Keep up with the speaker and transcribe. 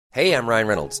Hey, I'm Ryan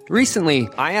Reynolds. Recently,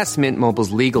 I asked Mint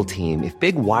Mobile's legal team if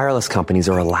big wireless companies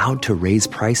are allowed to raise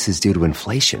prices due to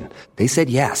inflation. They said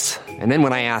yes. And then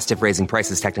when I asked if raising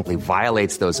prices technically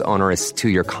violates those onerous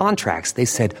two-year contracts, they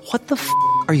said, "What the f***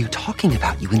 are you talking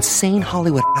about, you insane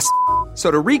Hollywood ass?" So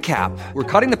to recap, we're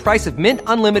cutting the price of Mint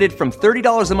Unlimited from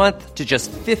 $30 a month to just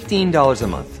 $15 a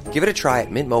month. Give it a try at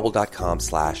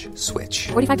mintmobile.com/switch.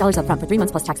 $45 up front for 3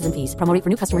 months plus taxes and fees. Promo rate for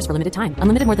new customers for limited time.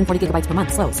 Unlimited more than 40 gigabytes per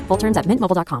month. Slows full terms at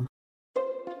mintmobile.com.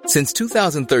 Since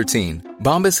 2013,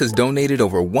 Bombas has donated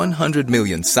over 100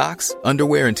 million socks,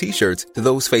 underwear, and T-shirts to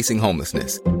those facing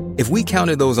homelessness. If we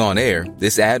counted those on air,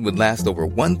 this ad would last over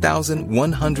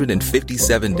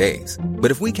 1,157 days.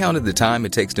 But if we counted the time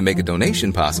it takes to make a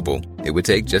donation possible, it would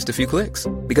take just a few clicks.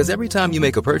 Because every time you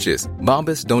make a purchase,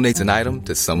 Bombas donates an item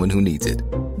to someone who needs it.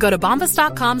 Go to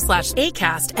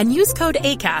bombas.com/ACAST and use code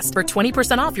ACAST for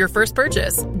 20% off your first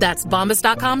purchase. That's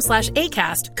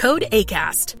bombas.com/ACAST, code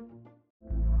ACAST.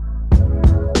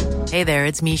 Hey there,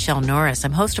 it's Michelle Norris.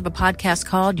 I'm host of a podcast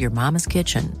called Your Mama's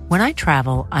Kitchen. When I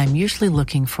travel, I'm usually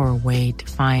looking for a way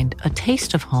to find a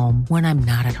taste of home when I'm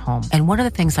not at home. And one of the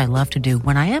things I love to do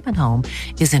when I am at home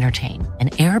is entertain.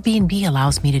 And Airbnb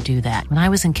allows me to do that. When I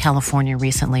was in California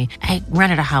recently, I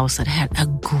rented a house that had a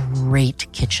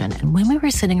great kitchen. And when we were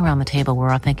sitting around the table, we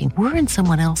were all thinking, we're in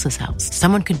someone else's house.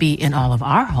 Someone could be in all of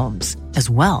our homes as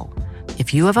well.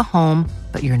 If you have a home,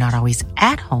 but you're not always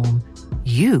at home,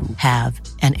 you have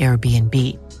an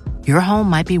Airbnb. Your home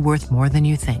might be worth more than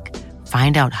you think.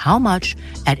 Find out how much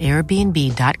at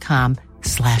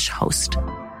airbnb.com/host.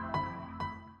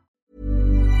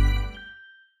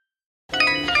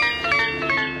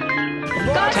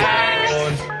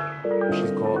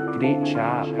 She's got great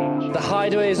chat. The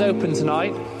Hideaway is open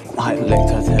tonight. I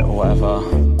looked at it or whatever.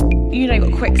 You know,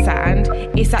 you've got quicksand.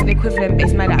 It's like the equivalent,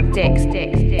 it's made out of dicks.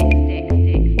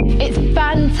 It's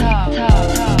banter.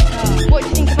 What do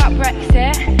you think about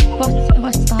Brexit?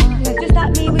 What's that? Does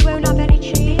that mean we won't have any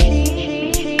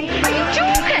trees? Are you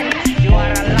joking? You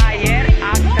are a liar,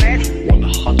 actress.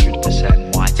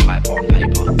 100% my type on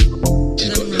paper.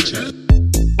 She's got the chat.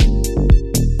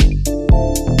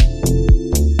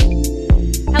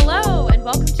 Hello, and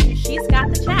welcome to She's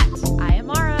Got the Chat. I am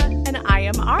Mara. And I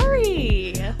am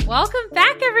Ari. Welcome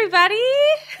back, everybody.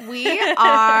 We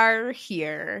are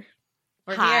here.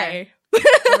 We're Hi. here.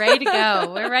 We're ready to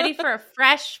go. We're ready for a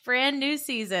fresh, brand new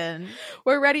season.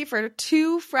 We're ready for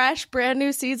 2 fresh, brand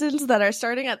new seasons that are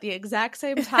starting at the exact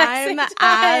same time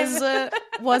as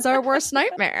was our worst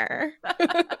nightmare.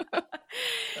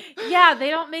 Yeah,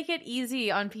 they don't make it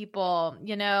easy on people.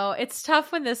 You know, it's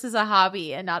tough when this is a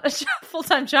hobby and not a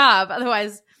full-time job.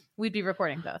 Otherwise, we'd be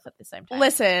recording both at the same time.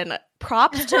 Listen,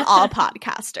 props to all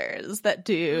podcasters that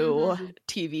do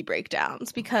TV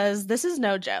breakdowns, because this is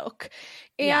no joke.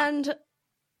 And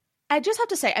I just have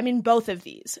to say, I mean, both of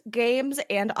these, Games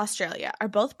and Australia, are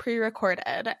both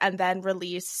pre-recorded and then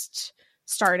released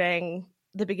starting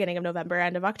the beginning of November,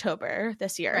 end of October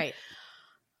this year. Right.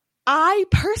 I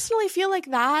personally feel like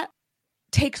that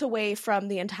takes away from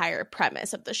the entire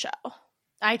premise of the show.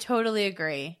 I totally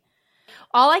agree.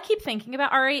 All I keep thinking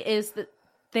about, Ari, is that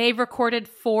they recorded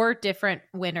 4 different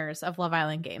winners of Love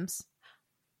Island games.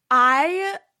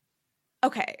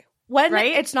 When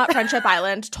It's Not Friendship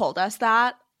Island told us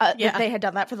that they had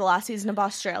done that for the last season of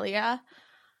Australia,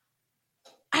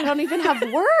 I don't even have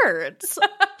words.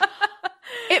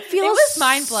 It feels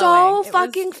so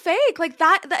fucking fake. Like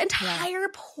that, the entire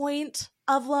point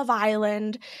of Love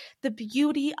Island, the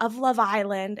beauty of Love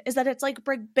Island is that it's like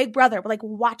Big Brother. We're like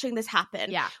watching this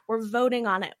happen. Yeah. We're voting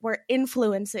on it. We're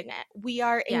influencing it. We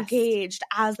are engaged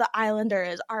as the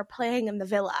Islanders are playing in the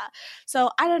villa. So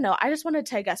I don't know. I just wanted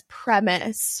to, I guess,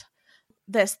 premise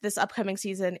this upcoming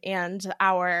season and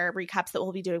our recaps that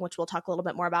we'll be doing, which we'll talk a little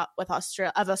bit more about with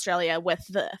Australia, with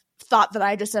the thought that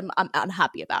I just am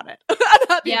unhappy about it.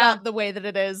 Unhappy about the way that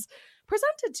it is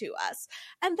presented to us.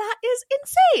 And that is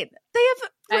insane.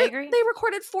 I agree. They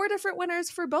recorded 4 different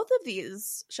winners for both of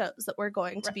these shows that we're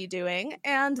going to be doing.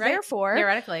 And therefore,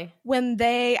 theoretically, when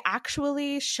they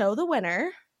actually show the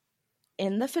winner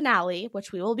in the finale,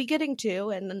 which we will be getting to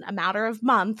in a matter of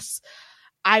months,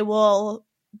 I will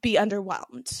be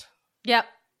underwhelmed. Yep.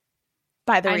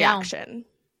 By the reaction.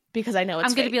 Because I know it's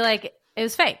I'm going to be like, it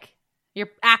was fake.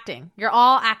 You're acting. You're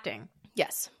all acting.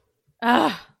 Yes.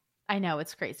 Ugh. I know.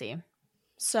 It's crazy.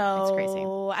 So it's crazy.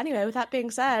 Anyway, with that being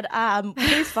said,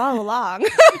 please follow along.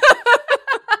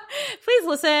 Please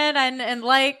listen and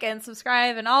like and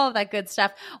subscribe and all of that good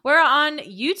stuff. We're on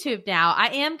YouTube now. I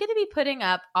am going to be putting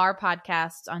up our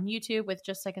podcast on YouTube with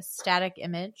just like a static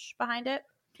image behind it.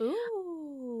 Ooh.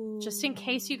 Just in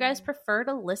case you guys prefer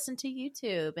to listen to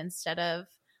YouTube instead of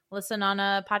listen on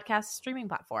a podcast streaming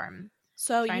platform.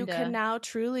 So you can now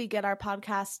truly get our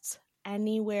podcasts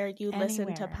anywhere you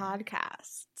listen to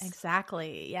podcasts.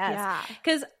 Exactly. Yes. Yeah.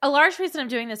 Because a large reason I'm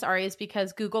doing this, Ari, is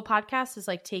because Google Podcasts is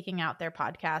like taking out their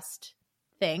podcast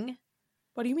thing.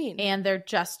 What do you mean? And they're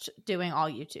just doing all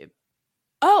YouTube.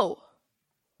 Oh.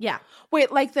 Yeah.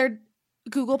 Wait, like their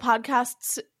Google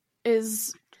Podcasts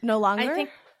is no longer?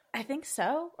 I think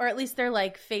so. Or at least they're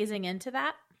like phasing into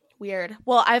that. Weird.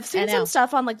 Well, I've seen some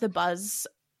stuff on like the Buzz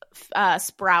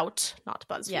Sprout, not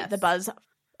BuzzFeed, the Buzz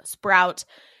Sprout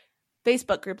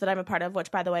Facebook group that I'm a part of, which,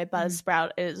 by the way,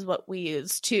 Buzzsprout is what we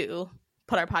use to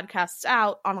put our podcasts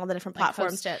out on all the different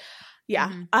platforms. Post it.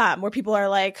 Yeah. Where people are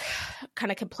like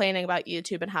kind of complaining about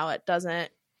YouTube and how it doesn't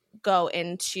go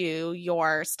into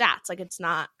your stats. Like it's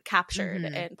not captured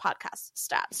in podcast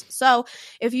stats. So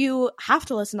if you have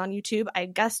to listen on YouTube, I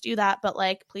guess do that. But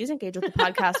like, please engage with the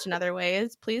podcast in other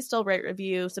ways. Please still rate,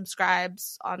 review,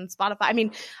 subscribes on Spotify. I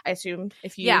mean, I assume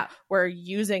if you were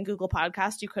using Google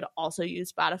Podcast, you could also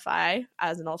use Spotify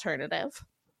as an alternative.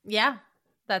 Yeah,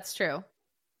 that's true.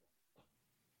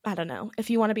 I don't know. If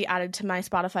you want to be added to my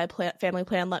Spotify family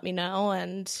plan, let me know.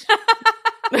 And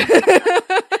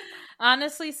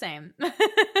honestly, same.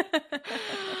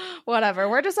 Whatever.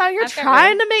 We're just out here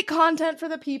trying to make content for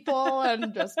the people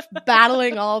and just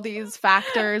battling all these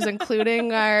factors,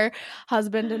 including our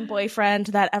husband and boyfriend,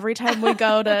 that every time we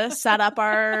go to set up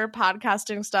our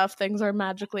podcasting stuff, things are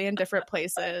magically in different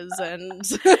places. And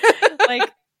like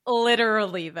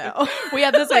literally, though. We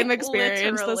had the same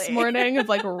experience this morning of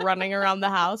like running around the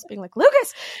house being like,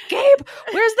 Lucas, Gabe,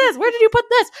 where's this? Where did you put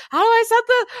this? How do I set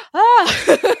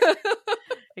the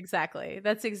Exactly.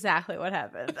 That's exactly what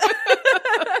happened.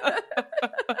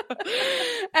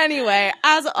 Anyway,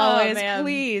 as always,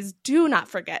 please do not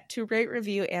forget to rate,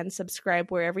 review, and subscribe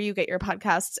wherever you get your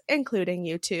podcasts, including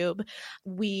YouTube.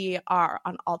 We are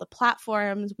on all the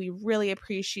platforms. We really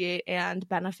appreciate and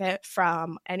benefit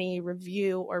from any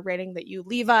review or rating that you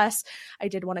leave us. I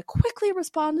did want to quickly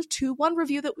respond to one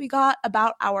review that we got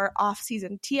about our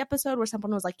off-season tea episode where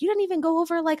someone was like, you didn't even go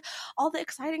over like all the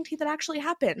exciting tea that actually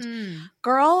happened.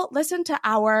 Girl, listen to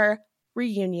our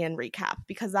reunion recap,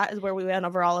 because that is where we went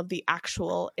over all of the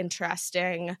actual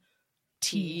interesting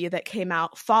tea that came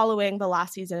out following the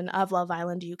last season of Love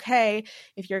Island UK.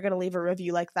 If you're going to leave a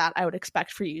review like that, I would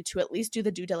expect for you to at least do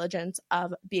the due diligence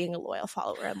of being a loyal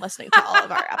follower and listening to all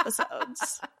of our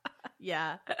episodes.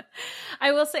 Yeah.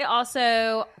 I will say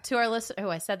also to our listeners,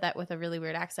 I said that with a really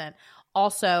weird accent.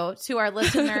 Also to our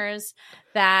listeners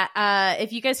that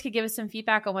if you guys could give us some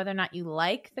feedback on whether or not you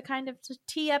like the kind of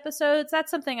tea episodes,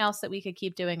 that's something else that we could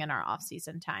keep doing in our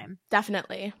off-season time.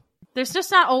 Definitely. There's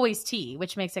just not always tea,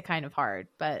 which makes it kind of hard,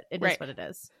 but it is what it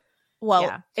is.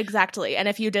 Well, exactly. And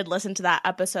if you did listen to that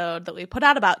episode that we put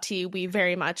out about tea, we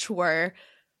very much were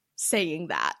saying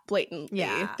that blatantly.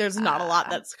 Yeah. There's not a lot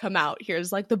that's come out.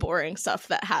 Here's like the boring stuff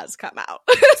that has come out.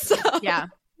 So yeah.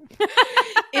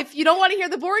 If you don't want to hear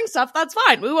the boring stuff, that's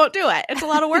fine. We won't do it. It's a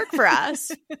lot of work for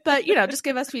us. But, you know, just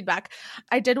give us feedback.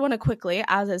 I did want to quickly,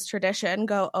 as is tradition,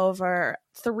 go over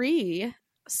 3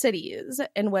 cities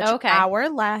in which our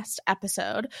last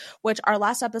episode was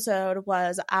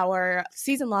our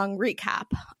season-long recap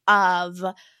of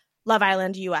Love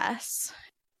Island US.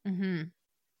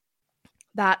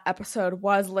 That episode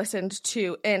was listened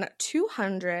to in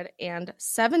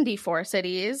 274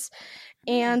 cities.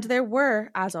 And there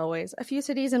were, as always, a few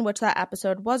cities in which that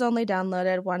episode was only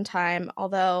downloaded one time,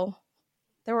 although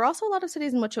there were also a lot of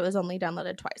cities in which it was only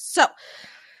downloaded twice. So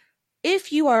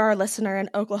if you are our listener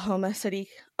in Oklahoma City,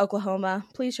 Oklahoma,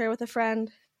 please share with a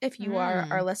friend. If you are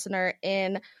our listener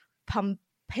in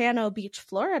Pompano Beach,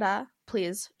 Florida,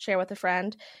 please share with a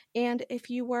friend. And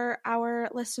if you were our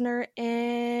listener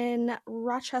in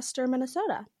Rochester,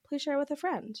 Minnesota, please share with a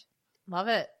friend. Love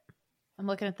it. I'm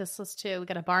looking at this list too. We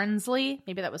got a Barnsley.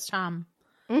 Maybe that was Tom.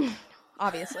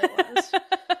 Obviously it was.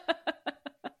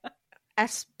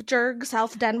 Esbjerg,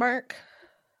 South Denmark.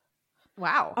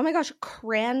 Wow. Oh my gosh.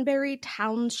 Cranberry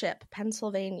Township,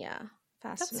 Pennsylvania.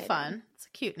 Fascinating. That's fun. It's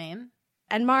a cute name.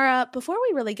 And Mara, before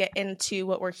we really get into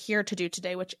what we're here to do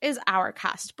today, which is our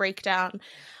cast breakdown,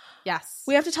 yes,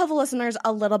 we have to tell the listeners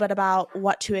a little bit about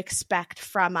what to expect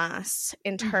from us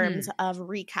in terms of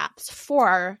recaps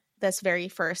for this very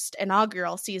first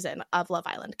inaugural season of Love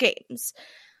Island Games.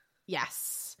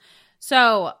 Yes.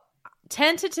 So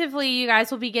tentatively, you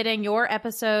guys will be getting your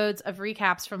episodes of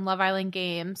recaps from Love Island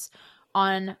Games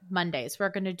on Mondays. We're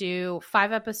going to do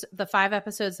 5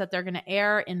 episodes that they're going to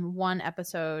air in one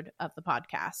episode of the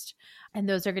podcast. And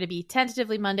those are going to be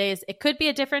tentatively Mondays. It could be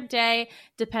a different day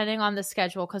depending on the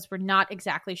schedule because we're not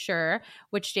exactly sure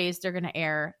which days they're going to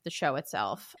air the show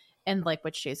itself. and like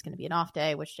which day is going to be an off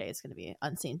day, which day is going to be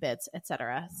unseen bits,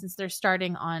 etc. Since they're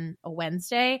starting on a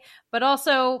Wednesday, but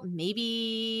also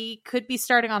maybe could be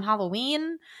starting on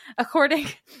Halloween, according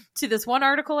to this one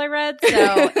article I read.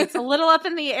 So it's a little up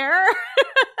in the air.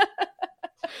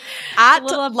 At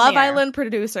Love Island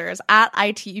producers at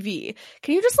ITV,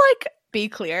 can you just like be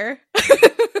clear?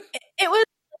 It was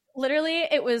literally,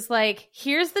 it was like,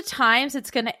 here's the times it's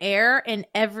going to air in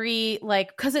every,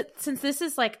 like, because since this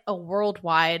is like a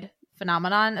worldwide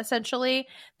phenomenon, essentially,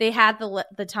 they had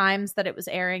the times that it was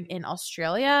airing in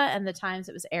Australia and the times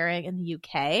it was airing in the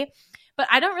UK. But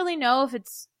I don't really know if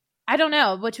I don't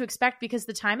know what to expect, because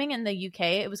the timing in the UK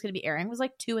it was going to be airing was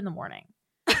like 2 a.m.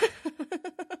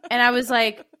 And I was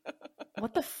like,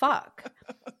 what the fuck?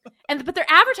 But they're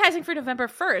advertising for November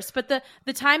 1st, but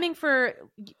the timing for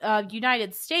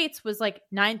United States was like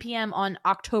 9 p.m. on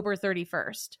October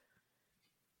 31st.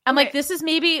 I'm like, this is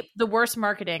maybe the worst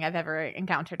marketing I've ever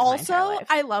encountered in my entire life.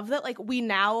 I love that like we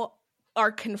now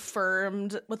are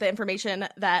confirmed with the information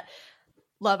that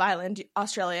Love Island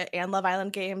Australia and Love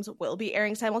Island Games will be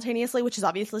airing simultaneously, which is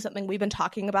obviously something we've been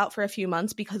talking about for a few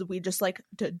months because we just like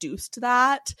deduced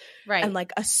that, right, and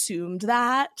like assumed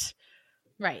that.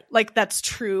 Right. Like, that's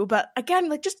true. But again,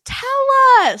 like, just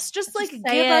tell us. Just like, give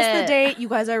us the date. You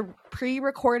guys are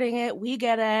pre-recording it. We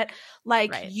get it.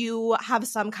 Like, you have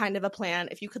some kind of a plan.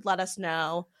 If you could let us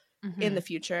know in the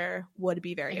future, would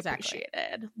be very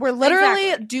appreciated. We're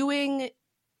literally doing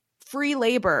free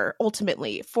labor,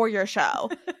 ultimately, for your show.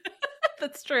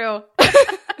 That's true.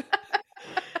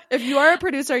 If you are a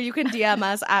producer, you can DM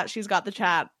us at She's Got the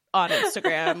Chat on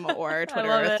Instagram or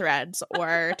Twitter or Threads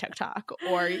or TikTok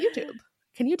or YouTube.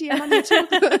 Can you DM on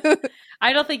YouTube?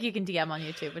 I don't think you can DM on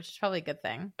YouTube, which is probably a good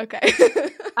thing. Okay.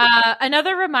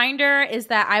 Another reminder is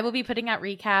that I will be putting out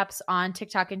recaps on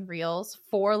TikTok and Reels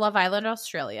for Love Island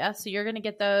Australia. So you're going to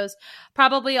get those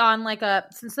probably on like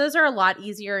since those are a lot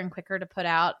easier and quicker to put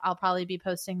out, I'll probably be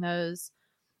posting those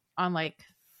on like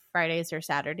Fridays or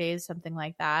Saturdays, something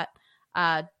like that,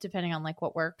 depending on like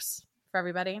what works for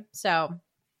everybody. So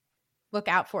look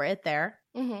out for it there.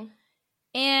 Mm-hmm.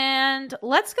 And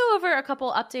let's go over a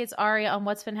couple updates, Ari, on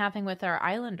what's been happening with our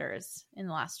Islanders in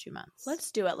the last 2 months.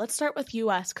 Let's do it. Let's start with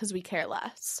US because we care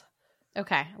less.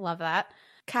 Okay, love that.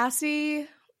 Cassie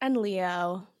and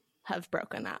Leo have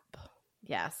broken up.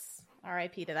 Yes.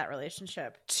 R.I.P. to that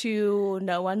relationship. To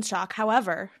no one's shock.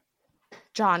 However,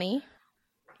 Johnny,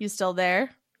 you still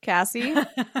there? Cassie?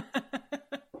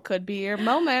 Could be your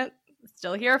moment.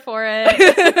 Still here for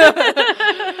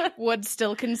it. Would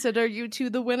still consider you two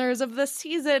the winners of this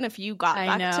season if you got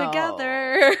back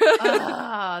together.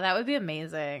 Oh, that would be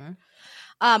amazing.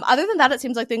 Other than that, it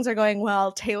seems like things are going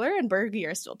well. Taylor and Bergie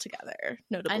are still together,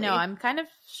 notably. I know. I'm kind of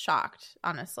shocked,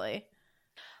 honestly.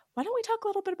 Why don't we talk a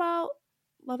little bit about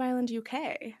Love Island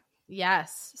UK?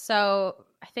 Yes. So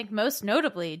I think most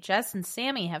notably, Jess and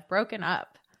Sammy have broken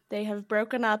up. They have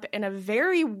broken up in a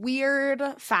very weird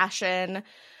fashion.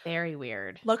 Very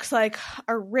weird. Looks like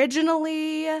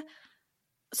originally,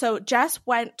 so Jess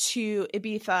went to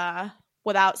Ibiza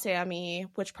without Sammy,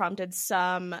 which prompted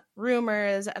some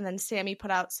rumors, and then Sammy put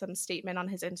out some statement on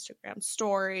his Instagram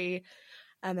story,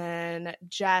 and then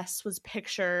Jess was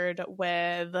pictured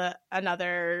with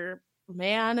another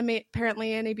man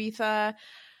apparently in Ibiza,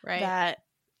 right? That,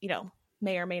 you know,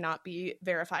 may or may not be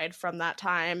verified from that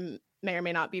time. May or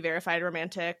may not be verified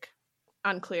romantic,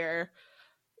 unclear.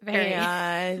 Very.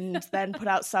 And then put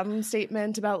out some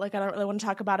statement about like, I don't really want to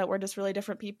talk about it. We're just really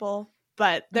different people,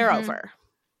 but they're over.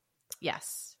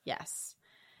 Yes. Yes.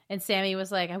 And Sammy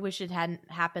was like, I wish it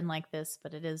hadn't happened like this,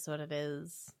 but it is what it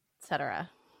is, etc.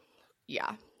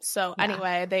 Yeah. So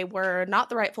anyway, they were not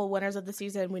the rightful winners of the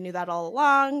season. We knew that all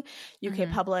along.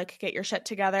 UK Public, get your shit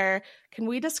together. Can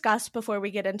we discuss, before we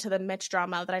get into the Mitch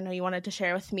drama that I know you wanted to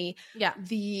share with me,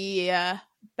 the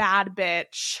bad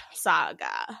bitch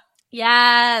saga?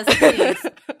 Yes, please.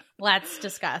 Let's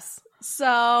discuss.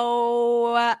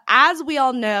 So, as we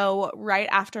all know, right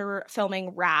after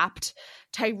filming Wrapped,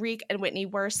 Tyreek and Whitney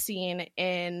were seen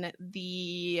in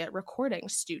the recording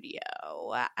studio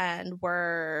and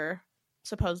were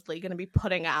supposedly going to be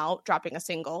dropping a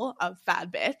single of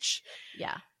Bad Bitch.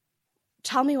 Yeah.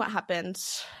 Tell me what happened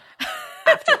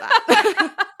after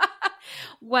that.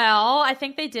 Well, I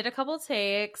think they did a couple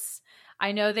takes.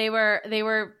 I know they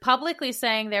were publicly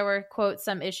saying there were, quote,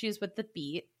 some issues with the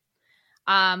beat.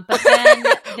 But then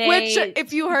which,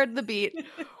 if you heard the beat,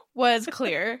 was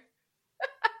clear.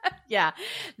 Yeah.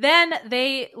 Then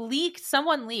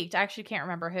someone leaked, I actually can't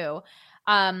remember who.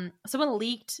 Someone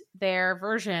leaked their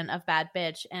version of Bad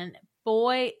Bitch, and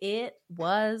boy, it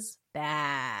was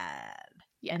bad.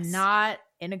 Yes. And not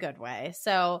in a good way.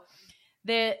 So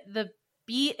the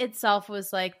beat itself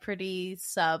was like pretty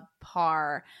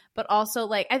subpar, but also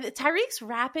like Tyreek's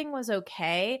rapping was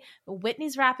okay, but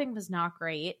Whitney's rapping was not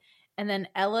great, and then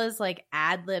Ella's like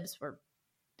ad libs were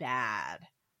bad.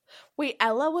 Wait,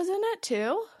 Ella was in it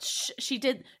too? She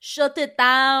did "Shut It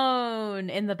Down"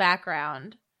 in the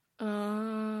background,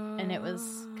 and it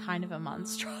was kind of a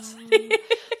monstrosity.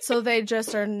 So they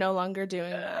just are no longer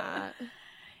doing that.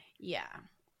 Yeah,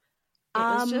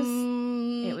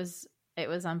 it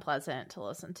was unpleasant to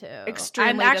listen to.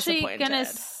 Extremely I'm actually disappointed. Gonna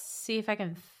see if I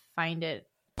can find it.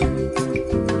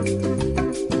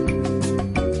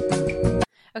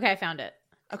 Okay, I found it.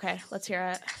 Okay, let's hear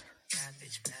it.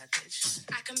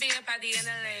 I can be a baddie and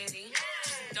a lady.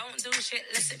 Don't do shit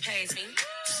unless it pays me.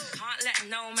 Can't let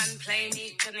no man play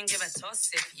me. Couldn't give a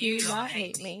toss if you don't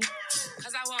hate me.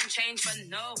 Cause I won't change for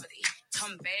nobody.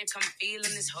 Come babe, come feel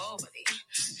in this whole body.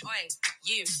 Oi,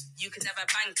 you could never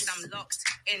bang cause I'm locked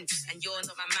in. And you're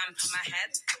not my man, put my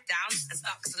head down and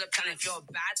start cause I look down if you're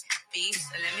bad. B,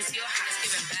 so let me see your hands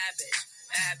giving bad bitch.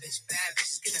 Bad bitch, bad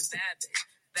bitch, it's giving bad bitch.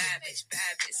 Bad bitch,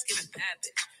 bad bitch, it's giving bad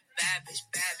bitch. Bad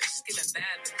bitch, it's giving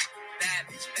bad bitch. Bad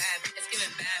bitch, it's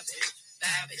giving bad bitch.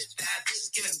 Bad bitch, it's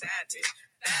giving bad bitch.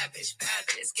 Bad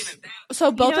bitch, it's giving bad bitch.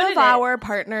 So both of our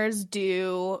partners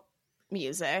do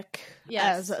music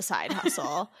as a side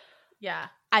hustle. Yeah.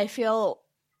 I feel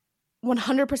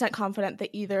 100% confident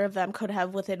that either of them could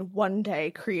have within one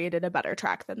day created a better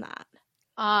track than that.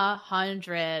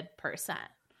 100%.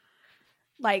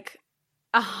 Like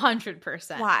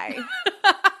 100%. Why?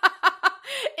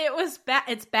 It was bad.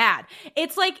 It's bad.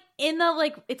 It's like in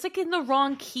the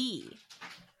wrong key.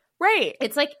 Right.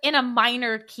 It's like in a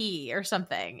minor key or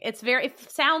something. It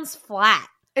sounds flat.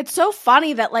 It's so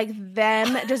funny that like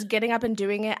them just getting up and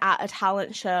doing it at a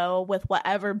talent show with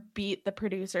whatever beat the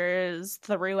producers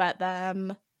threw at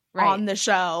them on the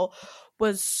show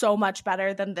was so much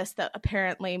better than this that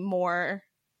apparently more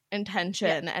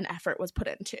intention and effort was put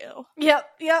into. Yep.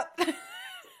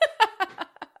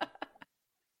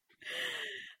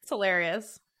 It's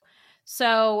hilarious.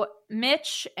 So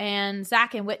Mitch and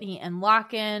Zach and Whitney and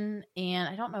Locken, and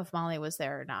I don't know if Molly was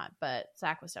there or not, but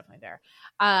Zach was definitely there.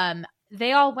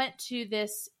 They all went to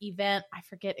this event. I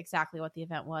forget exactly what the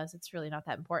event was. It's really not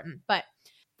that important. But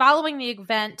following the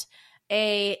event,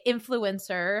 a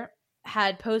influencer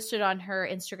had posted on her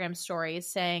Instagram stories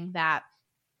saying that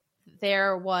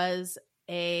there was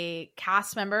a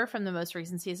cast member from the most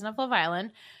recent season of Love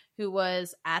Island who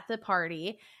was at the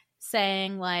party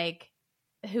saying like,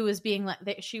 who was being like,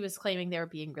 she was claiming they were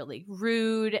being really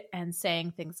rude and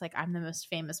saying things like, I'm the most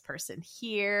famous person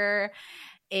here.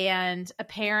 And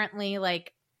apparently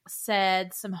like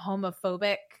said some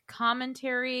homophobic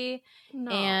commentary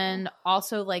and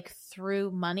also like threw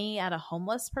money at a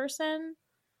homeless person.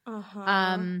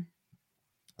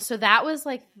 So that was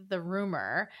like the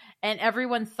rumor, and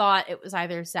everyone thought it was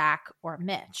either Zach or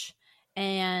Mitch.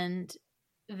 And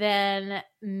then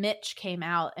Mitch came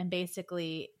out and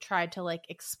basically tried to like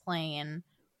explain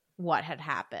what had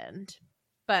happened,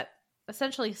 but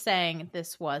essentially saying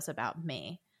this was about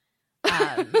me.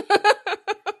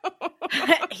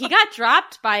 He got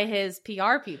dropped by his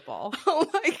PR people. Oh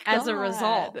my God. As a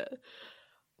result.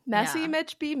 Messy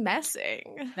Mitch be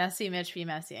messing. Messy Mitch be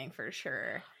messying for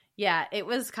sure. Yeah, it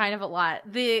was kind of a lot.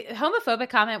 The homophobic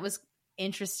comment was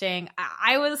interesting.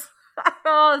 I was,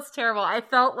 oh, it's terrible. I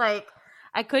felt like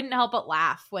I couldn't help but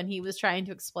laugh when he was trying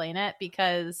to explain it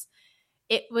because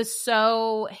it was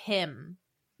so him.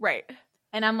 Right.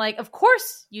 And I'm like, of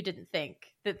course you didn't think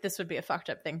that this would be a fucked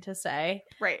up thing to say.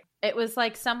 Right. It was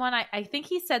like someone, I think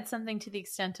he said something to the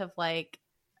extent of like,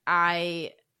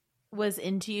 I was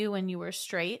into you when you were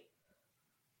straight.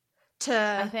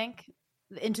 I think.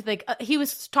 Into like, he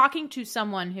was talking to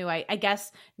someone who I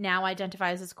guess now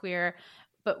identifies as queer,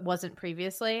 but wasn't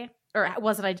previously. Or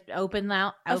wasn't openly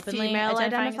a female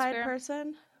identified identified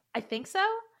person? I think so.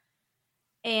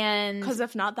 And because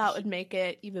if not, that would make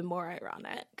it even more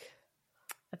ironic.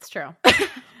 That's true.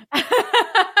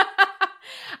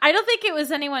 I don't think it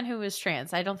was anyone who was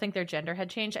trans. I don't think their gender had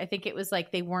changed. I think it was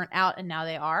like they weren't out and now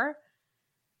they are.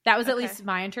 That was at least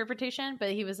my interpretation.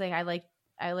 But he was like, I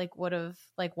would have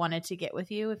like wanted to get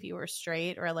with you if you were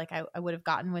straight, or like I would have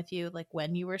gotten with you like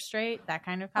when you were straight, that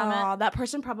kind of comment. Oh, that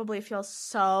person probably feels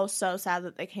so sad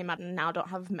that they came out and now don't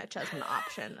have Mitch as an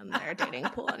option in their dating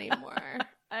pool anymore.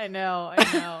 I know.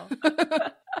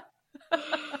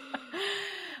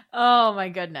 Oh my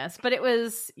goodness. But it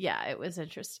was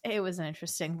interesting. It was an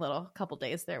interesting little couple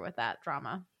days there with that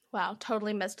drama. Wow,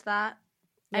 totally missed that.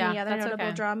 Any other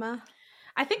notable drama?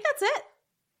 I think that's it.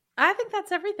 I think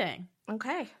that's everything.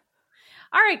 Okay.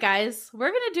 All right, guys, we're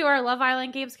going to do our Love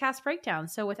Island Games cast breakdown.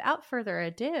 So without further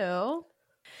ado,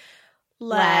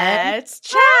 let's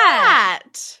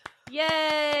chat.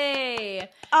 Yay.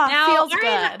 Now, feels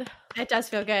good. It does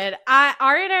feel good.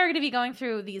 Ari and I are going to be going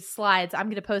through these slides. I'm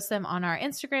going to post them on our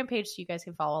Instagram page so you guys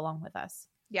can follow along with us.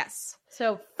 Yes.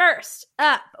 So first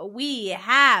up, we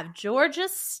have Georgia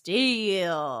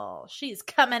Steele. She's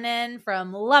coming in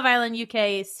from Love Island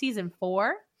UK season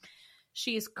 4.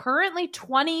 She's currently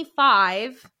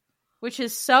 25, which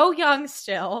is so young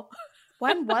still.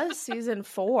 When was season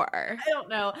 4? I don't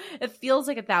know. It feels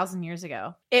like 1,000 years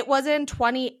ago. It was in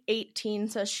 2018,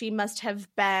 so she must have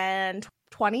been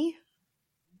 20.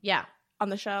 Yeah. On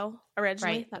the show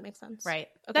originally. Right. That makes sense. Right.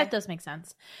 Okay. That does make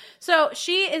sense. So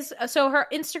her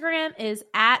Instagram is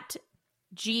at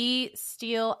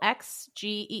GSteelX,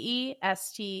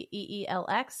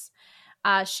 GEESTEELX.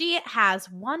 She has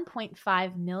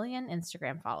 1.5 million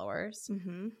Instagram followers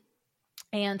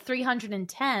and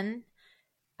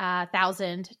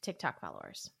 310,000 TikTok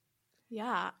followers.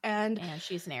 Yeah. And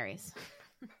she's an Aries.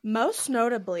 Most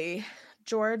notably,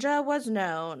 Georgia was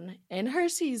known in her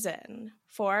season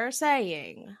for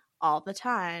saying all the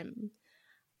time,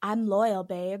 I'm loyal,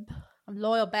 babe. I'm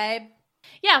loyal, babe.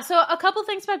 Yeah, so a couple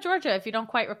things about Georgia, if you don't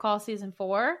quite recall season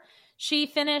 4. She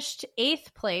finished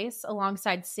 8th place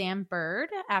alongside Sam Bird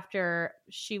after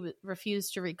she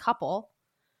refused to recouple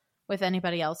with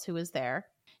anybody else who was there.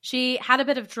 She had a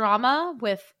bit of drama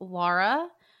with Laura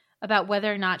about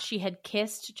whether or not she had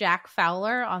kissed Jack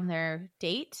Fowler on their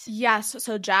date. Yes,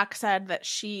 so Jack said that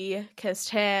she kissed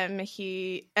him.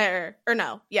 Jack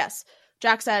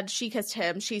said she kissed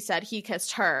him. She said he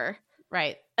kissed her.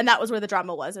 Right. And that was where the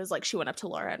drama was. It was like she went up to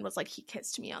Laura and was like, he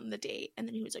kissed me on the date. And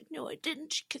then he was like, no, I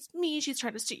didn't. She kissed me. She's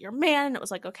trying to steal your man. And it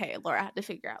was like, okay, Laura had to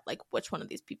figure out like which one of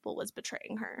these people was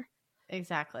betraying her.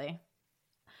 Exactly.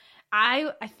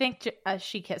 I think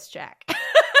she kissed Jack.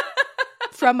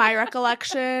 From my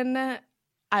recollection,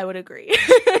 I would agree.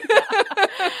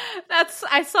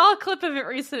 I saw a clip of it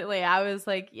recently. I was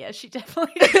like, yeah, she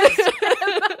definitely kissed him.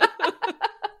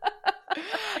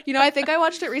 You know, I think I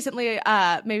watched it recently,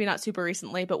 maybe not super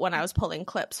recently, but when I was pulling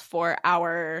clips for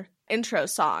our intro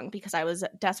song, because I was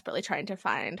desperately trying to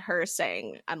find her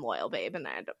saying, I'm loyal, babe, and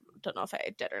I don't know if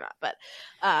I did or not, but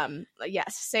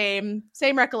yes, same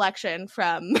recollection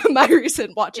from my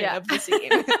recent watching of the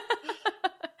scene.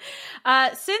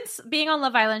 Since being on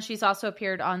Love Island, she's also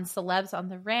appeared on Celebs on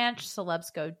the Ranch,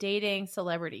 Celebs Go Dating,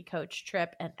 Celebrity Coach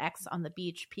Trip, and X on the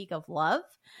Beach, Peak of Love.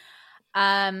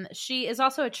 She is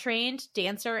also a trained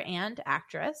dancer and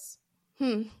actress.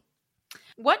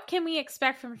 What can we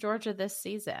expect from Georgia this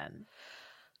season?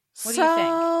 What do you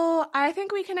think? I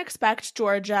think we can expect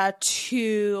Georgia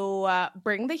to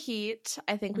bring the heat.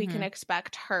 I think we can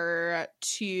expect her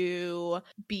to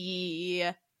be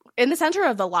in the center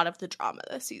of a lot of the drama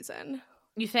this season.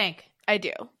 You think? I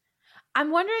do.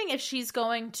 I'm wondering if she's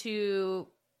going to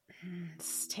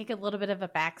take a little bit of a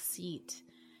back seat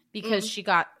because she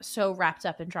got so wrapped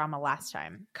up in drama last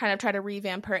time. Kind of try to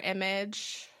revamp her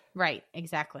image. Right,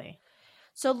 exactly.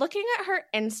 So looking at her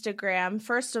Instagram,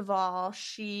 first of all,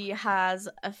 she has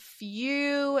a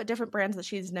few different brands that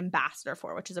she's an ambassador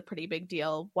for, which is a pretty big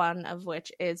deal, one of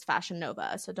which is Fashion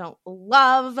Nova. So don't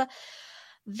love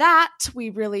that. We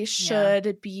really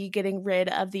should be getting rid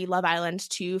of the Love Island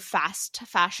to fast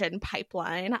fashion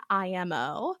pipeline,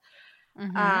 IMO.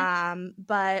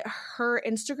 But her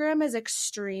Instagram is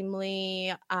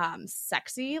extremely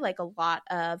sexy, like a lot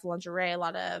of lingerie, a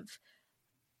lot of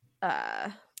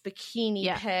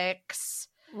bikini pics.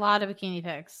 A lot of bikini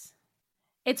pics.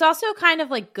 It's also kind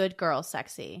of like good girl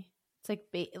sexy. It's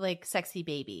like sexy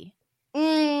baby.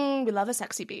 We love a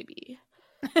sexy baby.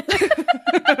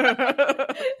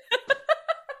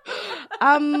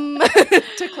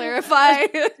 To clarify,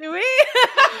 do we?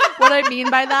 What I mean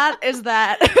by that is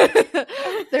that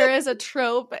there is a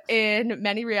trope in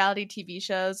many reality TV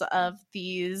shows of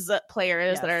these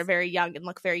players that are very young and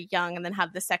look very young and then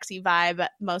have the sexy vibe,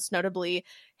 most notably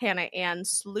Hannah Ann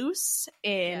Sluice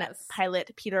in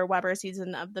pilot Peter Weber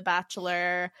season of The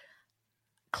Bachelor.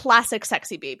 Classic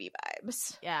sexy baby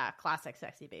vibes. Yeah, classic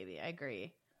sexy baby. I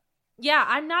agree. Yeah,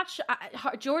 I'm not sure.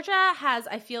 Georgia has,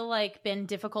 I feel like, been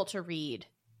difficult to read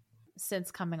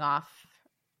since coming off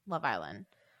Love Island.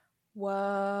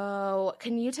 Whoa.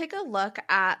 Can you take a look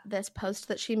at this post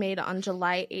that she made on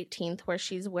July 18th where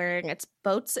she's wearing, it's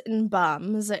boats and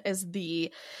bums is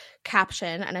the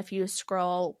caption. And if you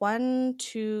scroll 1,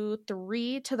 2,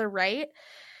 3 to the right,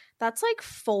 that's like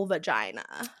full vagina.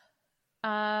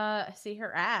 See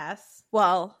her ass.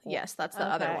 Well, yes, that's the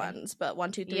other Okay. ones. But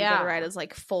 1, 2, 3, Yeah. go to right is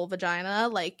like full vagina.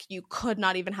 Like you could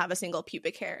not even have a single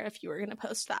pubic hair if you were going to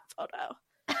post that photo.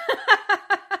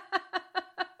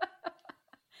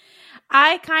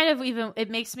 I kind of it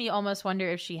makes me almost wonder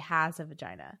if she has a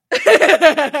vagina.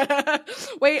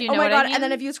 Wait, Do you oh know my what God. I And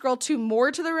then mean? if you scroll 2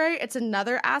 more to the right, it's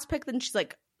another ass pic. Then she's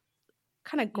like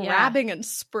kind of grabbing and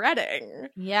spreading.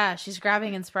 Yeah, she's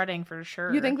grabbing and spreading for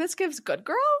sure. You think this gives good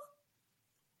girl?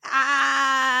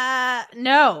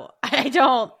 No, I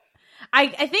don't. I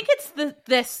think it's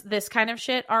this kind of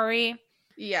shit, Ari.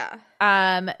 Yeah.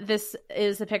 This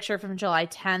is a picture from July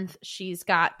 10th. She's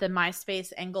got the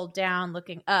MySpace angled down,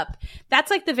 looking up. That's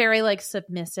like the very like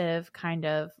submissive kind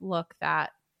of look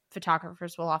that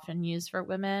photographers will often use for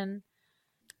women.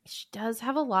 She does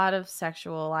have a lot of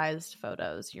sexualized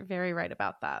photos. You're very right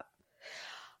about that.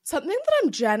 Something that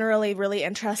I'm generally really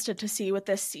interested to see with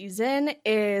this season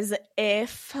is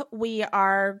if we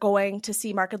are going to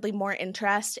see markedly more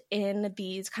interest in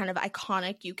these kind of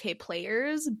iconic UK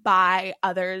players by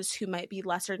others who might be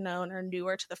lesser known or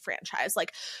newer to the franchise.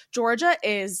 Like Georgia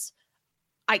is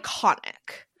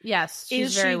iconic. Yes, she's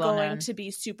is very she well going known. to be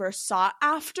super sought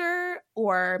after,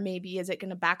 or maybe is it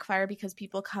going to backfire because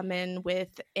people come in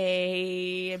with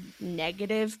a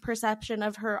negative perception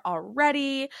of her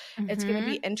already? It's going to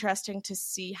be interesting to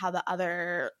see how the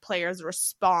other players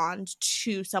respond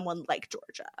to someone like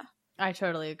Georgia. I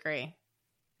totally agree.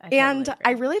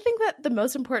 I really think that the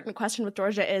most important question with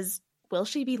Georgia is, will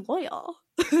she be loyal?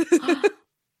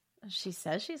 She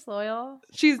says she's loyal.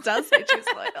 She does say she's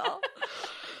loyal.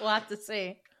 We'll have to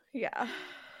see. Yeah.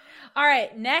 All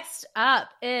right. Next up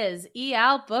is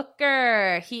E.L.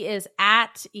 Booker. He is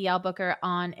at E.L. Booker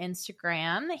on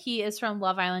Instagram. He is from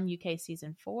Love Island UK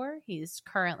season 4. He's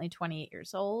currently 28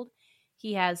 years old.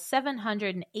 He has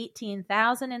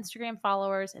 718,000 Instagram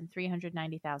followers and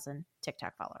 390,000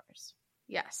 TikTok followers.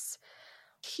 Yes.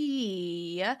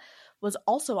 He was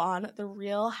also on The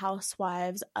Real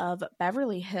Housewives of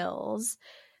Beverly Hills.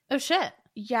 Oh, shit.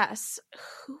 Yes.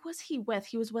 Who was he with?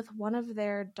 He was with one of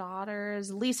their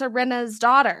daughters, Lisa Rinna's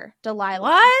daughter, Delilah.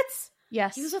 What?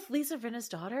 Yes. He was with Lisa Rinna's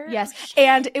daughter? Yes. Oh, shit.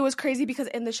 And it was crazy because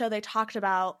in the show they talked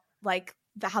about like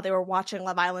how they were watching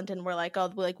Love Island and were like,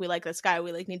 oh, we like this guy.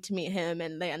 We like need to meet him.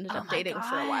 And they ended up dating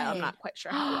for a while. I'm not quite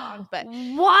sure how long, but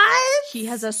what? He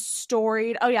has a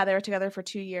storied, oh yeah, they were together for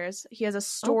 2 years. He has a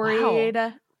storied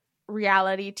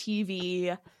reality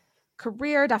TV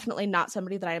career. Definitely not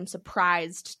somebody that I am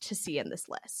surprised to see in this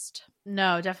list.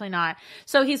 No, definitely not.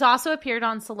 So he's also appeared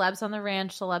on Celebs on the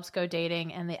Ranch, Celebs Go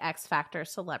Dating, and the X Factor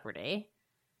Celebrity.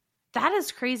 That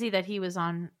is crazy that he was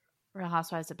on Real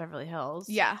Housewives of Beverly Hills.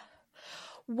 Yeah.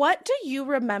 What do you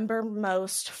remember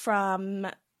most from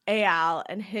Eyal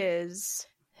and his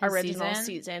original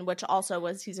season, which also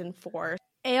was season 4?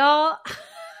 Eyal,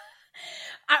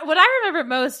 what I remember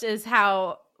most is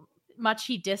how much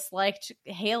he disliked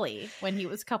Haley when he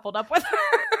was coupled up with her.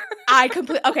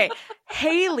 Okay,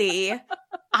 Haley,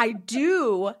 I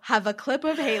do have a clip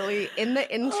of Haley in the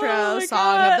intro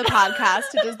song of the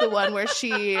podcast. It is the one where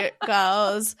she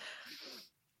goes,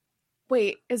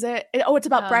 wait, is it? Oh, it's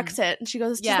about Brexit. And she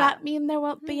goes, does that mean there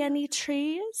won't be any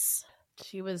trees?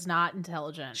 She was not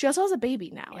intelligent. She also has a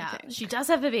baby now, Yeah, I think. she does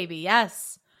have a baby,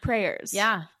 yes. Prayers.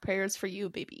 Yeah. Prayers for you,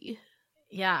 baby.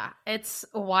 Yeah, it's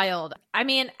wild. I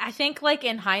mean, I think like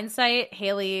in hindsight,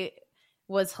 Haley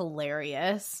was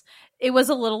hilarious. It was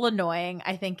a little annoying,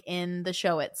 I think, in the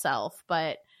show itself,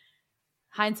 but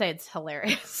hindsight's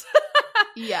hilarious.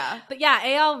 Yeah. But yeah,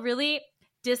 Eyal really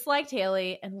disliked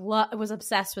Haley and was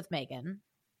obsessed with Megan.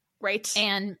 Right.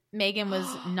 And Megan was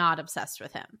not obsessed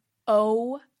with him.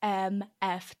 OMFG,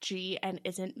 and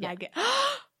isn't Megan.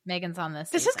 Megan's on this.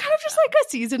 This is kind of just like a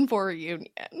season 4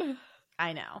 reunion.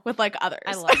 I know. With like others.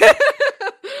 I love it.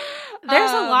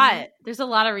 There's a lot. There's a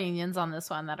lot of reunions on this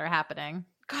one that are happening.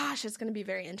 Gosh, it's going to be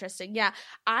very interesting. Yeah,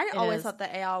 I always thought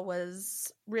that Eyal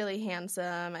was really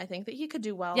handsome. I think that he could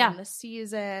do well in this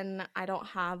season. I don't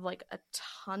have like a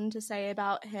ton to say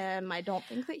about him. I don't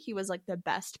think that he was like the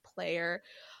best player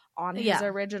on his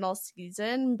original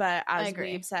season, but as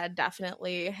we've said,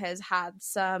 definitely has had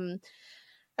some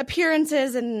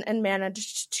appearances and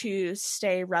managed to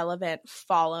stay relevant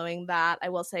following that. I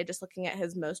will say, just looking at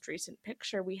his most recent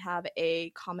picture, we have a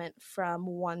comment from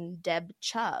one Deb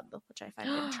Chubb, which I find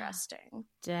interesting.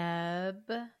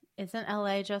 Deb, isn't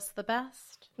LA just the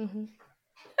best? Mm-hmm.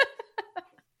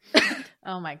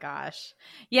 Oh my gosh.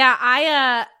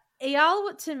 Yeah,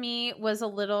 Eyal to me was a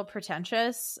little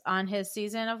pretentious on his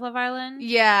season of Love Island.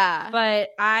 Yeah. But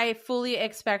I fully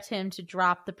expect him to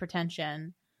drop the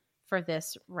pretension for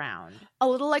this round. A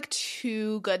little like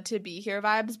too good to be here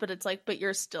vibes, but it's like, but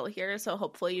you're still here, so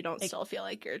hopefully you don't still feel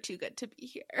like you're too good to be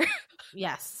here.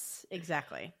 Yes,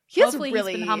 exactly. Hopefully he's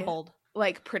been humbled.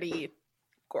 Like pretty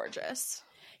gorgeous.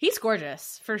 He's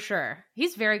gorgeous for sure.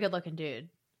 He's a very good looking dude.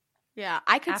 Yeah,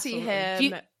 I could Absolutely. see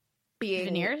him being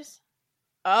veneers.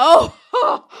 Oh,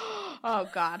 oh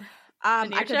God. I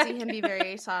could check? see him be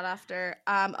very sought after.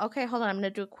 Okay, hold on. I'm gonna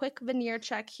do a quick veneer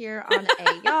check here on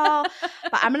y'all,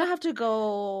 but I'm gonna have to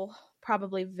go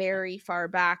probably very far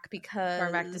back because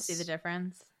Far back to see the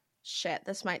difference. Shit,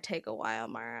 this might take a while,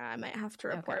 Mara. I might have to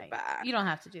report back. You don't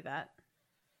have to do that.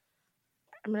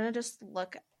 I'm gonna just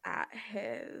look at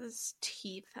his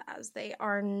teeth as they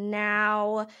are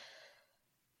now.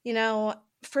 You know,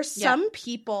 for some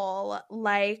people,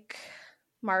 like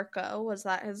Marco, was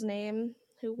that his name?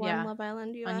 Who won Love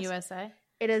Island US? On USA.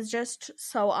 It is just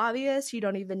so obvious you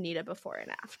don't even need a before and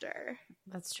after.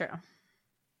 That's true.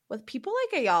 With people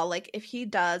like Eyal, like if he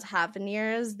does have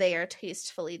veneers, they are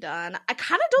tastefully done. I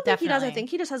kind of don't think he does. I think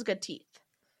he just has good teeth.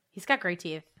 He's got great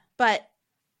teeth. But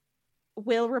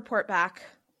we'll report back.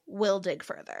 We'll dig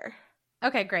further.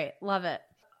 Okay, great. Love it.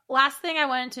 Last thing I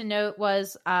wanted to note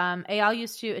was Eyal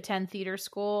used to attend theater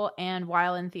school, and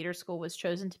while in theater school was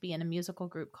chosen to be in a musical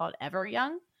group called Ever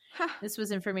Young. Huh. This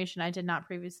was information I did not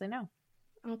previously know.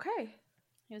 Okay.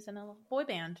 He was in a boy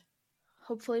band.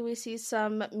 Hopefully we see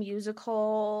some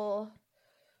musical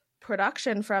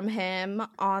production from him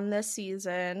on this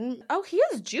season. Oh, he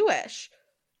is Jewish.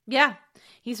 Yeah.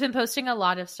 He's been posting a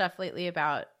lot of stuff lately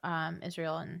about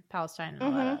Israel and Palestine and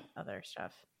all that other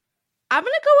stuff. I'm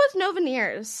going to go with no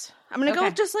veneers. I'm going to go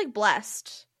with just like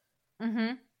blessed.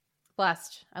 Mm-hmm.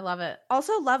 Blessed. I love it.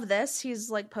 Also love this.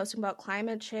 He's like posting about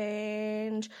climate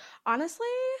change. Honestly,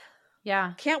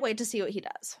 yeah. Can't wait to see what he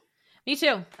does. Me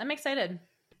too. I'm excited.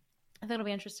 I think it'll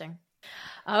be interesting.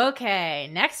 Okay.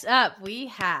 Next up, we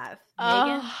have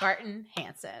Megan Barton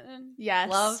Hansen.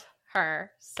 Yes. Love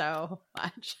her so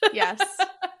much. Yes.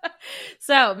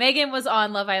 So Megan was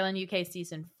on Love Island UK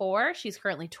season 4. She's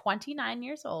currently 29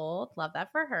 years old. Love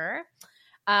that for her.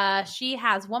 She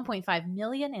has 1.5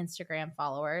 million Instagram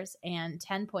followers and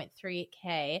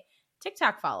 10.3K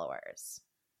TikTok followers.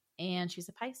 And she's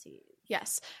a Pisces.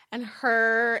 Yes. And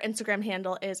her Instagram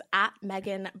handle is at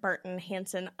Megan Barton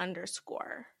Hansen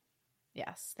 _.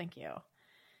 Yes. Thank you.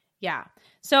 Yeah.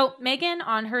 So Megan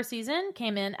on her season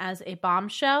came in as a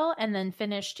bombshell and then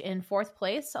finished in 4th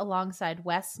place alongside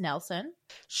Wes Nelson.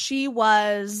 She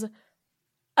was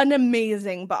an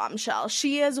amazing bombshell.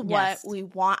 She is what we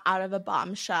want out of a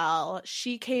bombshell.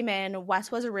 She came in.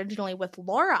 Wes was originally with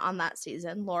Laura on that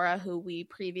season. Laura, who we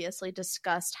previously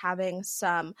discussed having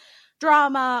some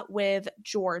drama with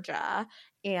Georgia.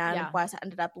 And Wes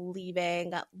ended up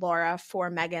leaving Laura for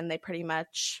Megan. They pretty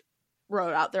much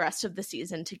wrote out the rest of the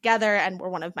season together and were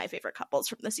one of my favorite couples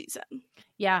from the season.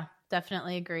 Yeah,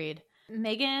 definitely agreed.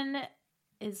 Megan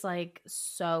is like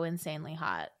so insanely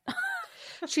hot.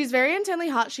 She's very insanely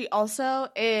hot. She also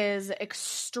is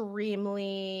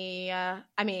extremely,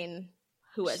 I mean,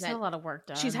 who isn't? She's had a lot of work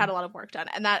done. She's had a lot of work done.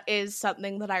 And that is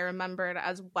something that I remembered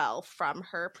as well from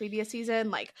her previous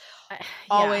season. Like,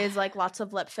 always, like, lots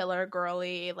of lip filler,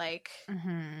 girly, like,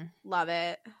 love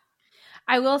it.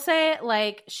 I will say,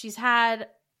 like, she's had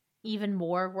even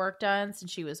more work done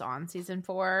since she was on season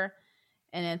 4.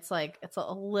 And it's, like, it's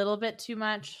a little bit too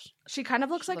much. She kind of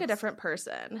looks like a different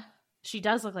person. She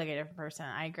does look like a different person.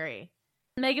 I agree.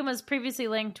 Megan was previously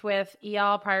linked with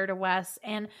Eyal prior to Wes.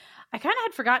 And I kind of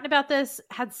had forgotten about this.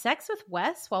 Had sex with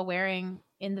Wes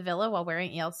in the villa while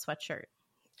wearing Eyal's sweatshirt.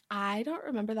 I don't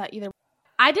remember that either.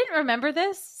 I didn't remember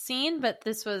this scene, but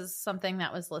this was something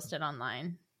that was listed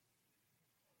online.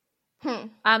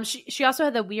 She also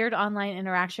had the weird online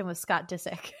interaction with Scott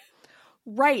Disick.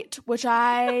 Right, which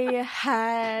I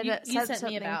had you sent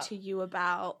something to you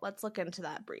about. Let's look into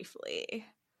that briefly.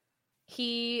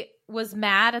 He was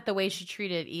mad at the way she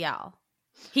treated Eyal.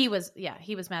 He was mad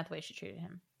at the way she treated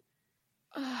him.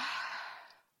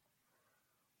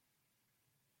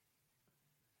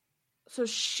 So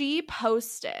she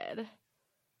posted.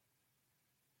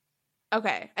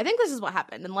 Okay, I think this is what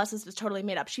happened, unless this is totally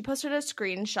made up. She posted a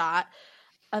screenshot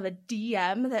of a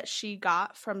DM that she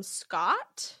got from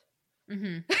Scott.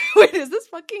 Wait, is this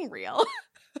fucking real?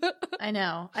 I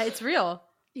know. It's real.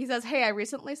 He says, "Hey, I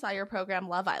recently saw your program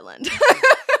Love Island."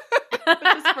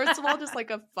 Which is, first of all, just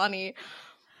like a funny...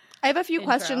 I have a few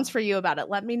questions for you about it.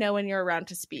 Let me know when you're around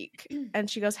to speak. And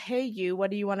she goes, "Hey, you,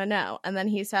 what do you want to know?" And then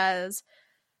he says,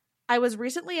 "I was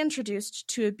recently introduced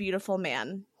to a beautiful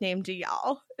man named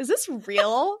Eyal." Is this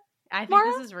real? I think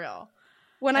Mara? this is real.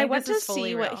 When I went to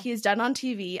see what he's done on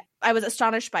TV, I was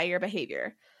astonished by your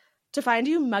behavior. To find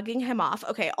you mugging him off.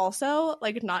 Okay, also,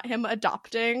 like, not him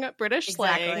adopting British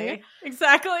slang.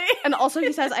 Exactly. And also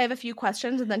he says, I have a few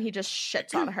questions, and then he just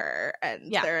shits on her,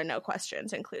 and there are no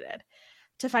questions included.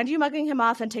 To find you mugging him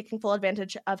off and taking full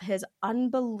advantage of his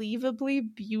unbelievably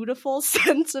beautiful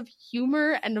sense of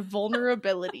humor and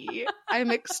vulnerability.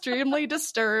 I'm extremely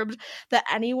disturbed that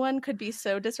anyone could be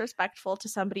so disrespectful to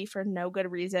somebody for no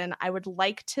good reason. I would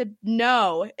like to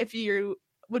know if you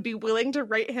would be willing to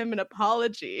write him an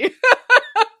apology.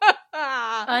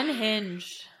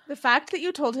 Unhinged. The fact that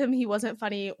you told him he wasn't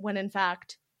funny when in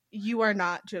fact you are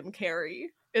not Jim Carrey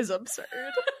is absurd.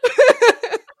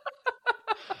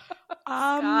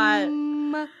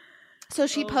 So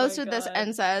she posted this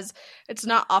and says, it's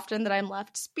not often that I'm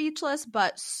left speechless,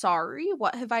 but sorry,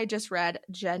 what have I just read?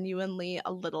 Genuinely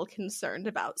a little concerned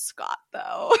about Scott,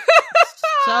 though.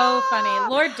 So funny.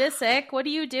 Lord Disick, what are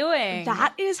you doing?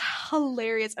 That is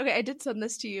hilarious. Okay, I did send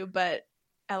this to you, but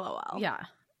LOL. Yeah.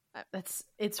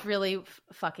 It's really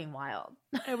fucking wild.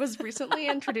 I was recently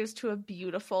introduced to a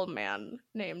beautiful man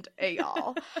named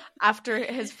Eyal after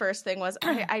his first thing was,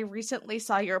 I recently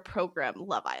saw your program,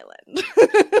 Love Island.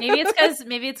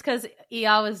 Maybe it's because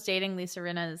Eyal was dating Lisa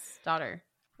Rinna's daughter.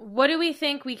 What do we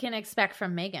think we can expect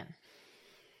from Megan?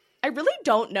 I really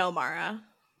don't know, Mara.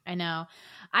 I know.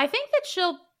 I think that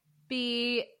she'll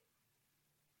be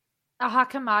a hot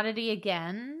commodity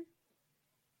again.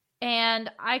 And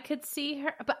I could see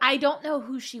her, but I don't know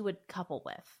who she would couple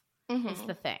with, is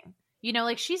the thing. You know,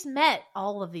 like, she's met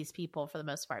all of these people for the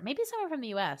most part. Maybe someone from the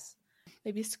U.S.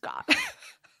 Maybe Scott.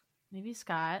 Maybe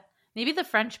Scott. Maybe the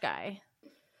French guy.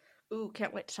 Ooh,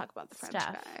 can't wait to talk about the French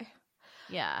guy.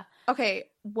 Yeah. Okay,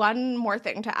 one more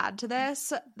thing to add to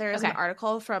this. There's an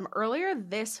article from earlier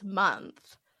this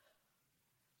month.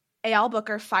 Eyal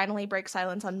Booker finally breaks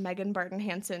silence on Megan Barton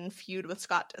Hansen feud with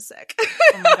Scott Disick.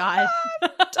 Oh my god.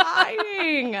 I'm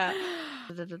dying.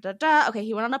 Okay,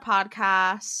 he went on a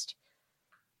podcast.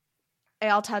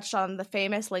 Eyal touched on the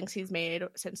famous links he's made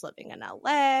since living in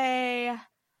LA.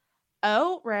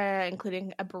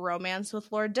 Including a bromance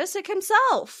with Lord Disick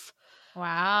himself.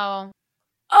 Wow.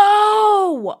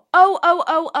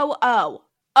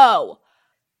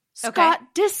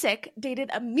 Scott Disick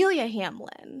dated Amelia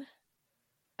Hamlin.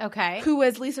 Okay. Who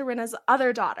is Lisa Rinna's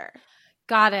other daughter.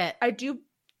 Got it. I do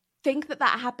think that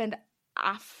happened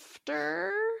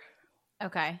after.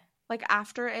 Okay. Like,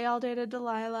 after Eyal dated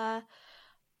Delilah.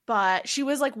 But she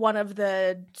was, like, one of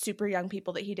the super young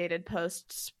people that he dated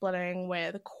post-splitting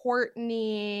with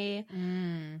Courtney.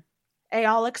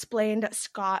 Eyal explained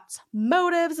Scott's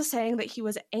motives, saying that he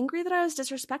was angry that I was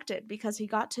disrespected because he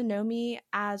got to know me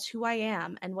as who I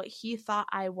am and what he thought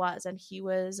I was. And he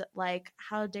was like,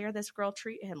 how dare this girl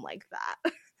treat him like that?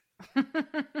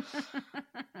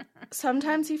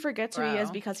 Sometimes he forgets who he is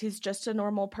because he's just a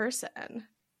normal person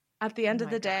at the end of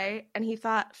the day. And he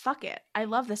thought, fuck it. I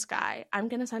love this guy. I'm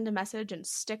going to send a message and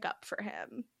stick up for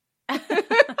him.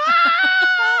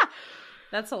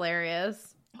 That's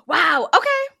hilarious. Wow. Okay.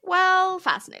 Well,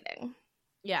 fascinating.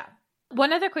 Yeah.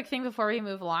 One other quick thing before we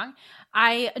move along.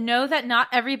 I know that not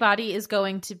everybody is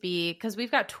going to be, because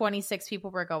we've got 26 people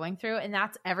we're going through, and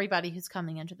that's everybody who's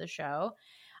coming into the show.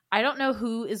 I don't know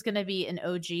who is going to be an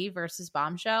OG versus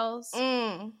Bombshells.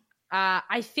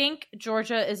 I think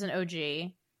Georgia is an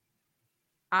OG.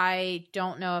 I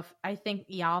don't know if, I think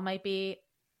Eyal might be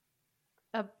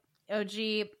a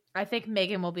OG. I think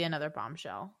Megan will be another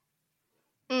Bombshell.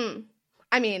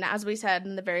 I mean, as we said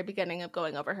in the very beginning of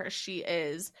going over her, she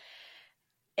is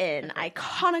an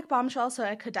iconic bombshell, so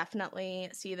I could definitely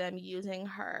see them using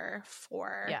her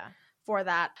for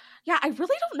that. Yeah, I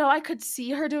really don't know. I could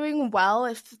see her doing well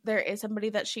if there is somebody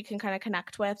that she can kind of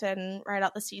connect with and ride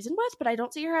out the season with, but I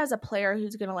don't see her as a player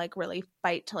who's going to, like, really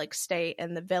fight to, like, stay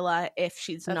in the villa if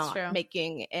she's not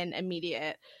making an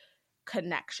immediate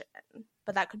connection.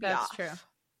 But that could be off. That's true.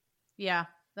 Yeah,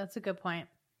 that's a good point.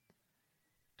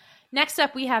 Next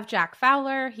up, we have Jack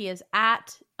Fowler. He is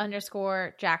at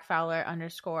 _Jack Fowler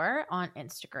 _ on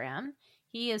Instagram.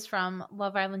 He is from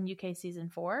Love Island UK Season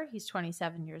 4. He's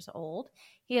 27 years old.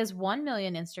 He has 1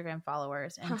 million Instagram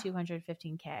followers and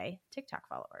 215K TikTok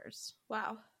followers.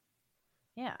 Wow.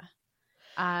 Yeah.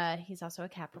 He's also a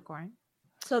Capricorn.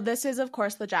 So this is, of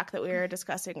course, the Jack that we were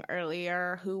discussing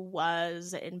earlier, who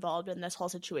was involved in this whole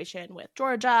situation with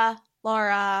Georgia,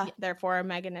 Laura, therefore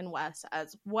Megan and Wes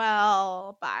as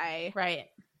well, by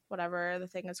whatever the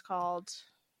thing is called.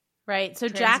 Right. So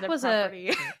Jack was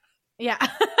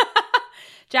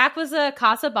Jack was a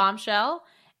Casa bombshell,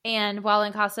 and while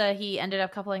in Casa, he ended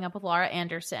up coupling up with Laura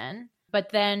Anderson, but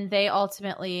then they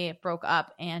ultimately broke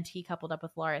up, and he coupled up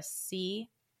with Laura C.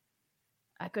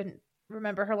 I couldn't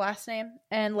remember her last name,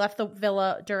 and left the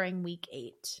villa during week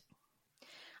 8.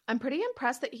 I'm pretty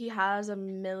impressed that he has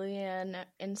 1 million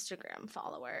Instagram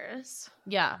followers.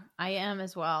 Yeah, I am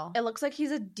as well. It looks like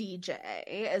he's a DJ,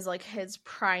 is like his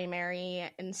primary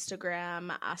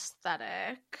Instagram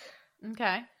aesthetic.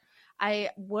 Okay. I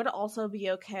would also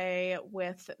be okay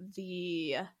with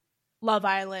the Love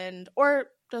Island, or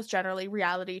just generally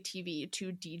reality TV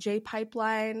to DJ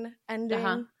pipeline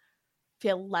ending.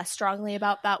 Feel less strongly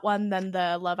about that one than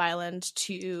the Love Island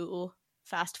to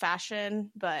fast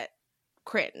fashion, but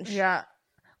cringe. Yeah.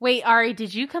 Wait, Ari,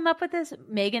 did you come up with this?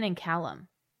 Megan and Callum.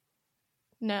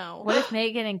 No. What if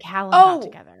Megan and Callum got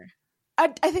together? I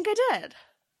think I did.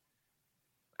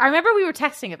 I remember we were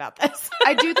texting about this.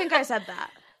 I do think I said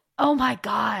that. Oh my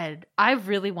God. I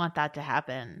really want that to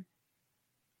happen.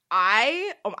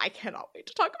 I cannot wait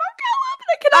to talk about Callum.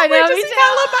 I cannot wait to see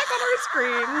Callum back on our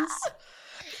screens.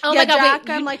 Oh my God, Jack,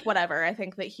 wait, I'm like, whatever. I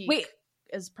think that he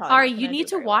is probably. Ari, you need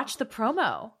to watch the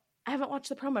promo. I haven't watched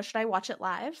the promo. Should I watch it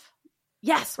live?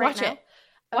 Yes, right watch now? it.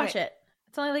 Watch it.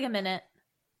 It's only like a minute.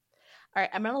 All right,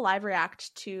 I'm going to live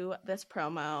react to this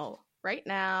promo right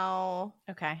now.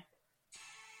 Okay.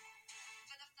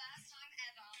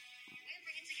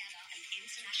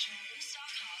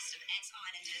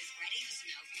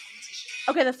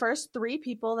 Okay, the first 3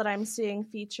 people that I'm seeing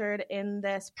featured in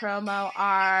this promo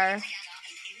are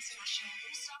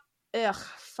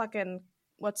fucking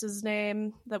what's his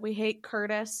name that we hate,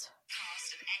 Curtis.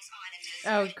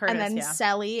 Oh, Curtis, and then yeah.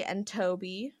 Selly and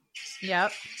Toby.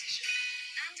 Yep.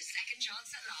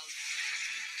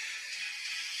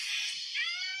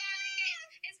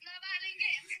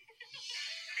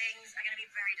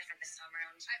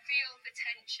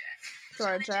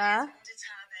 Georgia.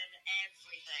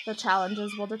 The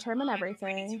challenges will determine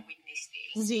everything.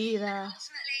 Zeta.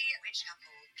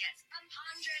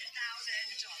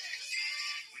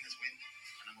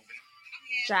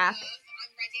 Jack.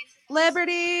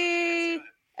 Liberty.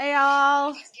 Hey,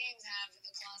 y'all.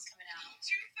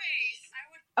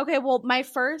 Okay, well, my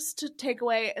first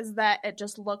takeaway is that it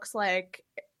just looks like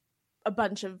a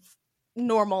bunch of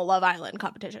normal Love Island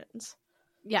competitions.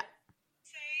 Yeah.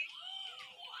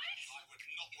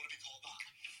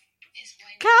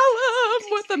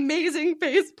 Callum with amazing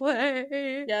face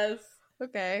play. Yes.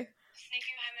 Okay.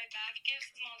 Sneaking behind my back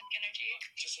gives demonic energy.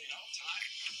 Just so you know, time.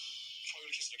 Try to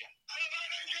kiss it again.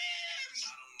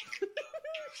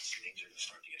 Things are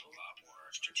starting to get a lot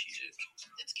more strategic.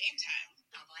 It's game time.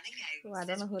 Oh, I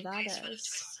don't know who that is. Are you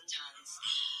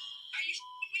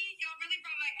me? Y'all really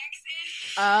brought my ex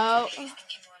in? Oh.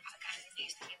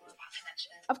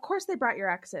 Of course they brought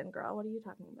your ex in, girl. What are you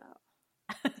talking about?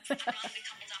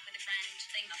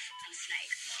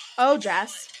 Oh,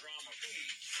 Jess.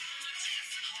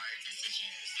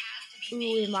 Ooh,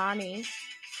 Imani.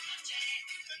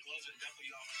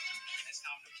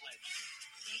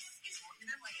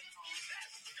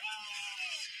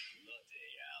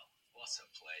 What's a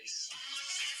place?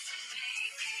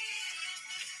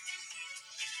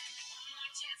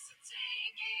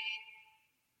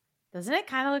 Doesn't it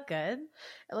kind of look good?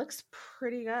 It looks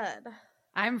pretty good.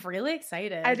 I'm really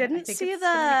excited. I didn't see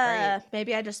the,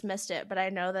 maybe I just missed it, but I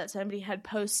know that somebody had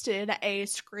posted a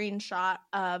screenshot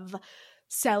of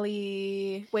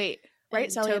Selly, right?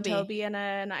 Selly and Toby in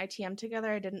an ITM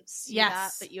together. I didn't see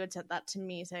that, but you had sent that to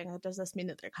me saying, does this mean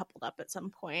that they're coupled up at some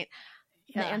point?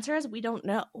 Yeah. The answer is we don't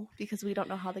know, because we don't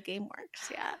know how the game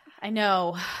works yet. I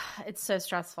know. It's so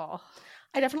stressful.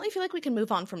 I definitely feel like we can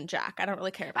move on from Jack. I don't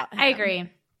really care about him. I agree.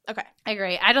 Okay. I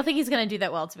agree. I don't think he's going to do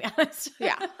that well, to be honest.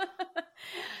 Yeah.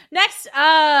 Next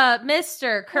up,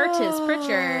 Mr. Curtis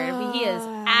Pritchard. He is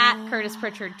at Curtis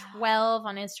Pritchard 12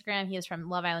 on Instagram. He is from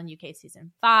Love Island UK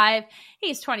Season 5.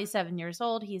 He's 27 years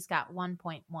old. He's got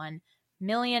 1.1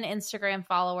 million Instagram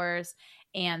followers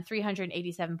and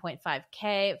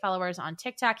 387.5K followers on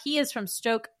TikTok. He is from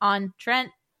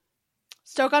Stoke-on-Trent.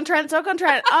 Stoke-on-Trent.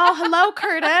 Oh, hello,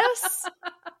 Curtis.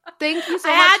 Thank you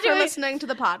so much for listening to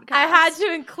the podcast. I had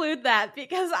to include that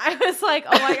because I was like,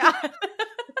 oh my God.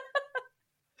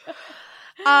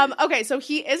 Okay, so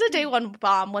he is a day one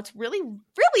bomb. What's really,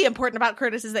 really important about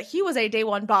Curtis is that he was a day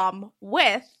one bomb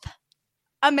with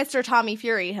a Mr. Tommy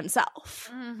Fury himself.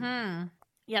 Mm-hmm.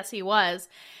 Yes, he was.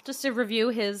 Just to review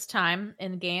his time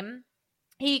in the game,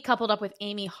 he coupled up with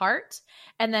Amy Hart,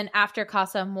 and then after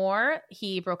Casa Moore,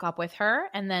 he broke up with her,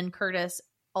 and then Curtis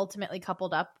ultimately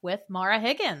coupled up with Mara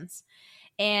Higgins.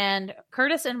 And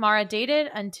Curtis and Mara dated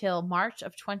until March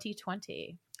of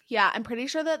 2020. Yeah, I'm pretty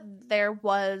sure that there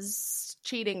was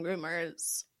cheating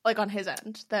rumors, like on his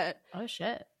end, that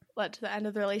led to the end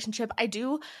of the relationship. I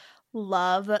do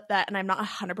love that, and I'm not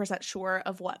 100% sure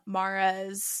of what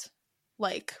Mara's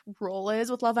like role is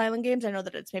with Love Island Games. I know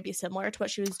that it's maybe similar to what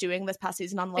she was doing this past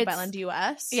season on Love Island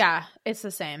US. Yeah, it's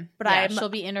the same. But she'll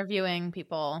be interviewing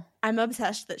people. I'm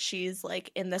obsessed that she's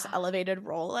like in this elevated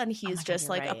role and he's just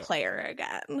like a player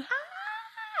again.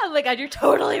 Oh my God, you're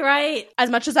totally right. As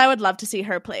much as I would love to see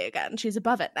her play again, she's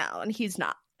above it now and he's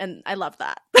not. And I love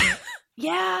that.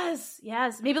 Yes.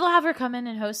 Maybe they'll have her come in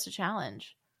and host a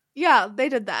challenge. Yeah, they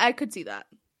did that. I could see that.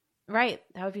 Right.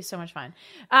 That would be so much fun.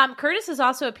 Curtis has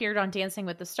also appeared on Dancing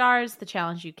with the Stars, The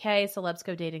Challenge UK, Celebs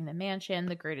Go Dating the Mansion,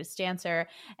 The Greatest Dancer,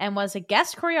 and was a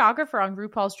guest choreographer on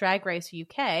RuPaul's Drag Race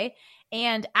UK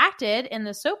and acted in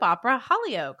the soap opera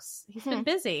Hollyoaks. He's been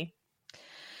busy.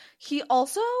 He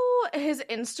also, his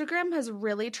Instagram has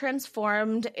really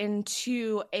transformed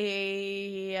into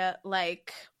a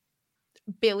like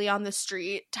Billy on the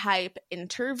Street type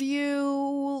interview,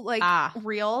 like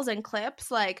reels and clips.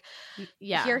 Like,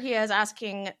 here he is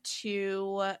asking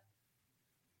two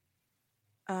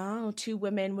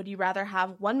women, would you rather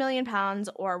have 1 million pounds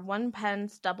or 1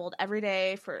 pence doubled every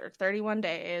day for 31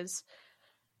 days?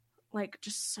 Like,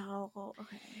 just so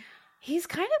okay. He's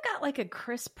kind of got like a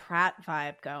Chris Pratt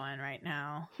vibe going right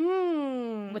now.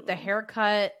 With the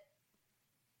haircut.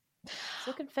 It's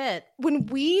looking fit. When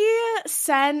we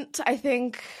sent, I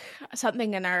think,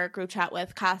 something in our group chat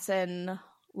with Cass and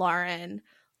Lauren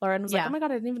was like, oh my God,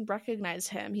 I didn't even recognize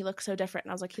him. He looks so different.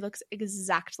 And I was like, he looks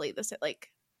exactly the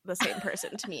same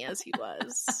person to me as he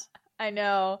was. I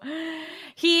know.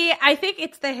 I think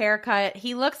it's the haircut.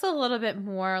 He looks a little bit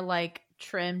more like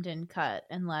trimmed and cut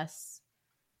and less.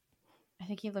 I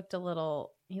think he looked a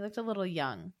little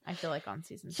young, I feel like, on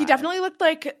season 5. He definitely looked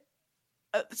like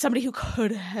somebody who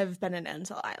could have been an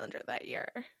Ansel Islander that year.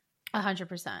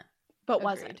 100%. But Agreed.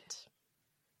 wasn't.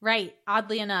 Right.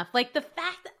 Oddly enough. Like the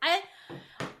fact that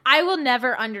I will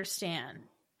never understand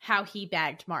how he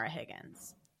bagged Mara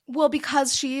Higgins. Well,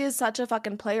 because she is such a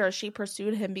fucking player, she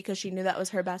pursued him because she knew that was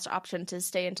her best option to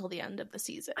stay until the end of the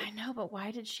season. I know, but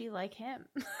why did she like him?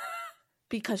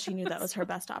 Because she knew that was her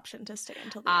best option to stay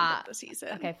until the end of the season.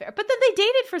 Okay, fair. But then they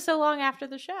dated for so long after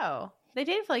the show. They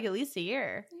dated for like at least a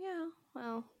year. Yeah.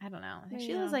 Well, I don't know. I think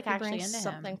she was like actually into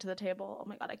something him. to the table. Oh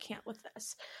my God, I can't with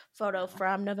this photo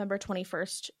from November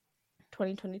 21st,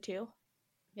 2022.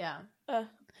 Yeah. Oh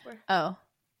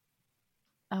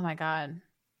my God.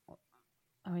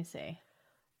 Let me see.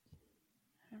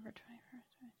 November 21st.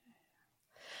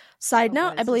 Side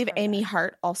note, I believe Amy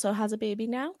Hart also has a baby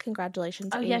now.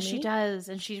 Congratulations, Amy. Yeah, she does.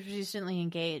 And she's recently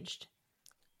engaged.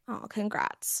 Oh,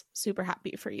 congrats. Super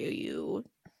happy for you. You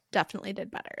definitely did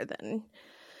better than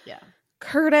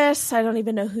Curtis. I don't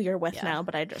even know who you're with now,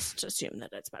 but I just assume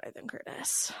that it's better than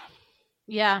Curtis.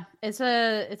 Yeah, it's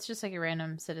just like a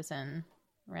random citizen,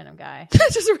 random guy.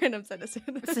 Just a random citizen.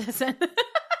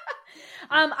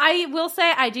 I will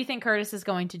say I do think Curtis is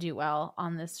going to do well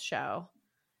on this show.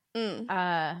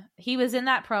 He was in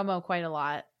that promo quite a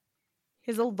lot.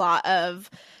 He has a lot of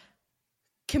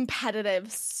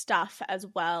competitive stuff as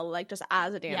well, like just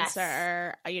as a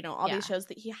dancer, all these shows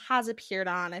that he has appeared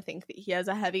on. I think that he has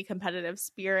a heavy competitive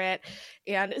spirit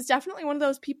and is definitely one of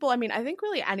those people. I mean, I think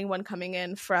really anyone coming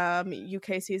in from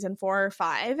UK season 4 or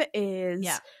 5 is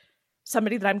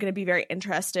somebody that I'm going to be very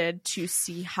interested to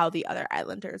see how the other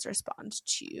Islanders respond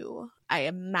to. I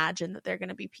imagine that they're going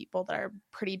to be people that are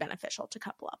pretty beneficial to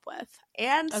couple up with.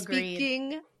 And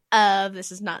speaking of,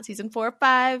 this is not season 4 or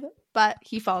 5, but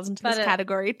he falls into this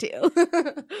category too.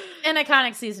 An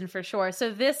iconic season for sure.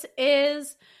 So this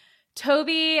is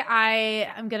Toby.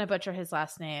 I'm going to butcher his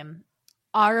last name.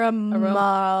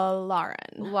 Aramalaran.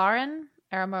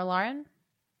 Aramalaran?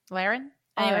 Laren?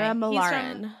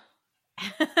 Aramalaran.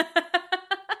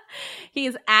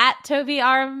 He's at Toby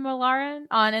Aramalaran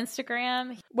on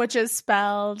Instagram. Which is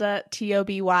spelled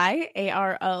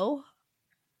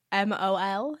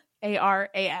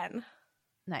TOBYAROMOLARAN.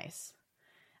 Nice.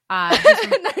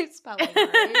 Nice spelling.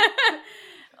 Right?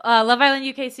 Love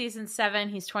Island UK season 7.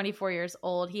 He's 24 years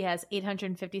old. He has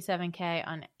 857K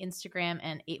on Instagram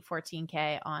and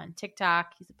 814K on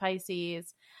TikTok. He's a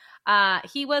Pisces.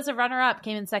 He was a runner-up,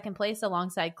 came in second place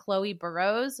alongside Chloe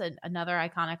Burrows, another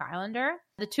iconic Islander.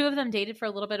 The two of them dated for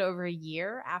a little bit over a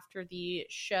year after the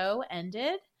show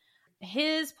ended.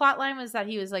 His plotline was that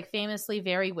he was like famously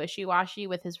very wishy-washy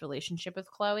with his relationship with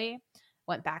Chloe.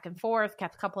 Went back and forth,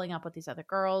 kept coupling up with these other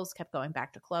girls, kept going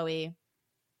back to Chloe.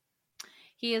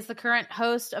 He is the current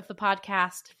host of the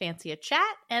podcast Fancy a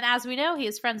Chat, and as we know, he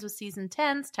is friends with season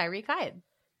 10's Tyreek Hyde.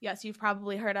 Yes, you've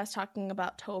probably heard us talking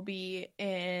about Toby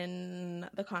in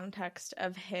the context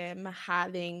of him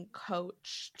having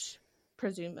coached,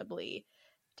 presumably,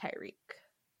 Tyreek.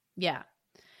 Yeah.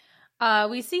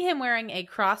 We see him wearing a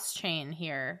cross chain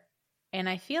here And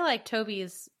I feel like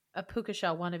Toby's a Puka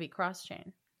Shell wannabe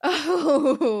cross-chain.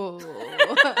 Oh.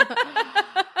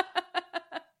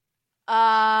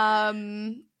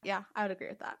 Yeah, I would agree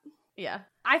with that. Yeah.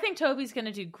 I think Toby's going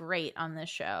to do great on this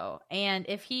show. And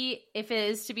if it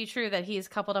is to be true that he's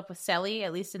coupled up with Selly,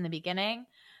 at least in the beginning,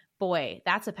 boy,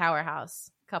 that's a powerhouse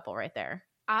couple right there.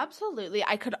 Absolutely.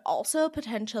 I could also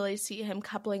potentially see him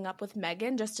coupling up with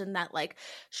Megan, just in that, like,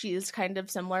 she's kind of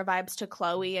similar vibes to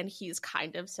Chloe and he's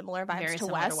kind of similar vibes to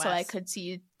Wes. So I could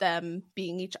see them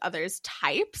being each other's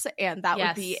types, and that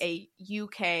would be a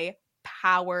UK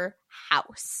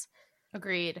powerhouse.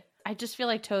 Agreed. I just feel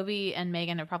like Toby and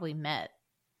Megan have probably met.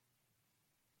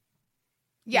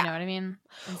 Yeah. You know what I mean?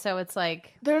 And so it's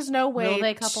like, there's no way will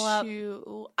they couple up?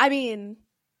 I mean,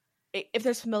 if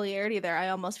there's familiarity there, I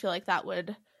almost feel like that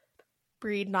would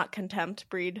breed not contempt,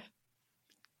 breed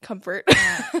comfort.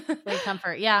 Breed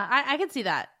comfort. Yeah, I could see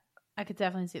that. I could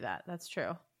definitely see that. That's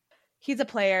true. He's a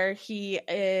player. He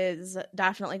is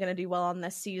definitely going to do well on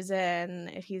this season.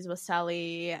 If he's with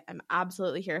Selly, I'm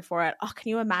absolutely here for it. Oh, can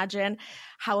you imagine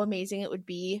how amazing it would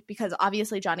be? Because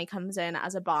obviously Johnny comes in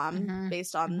as a bomb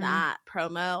based on that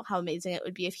promo. How amazing it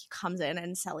would be if he comes in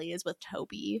and Selly is with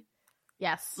Toby.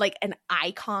 Yes. Like an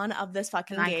icon of this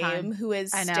fucking game who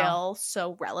is still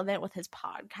so relevant with his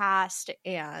podcast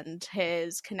and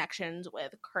his connections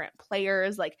with current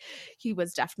players. Like, he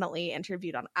was definitely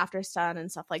interviewed on After Sun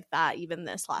and stuff like that, even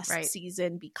this last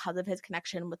season, because of his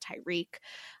connection with Tyreek.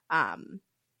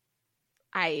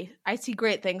 I see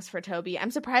great things for Toby. I'm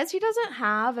surprised he doesn't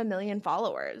have 1 million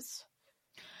followers.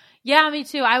 Yeah, me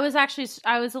too. I was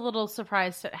a little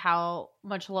surprised at how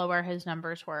much lower his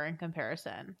numbers were in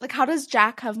comparison. Like, how does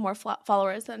Jack have more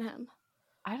followers than him?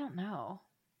 I don't know.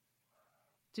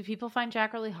 Do people find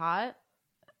Jack really hot?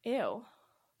 Ew.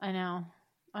 I know.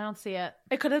 I don't see it.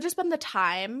 It could have just been the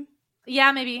time.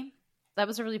 Yeah, maybe. That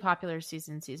was a really popular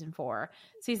season 4.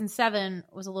 Season 7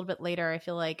 was a little bit later, I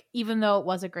feel like. Even though it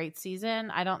was a great season,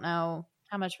 I don't know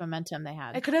how much momentum they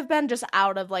had. It could have been just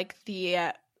out of, like,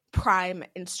 the prime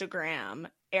Instagram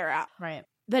era. Right.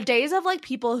 The days of, like,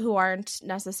 people who aren't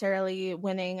necessarily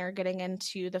winning or getting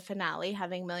into the finale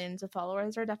having millions of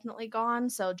followers are definitely gone.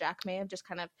 So Jack may have just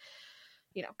kind of,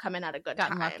 you know, come in at a good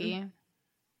Gotten time. Lucky.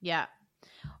 Yeah.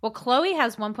 Well, Chloe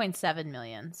has 1.7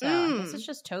 million, so I guess it's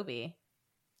just Toby.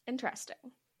 Interesting.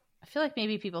 I feel like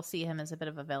maybe people see him as a bit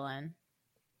of a villain.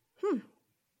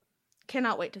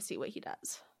 Cannot wait to see what he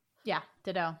does. Yeah,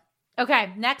 ditto.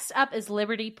 Okay, next up is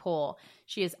Liberty Poole.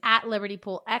 She is at Liberty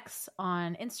Poole X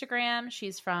on Instagram.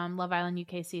 She's from Love Island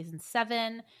UK Season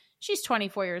 7. She's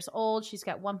 24 years old. She's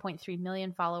got 1.3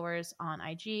 million followers on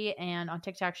IG, and on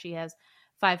TikTok she has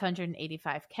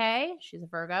 585K. She's a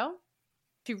Virgo.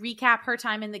 To recap her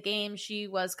time in the game, she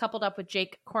was coupled up with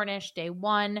Jake Cornish day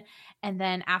 1, and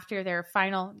then after their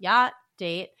final yacht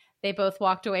date, they both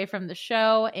walked away from the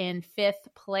show in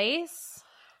 5th place.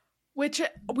 Which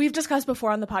we've discussed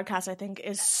before on the podcast, I think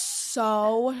is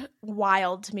so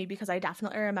wild to me, because I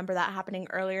definitely remember that happening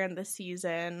earlier in the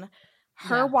season.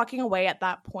 Her walking away at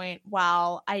that point,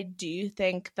 while I do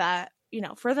think that, you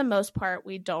know, for the most part,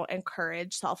 we don't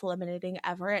encourage self-eliminating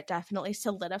ever, it definitely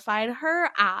solidified her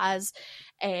as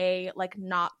a, like,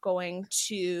 not going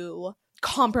to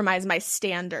compromise my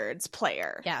standards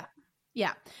player. Yeah.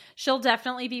 Yeah, she'll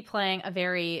definitely be playing a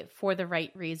very for the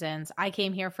right reasons. I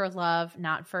came here for love,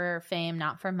 not for fame,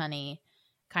 not for money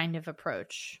kind of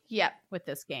approach. Yep. With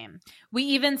this game. We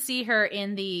even see her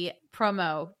in the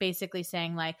promo basically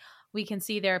saying, like, we can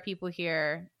see there are people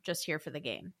here just here for the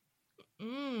game.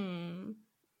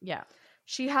 Yeah.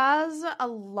 She has a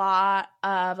lot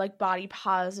of, like, body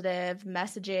positive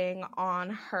messaging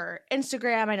on her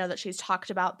Instagram. I know that she's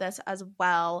talked about this as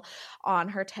well on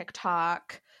her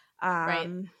TikTok. Right.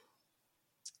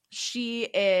 She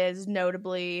is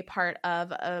notably part of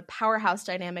a powerhouse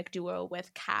dynamic duo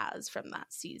with Kaz from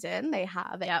that season. They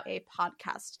have a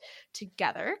podcast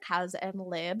together, Kaz and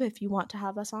Lib. If you want to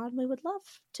have us on, we would love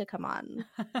to come on.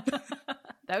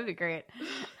 That would be great.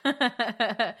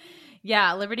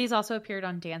 Yeah, Liberty's also appeared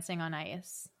on Dancing on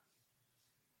Ice.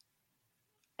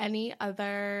 Any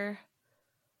other?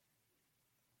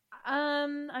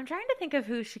 I'm trying to think of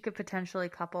who she could potentially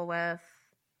couple with.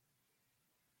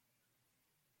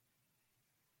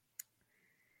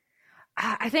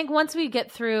 I think once we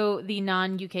get through the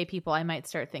non-UK people, I might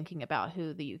start thinking about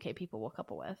who the UK people will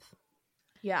couple with.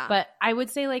 Yeah. But I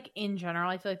would say, like, in general,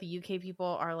 I feel like the UK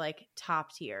people are, like,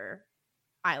 top tier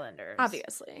Islanders.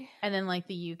 Obviously. And then, like,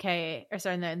 the UK, or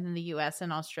sorry, and then the US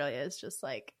and Australia is just,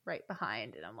 like, right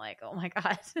behind. And I'm like, oh my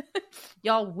God.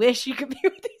 Y'all wish you could be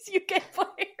with these UK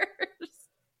players.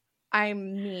 I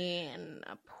mean,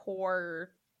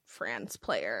 poor France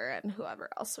player and whoever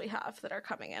else we have that are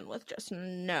coming in with just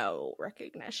no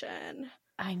recognition.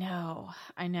 I know.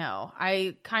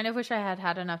 I kind of wish I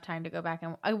had enough time to go back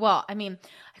and I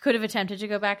could have attempted to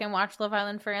go back and watch Love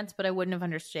Island France, but I wouldn't have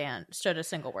understood a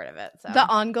single word of it. So. The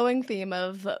ongoing theme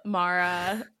of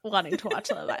Mara wanting to watch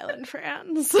Love Island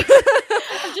France.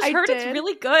 I just heard it's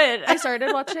really good. I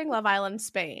started watching Love Island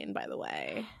Spain, by the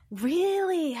way.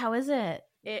 Really? How is it?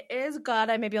 It is good.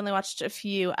 I maybe only watched a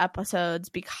few episodes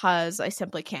because I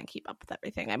simply can't keep up with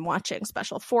everything. I'm watching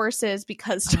Special Forces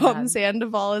because Tom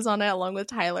Sandoval is on it, along with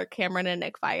Tyler Cameron and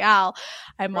Nick Viall.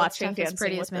 I'm watching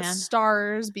Dancing with the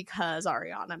Stars because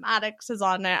Ariana Madix is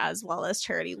on it, as well as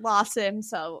Charity Lawson.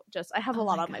 So I have a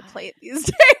lot on my plate these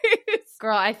days.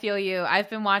 Girl, I feel you. I've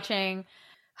been watching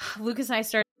Lucas and I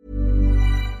started.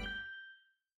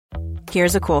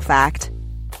 Here's a cool fact.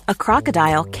 A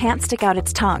crocodile can't stick out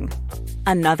its tongue.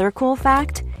 Another cool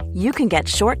fact, you can get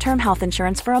short-term health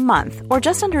insurance for a month or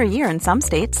just under a year in some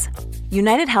states.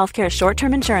 United Healthcare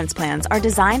short-term insurance plans are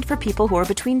designed for people who are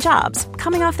between jobs,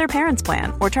 coming off their parents'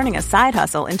 plan, or turning a side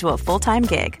hustle into a full-time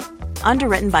gig.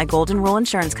 Underwritten by Golden Rule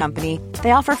Insurance Company,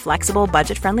 they offer flexible,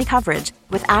 budget-friendly coverage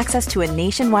with access to a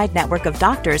nationwide network of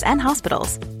doctors and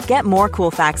hospitals. Get more cool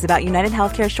facts about United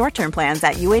Healthcare short-term plans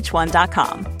at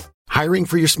uh1.com. Hiring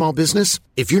for your small business?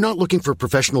 If you're not looking for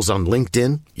professionals on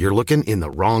LinkedIn, you're looking in the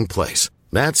wrong place.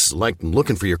 That's like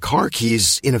looking for your car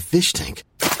keys in a fish tank.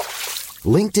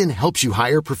 LinkedIn helps you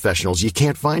hire professionals you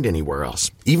can't find anywhere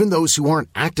else, even those who aren't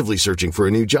actively searching for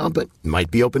a new job but might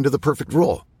be open to the perfect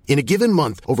role. In a given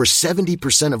month, over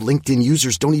 70% of LinkedIn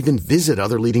users don't even visit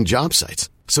other leading job sites.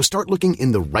 So start looking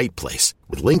in the right place.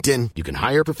 With LinkedIn, you can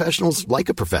hire professionals like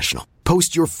a professional.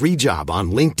 Post your free job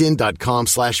on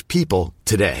linkedin.com/people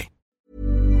today.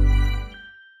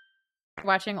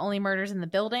 Watching Only Murders in the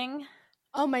Building.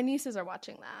 Oh, my nieces are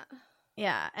watching that.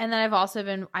 Yeah, and then I've also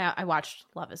been I watched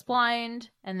Love is Blind,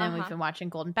 and then we've been watching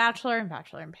Golden Bachelor and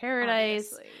Bachelor in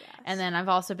Paradise. Yes. And then I've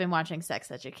also been watching Sex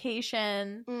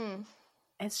Education.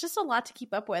 It's just a lot to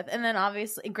keep up with. And then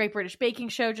obviously Great British Baking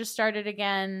Show just started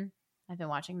again. I've been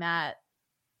watching that.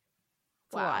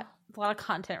 It's a lot of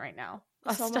content right now.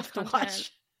 So much to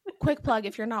watch. Quick plug,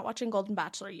 if you're not watching Golden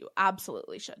Bachelor, you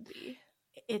absolutely should be.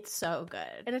 It's so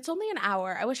good. And it's only an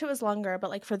hour. I wish it was longer, but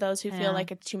like for those who feel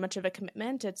like it's too much of a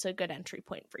commitment, it's a good entry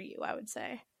point for you, I would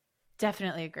say.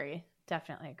 Definitely agree.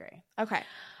 Okay.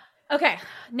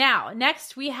 Now,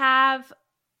 next we have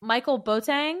Michael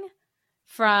Boateng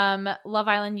from Love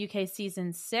Island UK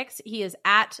Season 6. He is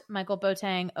at Michael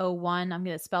Boateng 01. I'm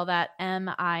going to spell that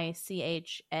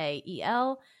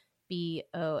MICHAEL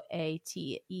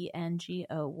BOATENG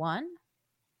 01.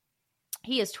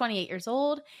 He is 28 years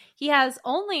old. He has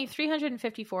only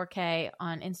 354K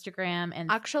on Instagram.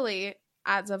 And actually,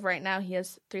 as of right now, he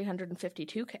has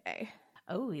 352K.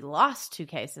 Oh, he lost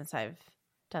 2K since I've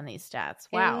done these stats.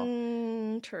 Wow.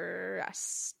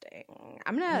 Interesting.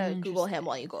 I'm going to Google him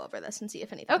while you go over this and see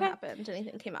if anything happened.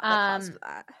 Anything came out that caused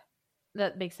that.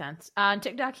 That makes sense. On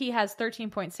TikTok, he has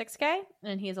 13.6K,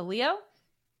 and he is a Leo.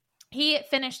 He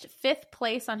finished 5th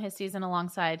place on his season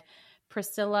alongside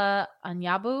Priscilla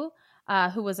Anyabu,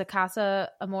 who was a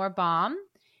Casa Amor Bomb.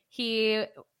 He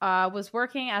was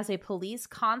working as a police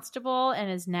constable and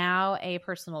is now a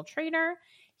personal trainer.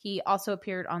 He also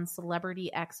appeared on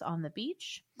Celebrity X on the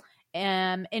Beach.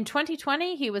 In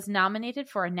 2020, he was nominated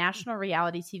for a National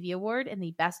Reality TV Award in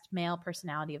the Best Male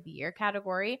Personality of the Year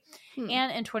category.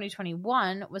 And in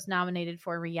 2021, was nominated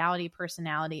for Reality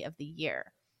Personality of the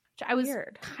Year, which I was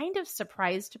kind of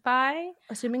surprised by.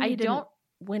 Assuming he didn't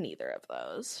win either of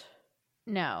those.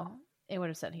 No. It would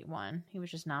have said he won. He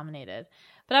was just nominated.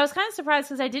 But I was kind of surprised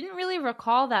because I didn't really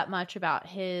recall that much about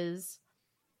his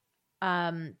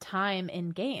time in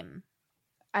game.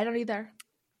 I don't either.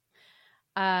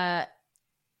 And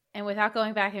without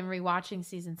going back and rewatching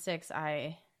season 6,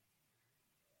 I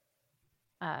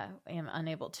am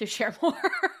unable to share more.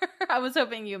 I was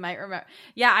hoping you might remember.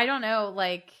 Yeah, I don't know.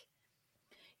 Like,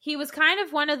 he was kind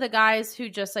of one of the guys who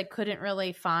just like couldn't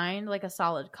really find like a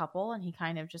solid couple, and he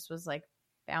kind of just was like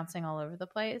bouncing all over the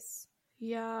place.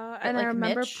 Yeah, and I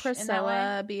remember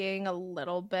Priscilla being a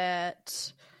little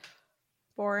bit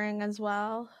boring as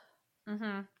well.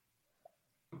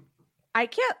 I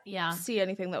can't see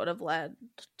anything that would have led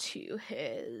to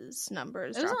his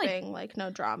numbers dropping. Like no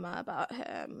drama about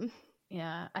him.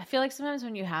 Yeah, I feel like sometimes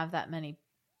when you have that many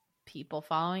people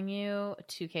following you, a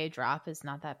 2K drop is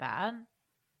not that bad.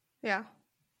 Yeah,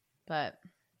 but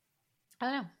I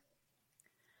don't know.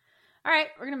 All right,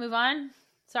 we're gonna move on.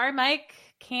 Sorry, Mike.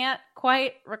 Can't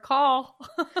quite recall.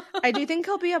 I do think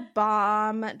he'll be a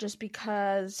bomb just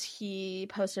because he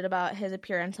posted about his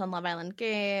appearance on Love Island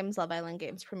Games. Love Island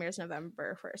Games premieres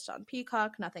November 1st on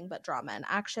Peacock. Nothing but drama and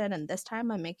action. And this time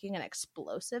I'm making an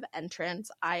explosive entrance.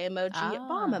 Eye emoji,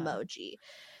 bomb emoji.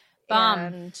 Bomb.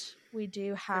 And we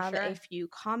do have a few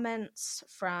comments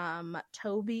from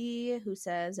Toby, who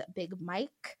says, Big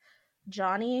Mike.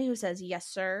 Johnny, who says, yes,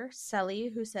 sir.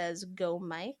 Selly, who says, go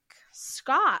Mike.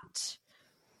 Scott,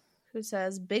 who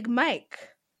says, Big Mike.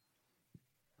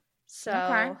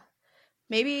 So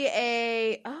maybe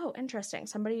interesting.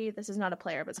 Somebody, this is not a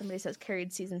player, but somebody says,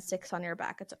 carried season 6 on your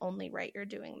back. It's only right you're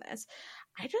doing this.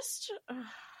 I just don't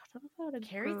know if I would agree.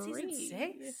 Carried season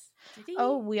 6? Did he?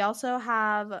 Oh, we also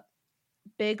have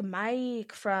Big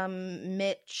Mike from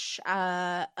Mitch,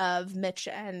 of Mitch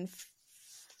and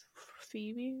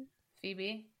Phoebe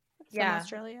from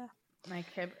Australia. Mike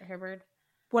Hibbard.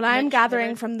 What I'm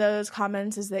gathering from those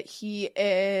comments is that he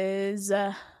is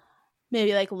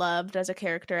maybe like loved as a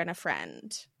character and a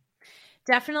friend.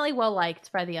 Definitely well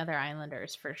liked by the other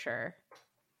Islanders for sure.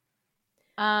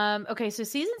 Okay, so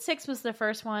season 6 was the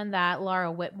first one that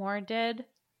Laura Whitmore did.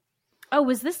 Oh,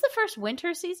 was this the first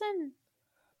winter season?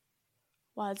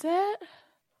 Was it?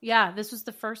 Yeah, this was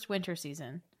the first winter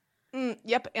season.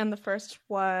 Yep, and the first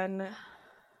one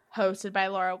hosted by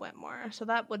Laura Whitmore. So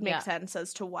that would make sense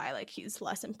as to why like he's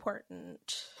less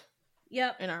important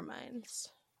in our minds.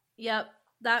 Yep,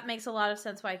 that makes a lot of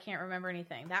sense why I can't remember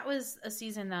anything. That was a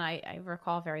season that I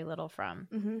recall very little from.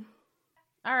 Mm-hmm.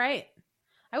 All right.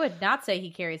 I would not say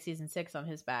he carried season 6 on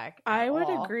his back. I would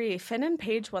agree. Finn and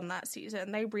Paige won that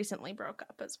season. They recently broke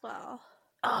up as well.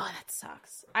 Oh, that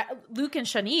sucks. Luke and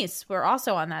Shanice were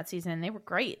also on that season. They were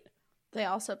great. They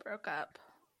also broke up.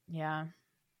 Yeah.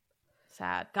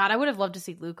 Sad. God, I would have loved to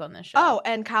see Luke on this show. Oh,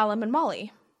 and Callum and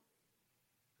Molly.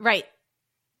 Right.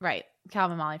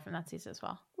 Callum and Molly from that season as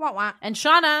well. Wah, wah. And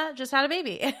Shauna just had a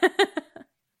baby.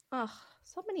 Oh,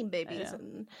 so many babies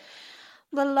in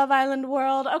the Love Island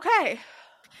world. Okay,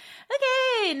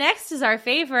 next is our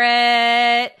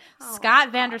favorite,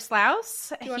 Scott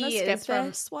Vanderslouse. Do you want to skip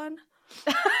this one?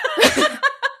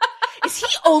 Is he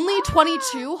only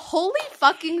 22? Holy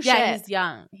fucking shit. Yeah, he's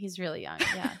young. He's really young.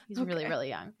 Yeah, he's really, really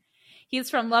young. He's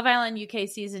from Love Island UK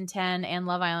Season 10 and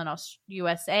Love Island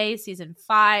USA Season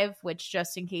 5, which,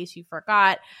 just in case you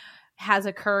forgot, has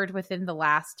occurred within the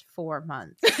last 4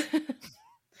 months.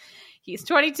 He's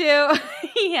 22.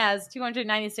 He has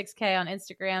 296K on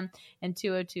Instagram and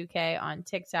 202K on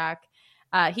TikTok.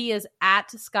 He is at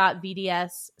Scott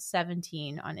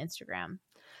VDS17 on Instagram.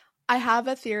 I have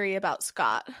a theory about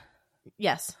Scott.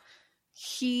 Yes.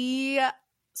 He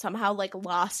somehow like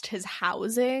lost his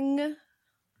housing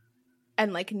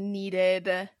and like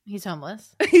needed... He's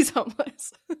homeless. I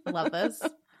love this.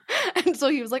 And so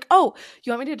he was like, oh,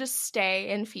 you want me to just stay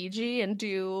in Fiji and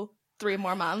do 3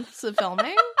 more months of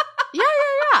filming?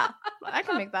 Yeah. I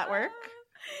can make that work.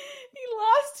 He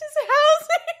lost his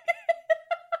housing.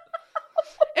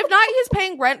 If not, he's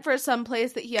paying rent for some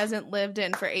place that he hasn't lived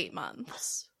in for 8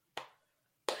 months.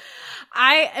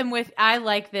 I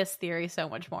like this theory so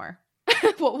much more.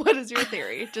 What is your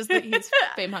theory? Just that he's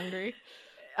fame hungry?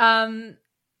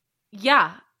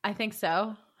 Yeah, I think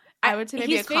so. I would say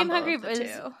maybe he's a combo fame hungry, of the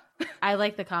two. I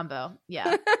like the combo.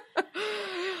 Yeah.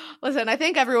 Listen, I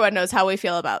think everyone knows how we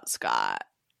feel about Scott.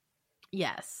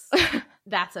 Yes,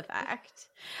 that's a fact.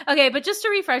 Okay, but just to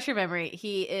refresh your memory,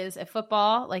 he is a UK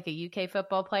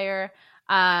football player.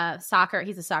 Soccer.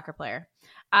 He's a soccer player.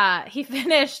 He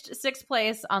finished 6th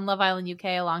place on Love Island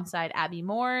UK alongside Abby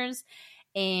Moores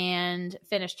and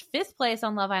finished 5th place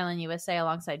on Love Island USA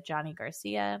alongside Johnny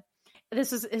Garcia.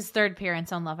 This was his 3rd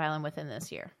appearance on Love Island within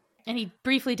this year. And he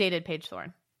briefly dated Paige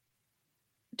Thorne.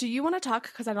 Do you want to talk,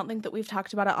 because I don't think that we've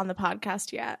talked about it on the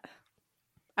podcast yet,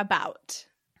 about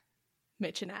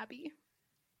Mitch and Abby?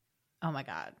 Oh my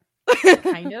God.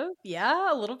 Kind of.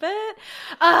 Yeah, a little bit.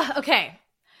 Okay.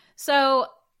 So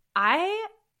I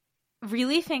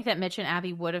really think that Mitch and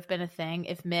Abby would have been a thing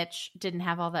if Mitch didn't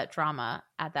have all that drama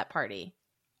at that party.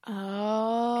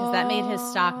 Oh. Because that made his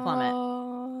stock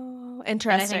plummet.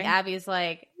 Interesting. And I think Abby's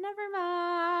like, never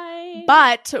mind.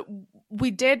 But we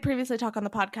did previously talk on the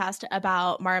podcast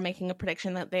about Mara making a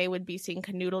prediction that they would be seeing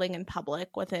canoodling in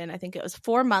public within, I think it was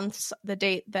 4 months. The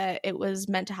date that it was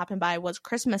meant to happen by was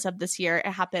Christmas of this year. It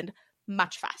happened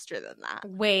much faster than that.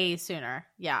 Way sooner.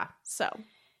 Yeah. So,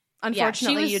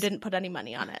 unfortunately, you didn't put any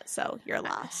money on it. So, your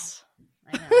loss.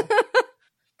 I know.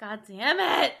 God damn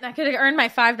it. I could have earned my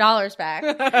 $5 back.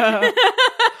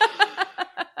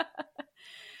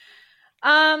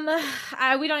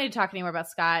 We don't need to talk anymore about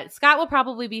Scott. Scott will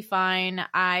probably be fine.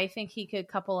 I think he could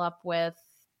couple up with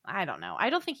I don't know. I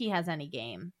don't think he has any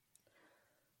game.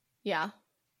 Yeah.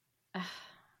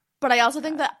 But I also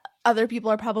think that other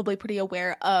people are probably pretty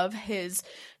aware of his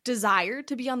desire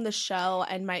to be on the show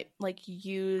and might like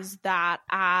use that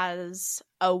as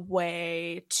a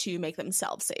way to make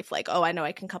themselves safe. Like, oh, I know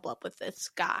I can couple up with this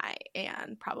guy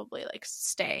and probably like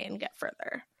stay and get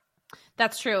further.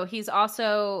 That's true. He's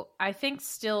also, I think,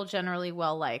 still generally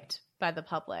well liked by the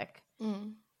public,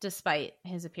 despite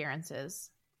his appearances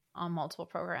on multiple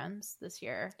programs this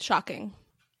year. Shocking.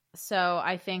 So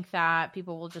I think that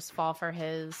people will just fall for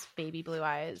his baby blue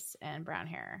eyes and brown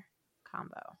hair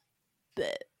combo.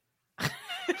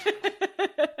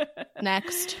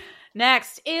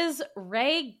 Next is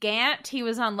Ray Gant. He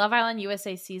was on Love Island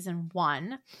USA Season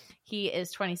 1. He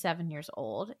is 27 years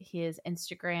old. His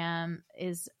Instagram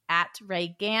is at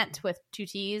Ray Gant with 2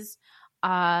 T's.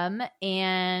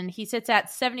 And he sits at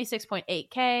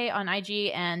 76.8K on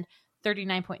IG and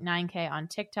 39.9K on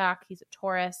TikTok. He's a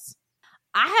Taurus.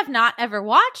 I have not ever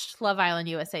watched Love Island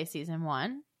USA Season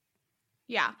 1.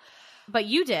 Yeah. But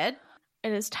you did.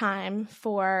 It is time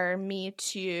for me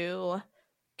to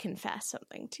confess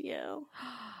something to you.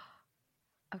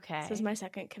 Okay. This is my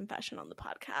second confession on the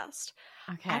podcast.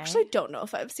 Okay. I actually don't know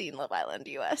if I've seen Love Island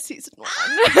US Season 1.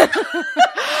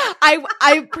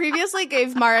 I previously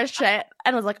gave Mara shit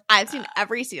and was like, I've seen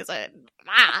every season.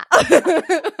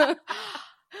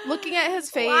 Looking at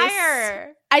his face.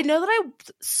 Liar. I know that I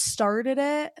started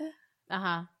it.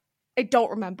 Uh-huh. I don't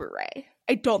remember Ray.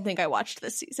 I don't think I watched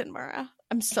this season, Mara.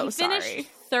 I'm so sorry. Finished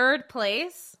 3rd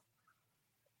place,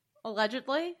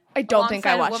 allegedly. I don't think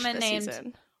I watched a woman this named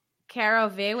season. Caro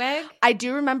Veweg. I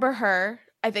do remember her.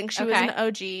 I think she was an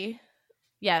OG.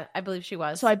 Yeah, I believe she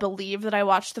was. So I believe that I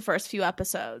watched the first few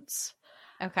episodes.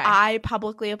 Okay. I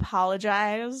publicly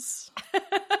apologize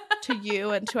to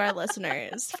you and to our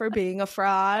listeners for being a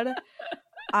fraud.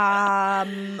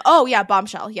 Oh yeah,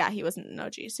 Bombshell. Yeah, he wasn't an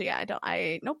OG. So yeah,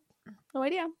 nope. No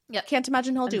idea. Yep. Can't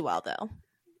imagine he'll do well though.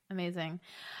 Amazing.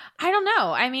 I don't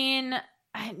know. I mean,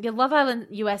 Love Island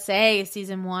USA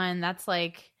Season 1, that's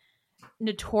like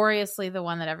notoriously the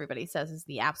one that everybody says is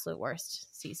the absolute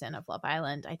worst season of Love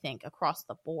Island, I think, across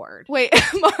the board. Wait,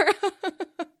 Mara.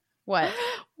 What?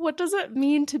 What does it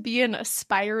mean to be an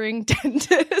aspiring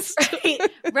dentist?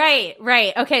 Right.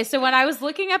 Okay, so when I was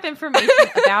looking up information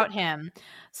about him,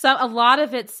 a lot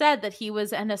of it said that he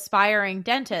was an aspiring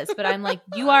dentist, but I'm like,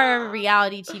 you are a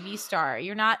reality TV star.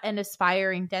 You're not an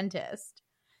aspiring dentist.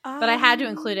 But I had to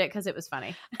include it because it was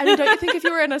funny. I mean, don't you think if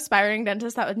you were an aspiring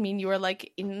dentist, that would mean you were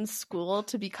like in school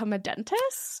to become a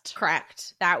dentist?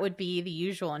 Correct. That would be the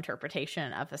usual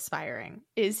interpretation of aspiring.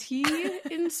 Is he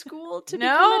in school to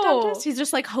become a dentist? He's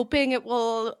just like hoping it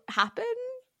will happen?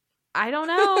 I don't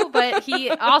know, but he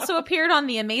also appeared on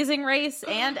The Amazing Race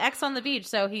and X on the Beach,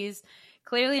 so he's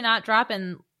clearly not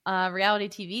dropping reality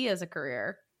TV as a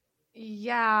career.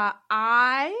 Yeah,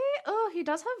 he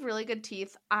does have really good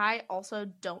teeth. I also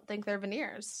don't think they're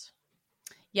veneers.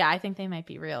 Yeah, I think they might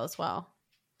be real as well.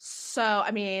 So,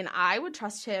 I mean, I would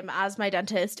trust him as my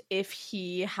dentist if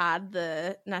he had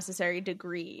the necessary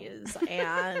degrees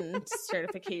and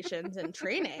certifications and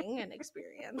training and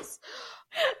experience.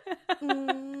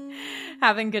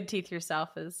 Having good teeth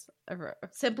yourself is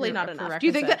simply not enough. Do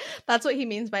you think that's what he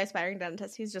means by aspiring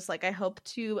dentist? He's just like, I hope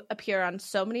to appear on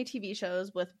so many TV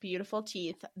shows with beautiful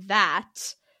teeth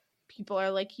that people are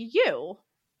like, you.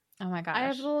 Oh my gosh. I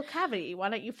have a little cavity. Why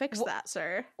don't you fix that,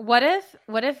 sir? What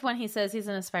if when he says he's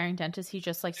an aspiring dentist, he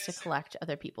just likes to collect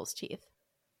other people's teeth?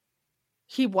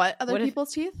 He other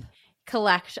people's teeth?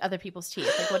 Collect other people's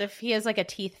teeth. Like, what if he has like a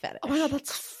teeth fetish? Oh my god,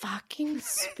 that's fucking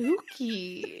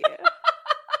spooky.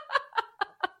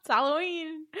 It's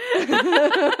Halloween.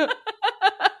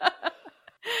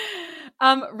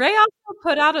 Ray also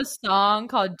put out a song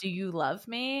called Do You Love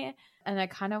Me? And I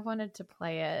kind of wanted to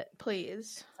play it.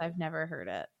 Please. I've never heard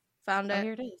it. Found it. Oh,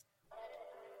 here it is.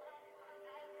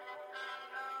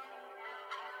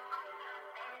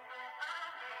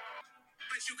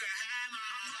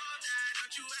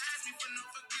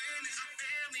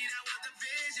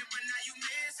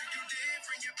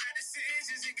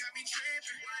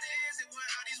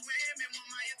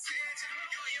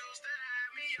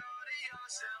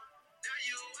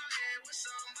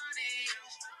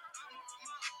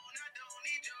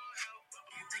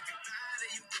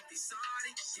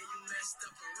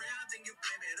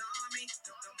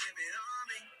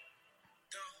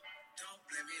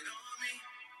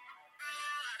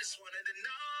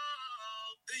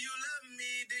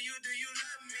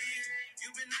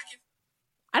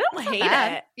 I don't hate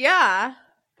it. Yeah.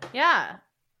 Yeah.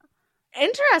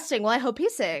 Interesting. Well, I hope he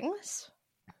sings.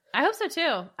 I hope so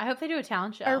too. I hope they do a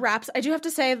talent show. Or raps. I do have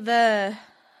to say the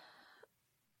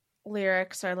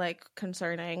lyrics are like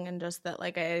concerning, and just that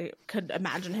like I could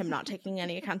imagine him not taking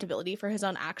any accountability for his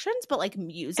own actions, but like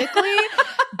musically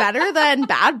better than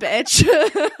Bad Bitch.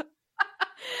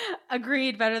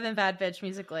 Agreed, better than Bad Bitch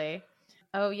musically.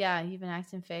 Oh yeah, you've been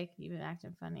acting fake, you've been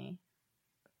acting funny.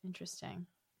 Interesting.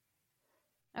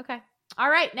 Okay. All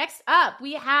right, next up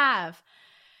we have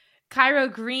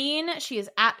Kyra Green. She is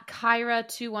at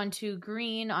Kyra212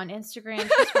 Green on Instagram.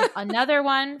 She's from another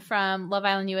one from Love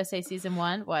Island USA season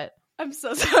 1. What? I'm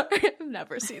so sorry. I've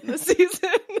never seen this season.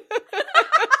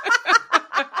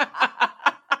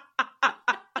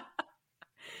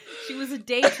 She was a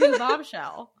day 2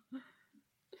 bombshell.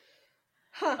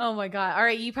 Huh. Oh my god. All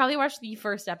right, you probably watched the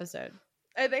first episode.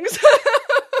 I think so.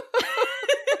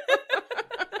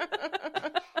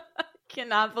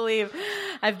 Cannot believe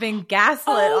I've been gaslit.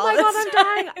 Oh my god,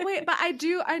 time. I'm dying. Wait, but I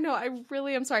know, I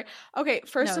really am sorry. Okay,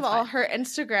 first of all, her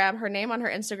Instagram, her name on her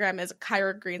Instagram is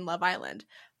Kyra Green Love Island.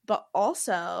 But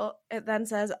also, it then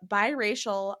says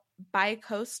biracial,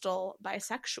 bicoastal,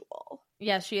 bisexual.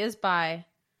 Yeah, she is bi.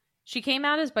 She came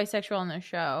out as bisexual on the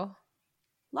show.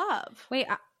 Love. Wait,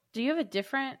 do you have a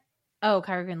different... Oh,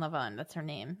 Kyra Green Love Island. That's her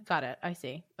name. Got it. I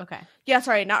see. Okay. Yeah,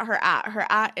 sorry, not her at. Her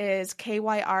at is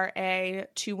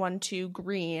KYRA212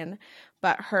 Green,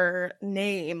 but her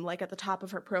name, like at the top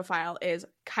of her profile, is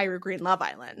Kyra Green Love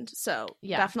Island. So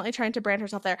yeah, definitely trying to brand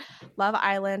herself there. Love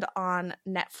Island on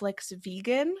Netflix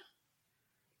Vegan.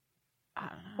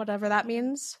 Whatever that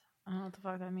means. I don't know what the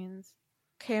fuck that means.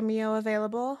 Cameo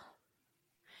available.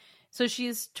 So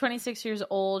she's 26 years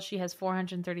old. She has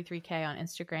 433K on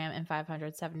Instagram and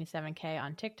 577K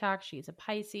on TikTok. She's a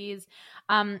Pisces.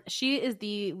 She is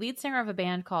the lead singer of a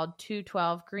band called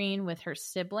 212 Green with her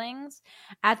siblings.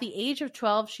 At the age of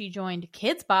 12, she joined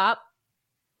Kids Bop.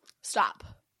 Stop.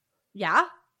 Yeah.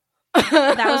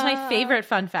 That was my favorite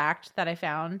fun fact that I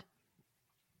found.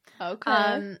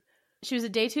 Okay. She was a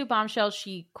day 2 bombshell.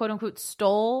 She, quote unquote,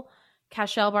 stole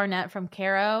Cashel Barnett from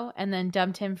Caro and then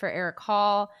dumped him for Eric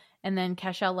Hall. And then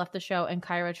Cashel left the show and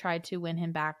Kyra tried to win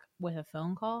him back with a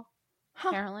phone call,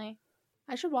 apparently.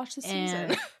 I should watch this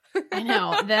season. I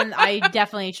know. Then I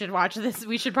definitely should watch this.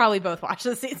 We should probably both watch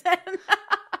this season.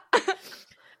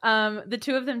 The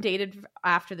two of them dated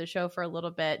after the show for a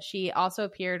little bit. She also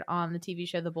appeared on the TV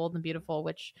show The Bold and the Beautiful,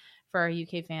 which for our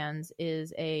UK fans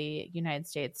is a United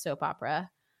States soap opera.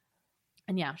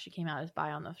 And yeah, she came out as bi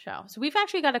on the show. So we've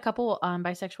actually got a couple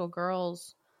bisexual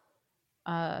girls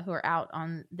who are out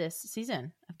on this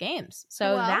season of games.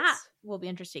 So that will be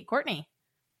interesting. Courtney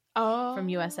from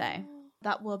USA.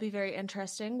 That will be very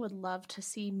interesting. Would love to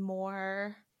see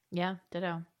more. Yeah,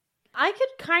 ditto. I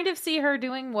could kind of see her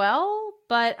doing well,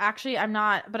 but actually I'm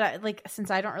not. But since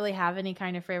I don't really have any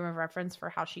kind of frame of reference for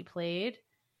how she played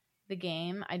the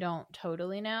game, I don't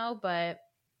totally know, but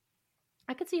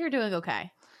I could see her doing okay.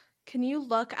 Can you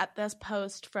look at this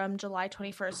post from July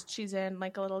 21st? She's in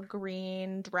like a little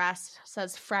green dress.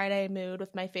 Says Friday mood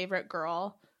with my favorite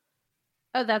girl.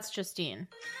 Oh, that's Justine.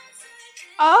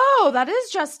 Oh, that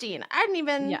is Justine. I didn't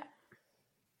even... Yeah.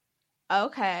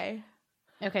 Okay.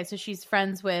 Okay, so she's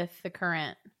friends with the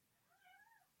current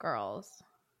girls.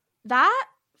 That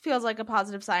feels like a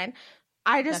positive sign.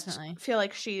 I just Definitely feel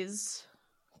like she's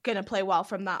going to play well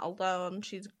from that alone.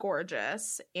 She's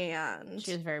gorgeous and...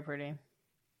 She is very pretty.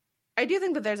 I do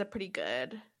think that there's a pretty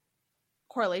good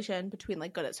correlation between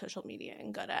like good at social media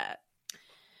and good at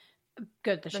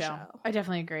the show. I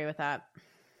definitely agree with that.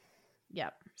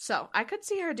 Yep. So I could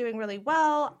see her doing really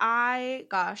well.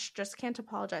 Just can't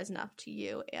apologize enough to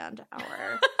you and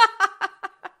our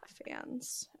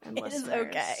fans and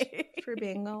listeners for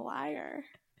being a liar.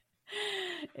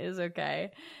 It is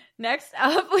okay. Next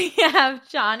up, we have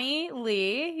Johnny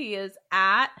Lee. He is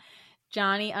at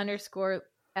Johnny_LLEE.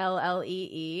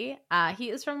 He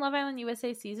is from Love Island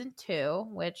USA season 2,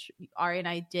 which Ari and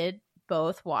I did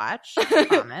both watch. I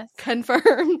promise.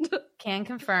 Confirmed. Can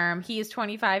confirm. He is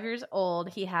 25 years old.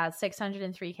 He has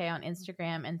 603K on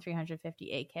Instagram and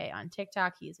 358K on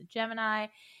TikTok. He is a Gemini.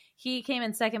 He came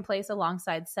in second place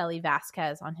alongside Cely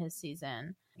Vasquez on his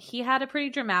season. He had a pretty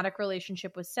dramatic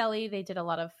relationship with Cely. They did a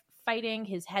lot of fighting.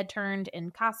 His head turned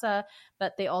in Casa,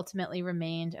 but they ultimately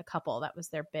remained a couple. That was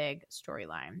their big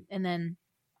storyline. And then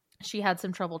she had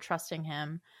some trouble trusting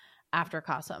him after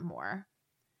Casa Amor.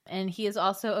 And he has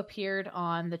also appeared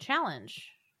on The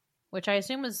Challenge, which I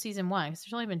assume was season 1, because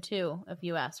there's only been 2 of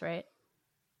US, right?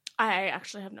 I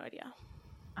actually have no idea.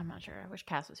 I'm not sure. I wish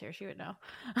Cass was here. She would know.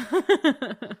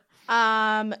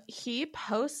 He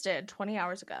posted 20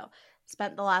 hours ago.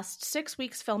 Spent the last 6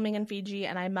 weeks filming in Fiji,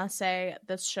 and I must say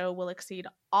this show will exceed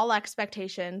all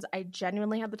expectations. I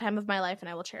genuinely had the time of my life, and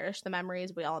I will cherish the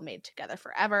memories we all made together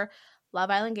forever. Love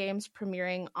Island Games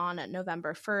premiering on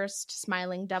November 1st.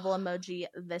 Smiling devil emoji.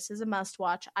 This is a must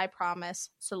watch. I promise.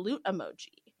 Salute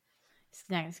emoji.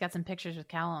 He's got some pictures with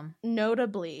Callum.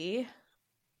 Notably,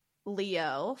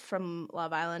 Leo from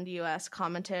Love Island US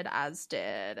commented, as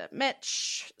did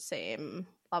Mitch. Same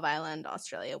Love Island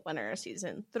Australia winner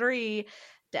season 3.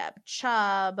 Deb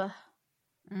Chubb.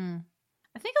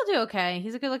 I think he'll do okay.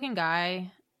 He's a good looking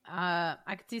guy. I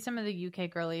could see some of the UK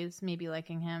girlies maybe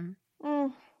liking him.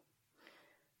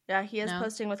 Yeah, he is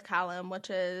posting with Callum, which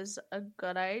is a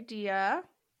good idea.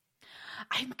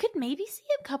 I could maybe see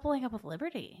him coupling up with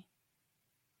Liberty.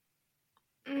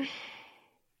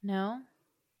 No?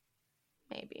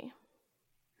 Maybe.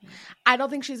 I don't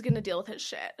think she's going to deal with his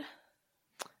shit.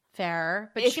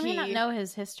 Fair. But she may not know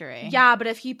his history. Yeah, but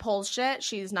if he pulls shit,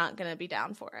 she's not going to be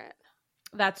down for it.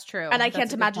 That's true. And I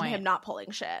can't imagine him not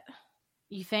pulling shit.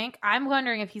 You think? I'm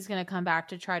wondering if he's going to come back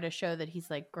to try to show that he's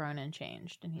like grown and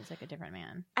changed and he's like a different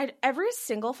man. Every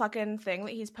single fucking thing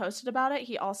that he's posted about it,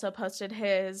 he also posted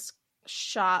his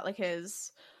shot, like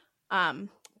his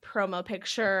promo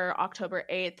picture, October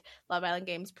 8th, Love Island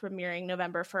Games premiering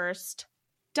November 1st.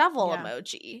 Devil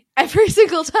emoji every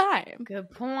single time.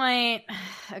 Good point.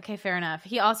 Okay, fair enough.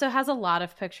 He also has a lot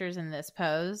of pictures in this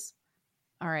pose.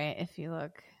 All right, if you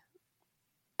look.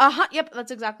 Yep,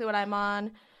 that's exactly what I'm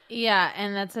on. Yeah,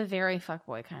 and that's a very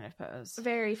fuckboy kind of pose.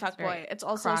 Very fuckboy. It's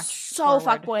also so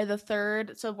fuckboy the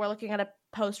 3rd. So we're looking at a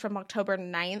post from October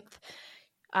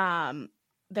 9th.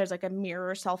 There's like a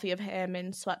mirror selfie of him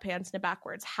in sweatpants and a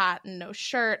backwards hat and no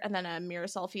shirt, and then a mirror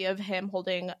selfie of him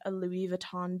holding a Louis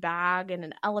Vuitton bag in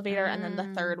an elevator, and then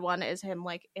the 3rd one is him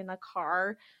like in a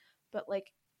car, but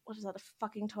like, what is that, a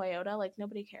fucking Toyota? Like,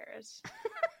 nobody cares.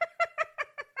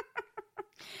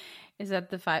 Is that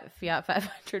the Fiat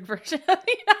 500 version of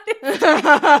the United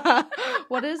States?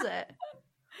 What is it?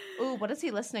 Ooh, what is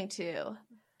he listening to?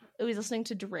 Ooh, he's listening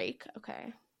to Drake.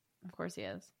 Okay. Of course he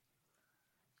is.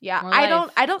 Yeah,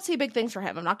 I don't see big things for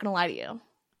him. I'm not gonna lie to you.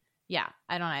 Yeah,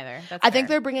 I don't either. I think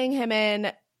they're bringing him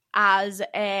in as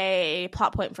a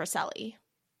plot point for Selly.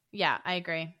 Yeah, I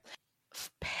agree.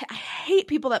 I hate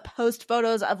people that post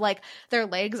photos of like their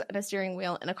legs and a steering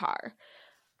wheel in a car.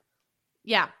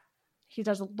 Yeah. He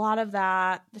does a lot of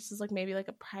that. This is like maybe like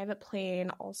a private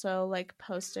plane also like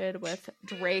posted with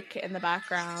Drake in the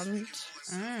background.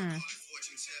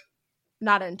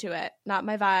 Not into it. Not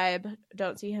my vibe.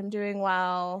 Don't see him doing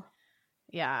well.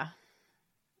 Yeah.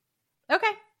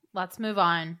 Okay. Let's move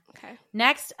on. Okay.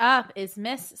 Next up is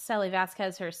Miss Selly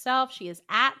Vasquez herself. She is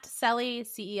at Selly,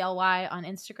 Cely, on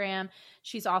Instagram.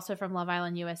 She's also from Love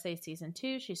Island USA Season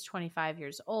 2. She's 25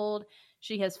 years old.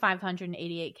 She has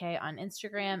 588K on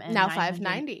Instagram. And now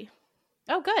 590.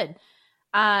 Oh, good.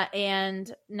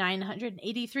 And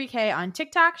 983K on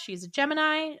TikTok. She's a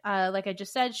Gemini. Like I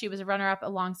just said, she was a runner-up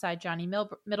alongside Johnny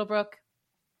Middlebrook.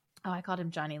 Oh, I called him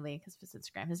Johnny Lee because of his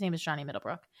Instagram. His name is Johnny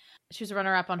Middlebrook. She was a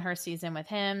runner-up on her season with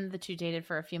him. The two dated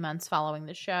for a few months following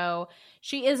the show.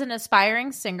 She is an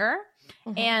aspiring singer,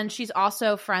 and she's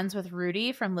also friends with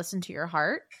Rudy from Listen to Your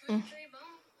Heart.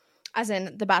 As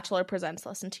in The Bachelor presents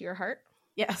Listen to Your Heart?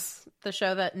 Yes, the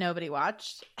show that nobody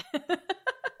watched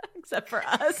except for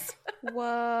us.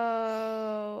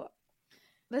 Whoa.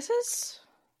 This is...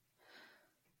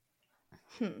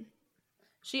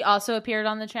 She also appeared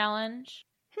on the challenge.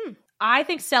 I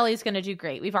think Selly's going to do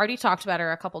great. We've already talked about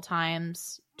her a couple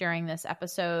times during this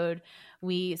episode.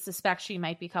 We suspect she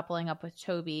might be coupling up with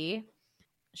Toby.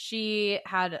 She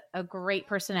had a great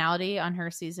personality on her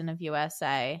season of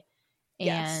USA.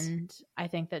 And I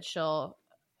think that she'll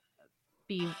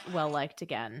be well-liked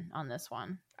again on this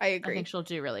one. I agree. I think she'll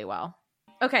do really well.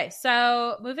 Okay,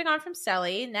 so moving on from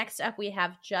Selly, next up we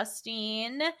have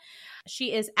Justine.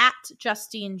 She is at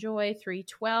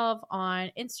JustineJoy312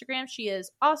 on Instagram. She is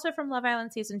also from Love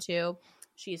Island Season 2.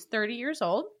 She's 30 years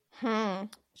old. I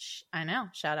know.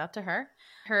 Shout out to her.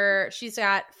 She's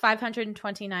got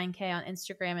 529K on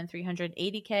Instagram and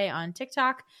 380K on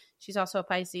TikTok. She's also a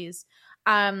Pisces.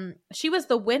 She was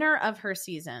the winner of her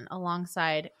season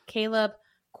alongside Caleb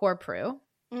Corprew.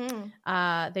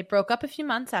 They broke up a few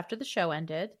months after the show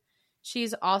ended.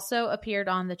 She's also appeared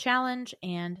on The Challenge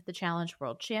and The Challenge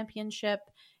World Championship,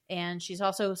 and she's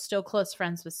also still close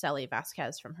friends with Selly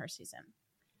Vasquez from her season.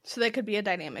 So they could be a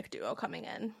dynamic duo coming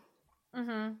in.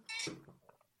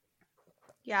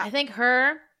 Yeah. I think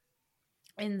her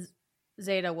and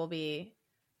Zeta will be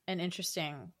an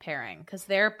interesting pairing because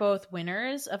they're both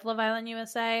winners of Love Island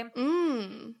USA.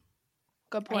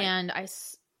 Good point. And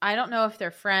I don't know if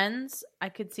they're friends. I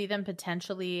could see them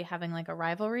potentially having like a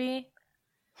rivalry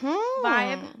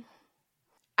vibe.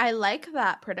 I like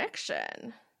that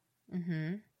prediction.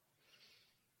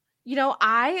 You know,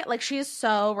 she is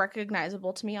so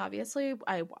recognizable to me, obviously.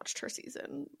 I watched her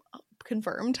season,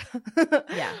 confirmed.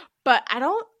 Yeah. But I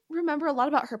don't remember a lot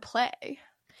about her play.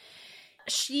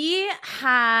 She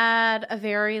had a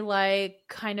very, like,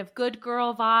 kind of good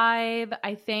girl vibe,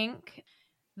 I think.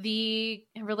 The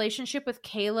relationship with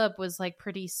Caleb was, like,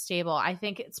 pretty stable. I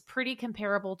think it's pretty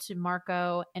comparable to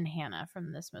Marco and Hannah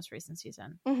from this most recent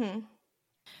season. Mm-hmm.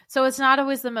 So it's not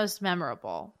always the most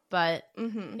memorable, but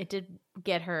it did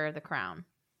get her the crown.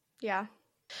 Yeah.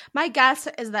 My guess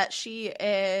is that she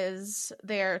is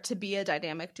there to be a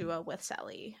dynamic duo with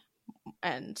Selly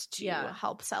and to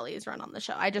help Selly's run on the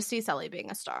show. I just see Selly being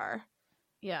a star.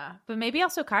 Yeah. But maybe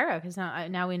also Kyra, because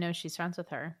now we know she's friends with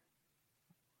her.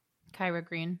 Kyra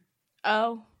Green.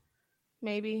 Oh,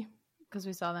 maybe. Because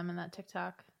we saw them in that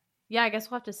TikTok. Yeah, I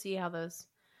guess we'll have to see how those...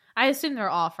 I assume they're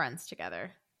all friends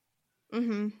together.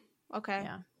 Mm-hmm. Okay.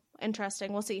 Yeah.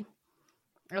 Interesting. We'll see.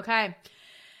 Okay.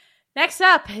 Next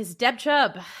up is Deb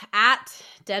Chubb, at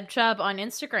Deb Chubb on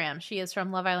Instagram. She is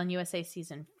from Love Island USA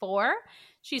Season 4.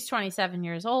 She's 27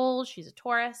 years old. She's a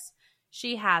Taurus.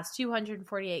 She has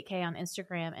 248K on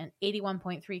Instagram and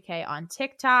 81.3K on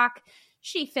TikTok.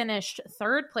 She finished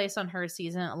 3rd place on her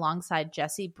season alongside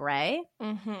Jessie Bray,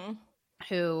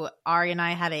 who Ari and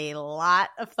I had a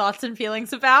lot of thoughts and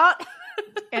feelings about.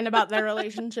 And about their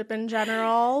relationship in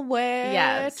general,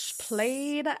 which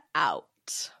played out.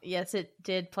 Yes, it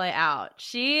did play out.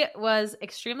 She was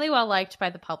extremely well liked by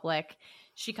the public.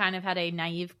 She kind of had a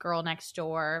naive girl next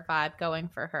door vibe going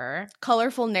for her.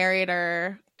 Colorful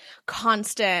narrator,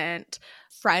 constant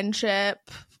friendship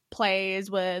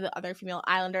plays with other female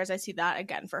Islanders. I see that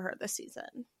again for her this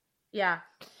season. Yeah.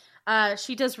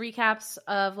 She does recaps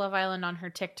of Love Island on her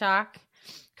TikTok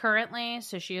currently.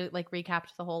 So she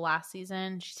recapped the whole last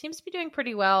season. She seems to be doing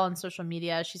pretty well on social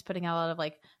media. She's putting out a lot of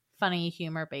funny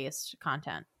humor-based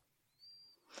content.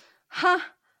 Huh.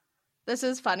 This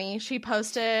is funny. She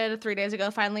posted 3 days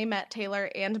ago, finally met Taylor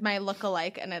and my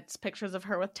lookalike, and it's pictures of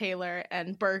her with Taylor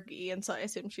and Bergie, and so I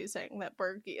assume she's saying that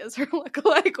Bergie is her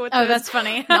lookalike. That's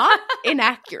funny. Not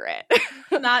inaccurate.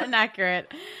 Not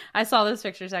inaccurate. I saw those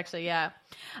pictures, actually, yeah.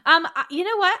 You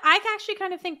know what? I actually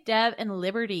kind of think Deb and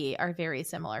Liberty are very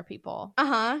similar people.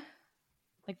 Uh-huh.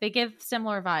 They give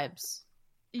similar vibes.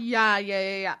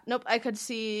 Yeah. Nope, I could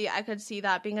see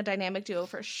that being a dynamic duo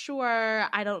for sure.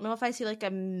 I don't know if I see a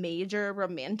major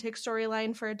romantic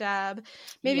storyline for Deb.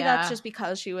 Maybe that's just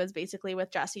because she was basically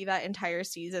with Jessie that entire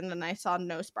season and I saw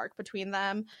no spark between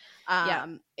them.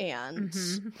 And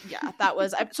that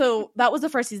was the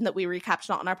first season that we recapped,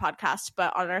 not on our podcast,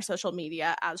 but on our social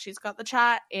media as She's Got the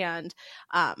Chat. And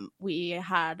we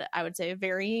had, I would say, a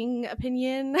varying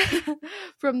opinion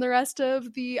from the rest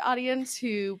of the audience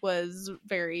who was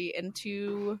very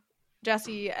into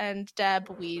Jessie and Deb.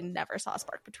 We never saw a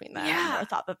spark between them or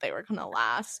thought that they were going to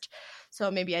last. So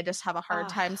maybe I just have a hard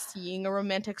time seeing a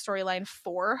romantic storyline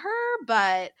for her.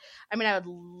 But I mean, I would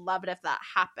love it if that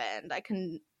happened. I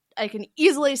can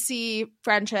easily see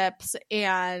friendships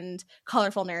and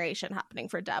colorful narration happening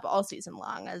for Deb all season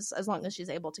long, as long as she's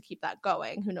able to keep that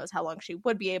going. Who knows how long she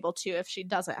would be able to if she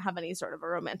doesn't have any sort of a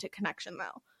romantic connection,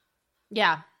 though.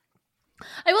 Yeah.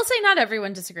 I will say not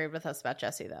everyone disagreed with us about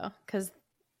Jessie, though, because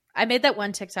I made that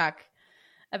one TikTok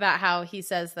about how he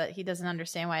says that he doesn't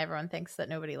understand why everyone thinks that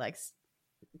nobody likes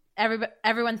 –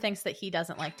 everyone thinks that he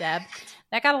doesn't like Deb.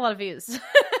 That got a lot of views.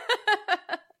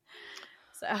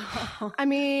 So, I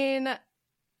mean,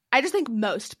 I just think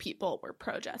most people were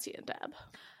pro Jessie and Deb.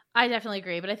 I definitely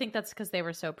agree, but I think that's because they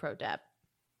were so pro Deb.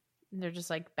 They're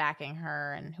just backing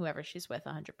her and whoever she's with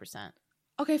 100%.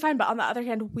 Okay, fine, but on the other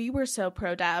hand, we were so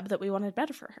pro Deb that we wanted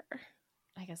better for her.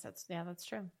 I guess that's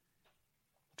true.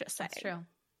 Just saying. That's true.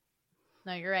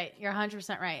 No, you're right. You're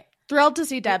 100% right. Thrilled to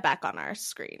see Deb back on our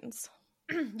screens.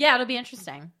 Yeah, it'll be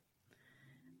interesting.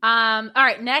 All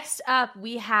right, next up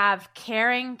we have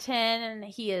Carrington.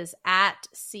 He is at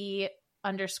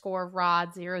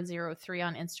C_Rod003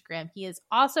 on Instagram. He is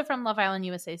also from Love Island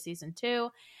USA Season 2.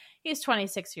 He's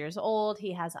 26 years old.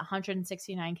 He has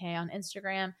 169K on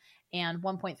Instagram and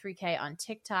 1.3K on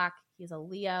TikTok. He's a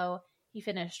Leo. He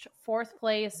finished 4th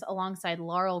place alongside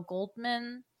Laurel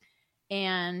Goldman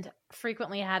and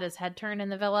frequently had his head turned in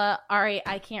the villa. Ari,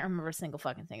 I can't remember a single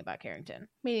fucking thing about Carrington.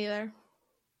 Me neither.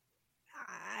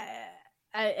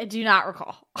 I do not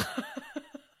recall.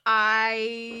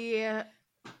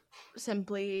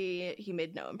 He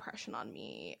made no impression on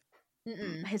me.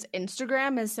 His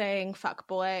Instagram is saying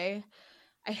fuckboy.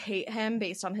 I hate him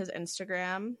based on his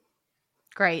Instagram.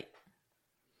 Great.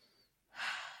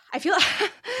 I feel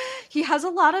he has a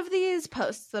lot of these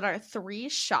posts that are 3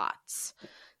 shots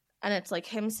And it's like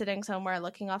him sitting somewhere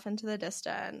looking off into the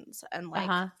distance and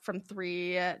like from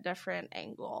 3 different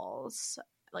angles,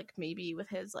 like maybe with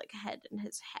his like head in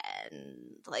his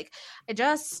hand. Like I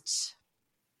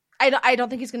don't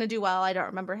think he's gonna do well. I don't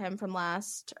remember him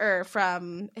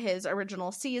from his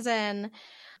original season,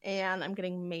 and I'm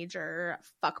getting major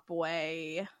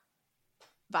fuckboy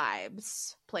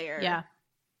vibes. Player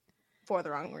for the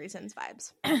wrong reasons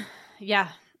vibes. Yeah.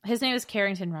 His name is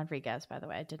Carrington Rodriguez, by the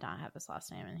way. I did not have his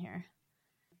last name in here.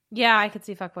 Yeah, I could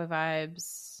see fuckboy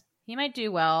vibes. He might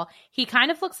do well. He kind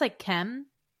of looks like Kem.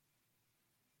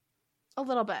 A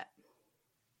little bit.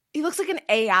 He looks like an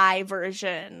AI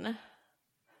version.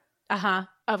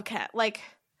 Of Kem. Like,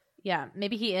 yeah,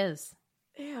 maybe he is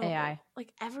AI.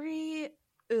 Like I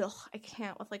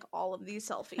can't with like all of these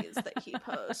selfies that he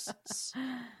posts.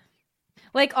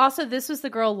 Like, also, this was the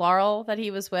girl Laurel that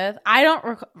he was with. I don't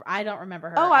remember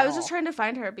her. Oh, I was just trying to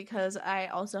find her because I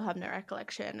also have no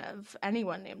recollection of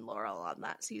anyone named Laurel on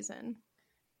that season.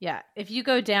 Yeah, if you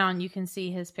go down, you can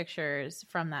see his pictures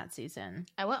from that season.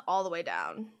 I went all the way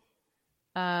down.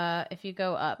 If you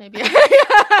go up, maybe.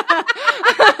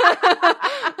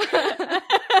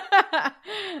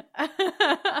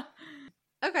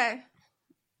 Okay.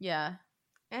 Yeah.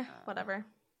 Whatever.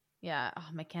 Yeah. Oh,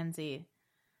 Mackenzie.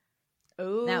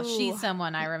 Ooh. Now she's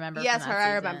someone I remember. Yes, from her. that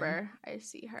I season. remember. I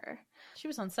see her. She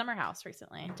was on Summer House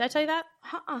recently. Did I tell you that?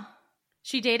 Uh-uh.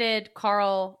 She dated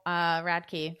Carl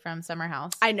Radke from Summer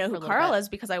House. I know who Carl is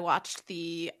because I watched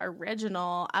the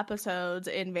original episodes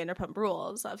in Vanderpump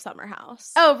Rules of Summer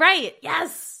House. Oh, right.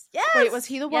 Yes. Yes. Wait, was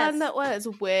he the one that was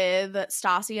with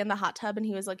Stassi in the hot tub and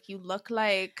he was like, "You look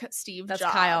like Steve Jobs"?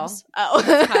 Kyle. Oh.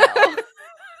 That's Kyle.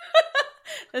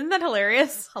 Isn't that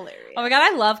hilarious? Hilarious. Oh my God,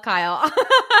 I love Kyle.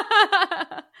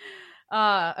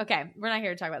 Okay, we're not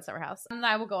here to talk about Summer House. And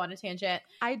I will go on a tangent.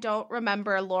 I don't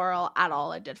remember Laurel at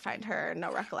all. I did find her.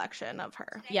 No recollection of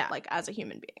her. Yeah. Like as a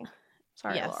human being.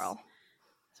 Sorry, Laurel.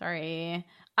 Sorry.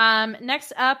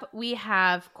 Next up, we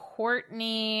have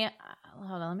Courtney.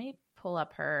 Hold on, let me pull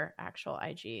up her actual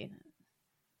IG.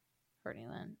 Courtney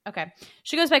Lynn. Okay.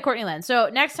 She goes by Courtney Lynn. So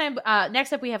next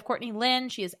up we have Courtney Lynn.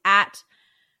 She is at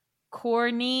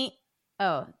Courtney.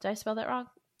 Oh, did I spell that wrong?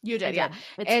 You did, yeah.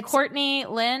 It's Courtney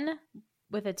Lynn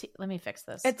with a T. Let me fix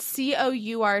this. It's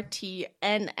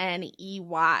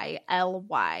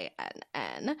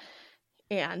COURTNNEYLYNN.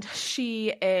 And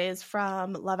she is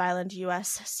from Love Island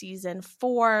US season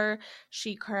 4.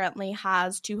 She currently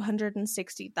has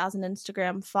 260,000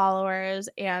 Instagram followers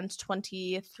and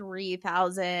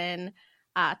 23,000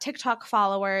 TikTok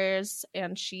followers.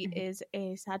 And she is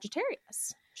a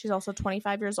Sagittarius. She's also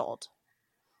 25 years old.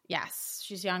 Yes,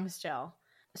 she's young still.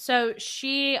 So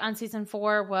she, on season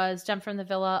 4, was dumped from the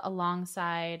villa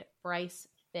alongside Bryce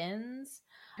Finns.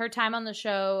 Her time on the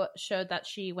show showed that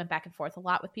she went back and forth a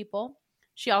lot with people.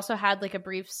 She also had like a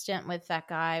brief stint with that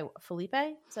guy, Felipe.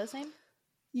 Is that his name?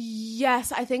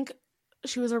 Yes, I think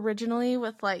she was originally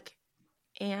with like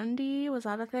Andy. Was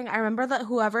that a thing? I remember that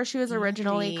whoever she was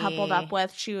originally coupled up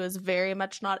with, she was very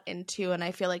much not into, and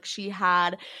I feel like she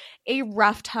had a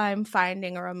rough time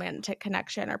finding a romantic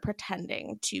connection or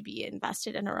pretending to be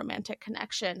invested in a romantic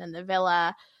connection in the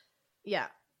villa. Yeah,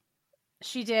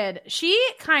 she did. She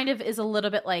kind of is a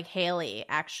little bit like Haley,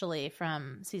 actually,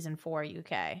 from season 4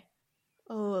 UK.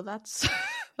 Oh, that's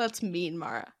mean,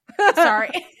 Mara. Sorry.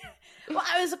 Well,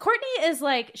 Courtney is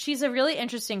like, she's a really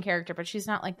interesting character, but she's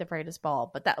not like the brightest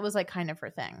bulb. But that was like kind of her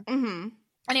thing. Mm-hmm.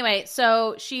 Anyway,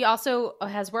 so she also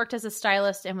has worked as a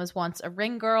stylist and was once a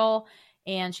ring girl,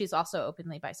 and she's also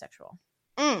openly bisexual.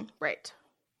 Right.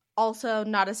 Also,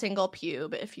 not a single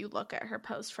pube if you look at her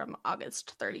post from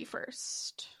August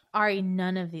 31st. Ari,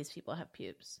 none of these people have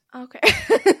pubes. Okay.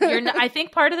 I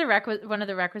think part of the one of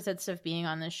the requisites of being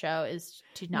on this show is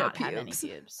to not have any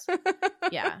pubes.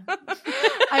 Yeah.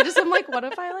 I'm like, what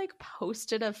if I like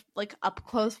posted a like up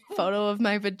close photo of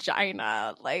my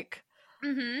vagina? Like,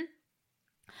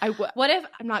 what if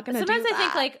I'm not gonna? Sometimes do I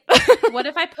that. think like, what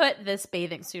if I put this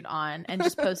bathing suit on and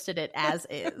just posted it as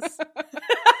is?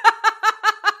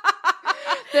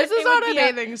 This is not a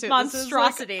bathing suit.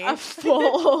 Monstrosity. This is like a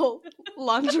full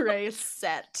lingerie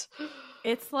set.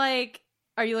 It's like,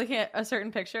 are you looking at a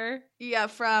certain picture? Yeah,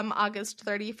 from August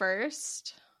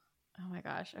 31st. Oh my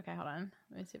gosh. Okay, hold on.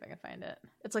 Let me see if I can find it.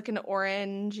 It's like an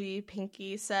orangey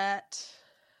pinky set.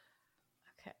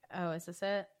 Okay. Oh, is this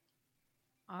it?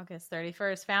 August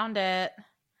 31st. Found it.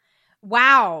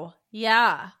 Wow.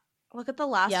 Yeah. Look at the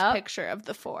last picture of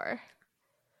the 4.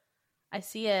 I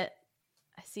see it.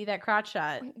 I see that crotch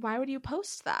shot. Why would you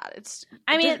post that?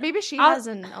 Maybe she has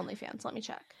an OnlyFans. Let me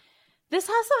check. This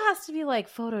also has to be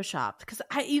like photoshopped because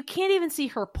you can't even see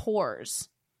her pores.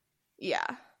 Yeah.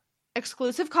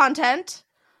 Exclusive content.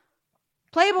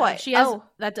 Playboy. She has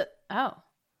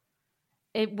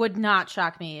It would not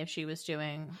shock me if she was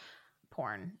doing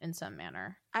porn in some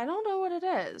manner. I don't know what it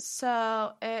is.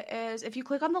 So it is, if you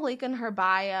click on the link in her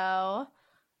bio,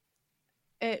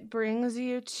 it brings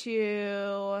you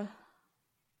to,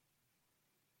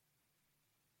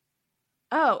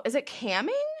 oh, is it camming?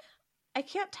 I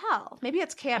can't tell. Maybe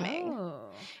it's camming.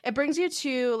 Oh. It brings you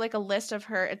to like a list of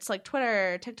her. It's like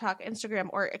Twitter, TikTok, Instagram,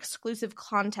 or exclusive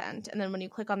content. And then when you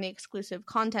click on the exclusive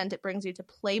content, it brings you to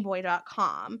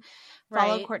playboy.com.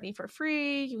 Follow Right. Courtney for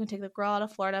free. You can take the girl out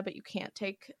of Florida, but you can't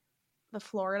take the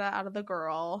Florida out of the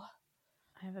girl.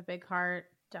 I have a big heart. ...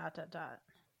 I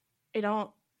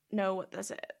don't know what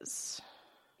this is.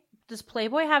 Does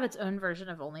Playboy have its own version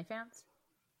of OnlyFans?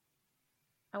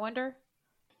 I wonder.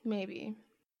 Maybe.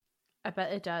 I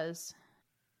bet it does.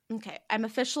 Okay, I'm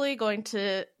officially going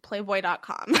to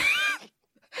playboy.com.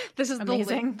 This is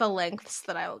Amazing. the lengths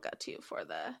that I will go to for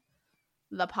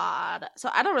the pod. So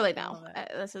I don't really know.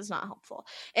 This is not helpful.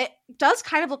 It does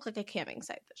kind of look like a camming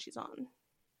site that she's on.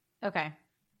 Okay.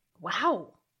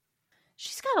 Wow.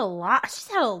 She's had a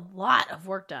lot of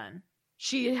work done.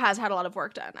 She has had a lot of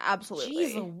work done. Absolutely.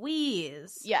 Jeez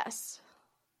Louise. Yes.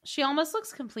 She almost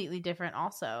looks completely different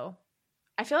also.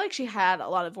 I feel like she had a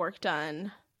lot of work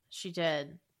done. She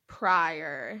did.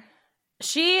 Prior.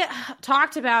 She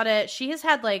talked about it. She has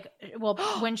had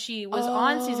when she was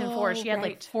on season 4, she had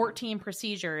right. 14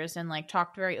 procedures and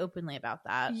talked very openly about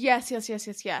that. Yes.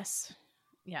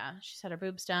 Yeah, she's had her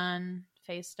boobs done,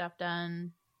 face stuff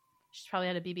done. She's probably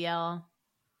had a BBL.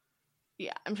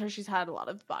 Yeah, I'm sure she's had a lot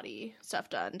of body stuff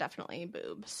done. Definitely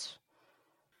boobs.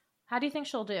 How do you think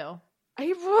she'll do?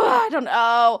 I don't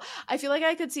know. I feel like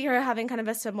I could see her having kind of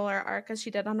a similar arc as she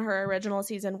did on her original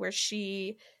season, where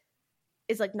she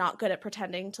is not good at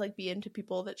pretending to be into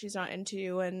people that she's not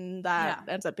into, and that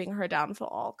ends up being her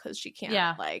downfall because she can't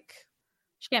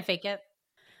she can't fake it.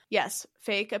 Yes,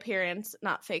 fake appearance,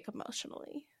 not fake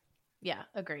emotionally. Yeah,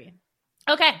 agreed.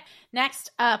 Okay,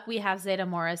 next up we have Zeta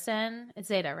Morrison. It's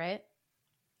Zeta, right?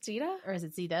 Zeta? Or is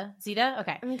it Zeta? Zeta?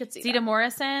 Okay. I think it's Zeta. Zeta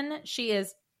Morrison. She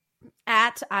is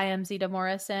at I am Zeta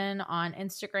Morrison on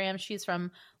Instagram. She's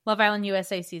from Love Island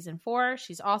USA season 4.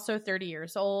 She's also 30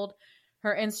 years old.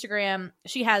 Her Instagram,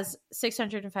 she has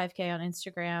 605K on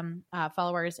Instagram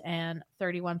followers and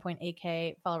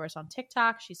 31.8K followers on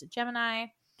TikTok. She's a Gemini.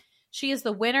 She is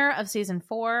the winner of season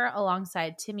 4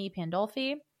 alongside Timmy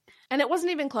Pandolfi. And it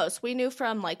wasn't even close. We knew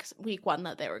from week 1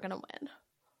 that they were going to win.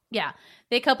 Yeah.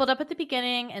 They coupled up at the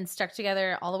beginning and stuck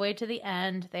together all the way to the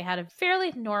end. They had a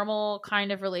fairly normal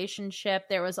kind of relationship.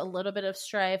 There was a little bit of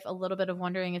strife, a little bit of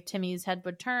wondering if Timmy's head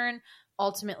would turn.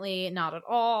 Ultimately, not at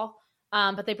all.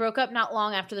 But they broke up not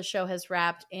long after the show has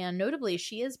wrapped. And notably,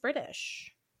 she is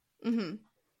British. Mm-hmm.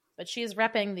 But she is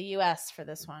repping the U.S. for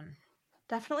this one.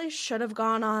 Definitely should have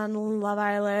gone on Love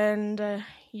Island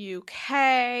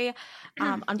UK.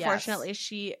 Unfortunately, Yes.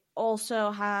 She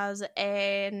also has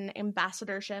an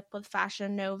ambassadorship with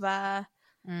Fashion Nova.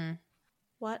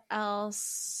 What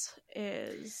else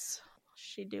is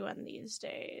she doing these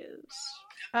days?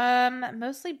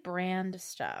 Mostly brand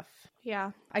stuff.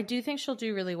 Yeah. I do think she'll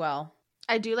do really well.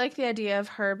 I do like the idea of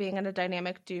her being in a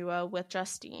dynamic duo with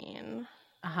Justine.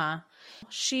 Uh-huh.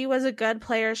 She was a good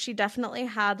player. She definitely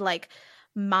had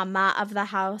mama of the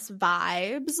house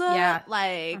vibes.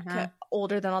 Yeah.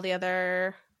 Older than all the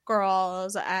other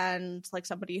girls, and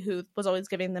somebody who was always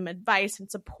giving them advice and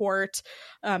support,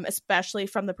 especially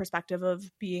from the perspective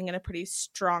of being in a pretty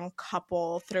strong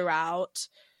couple throughout.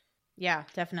 Yeah,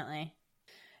 definitely.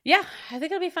 Yeah, I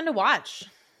think it'll be fun to watch.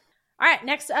 All right,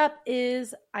 next up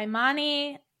is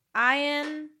Imani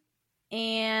Ayan,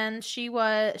 and she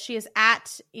is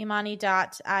at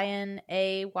Imani.Ayan,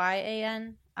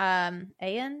 Ayan.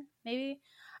 Ayan, maybe.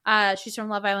 She's from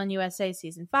Love Island USA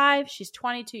season 5. She's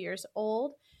 22 years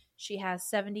old. She has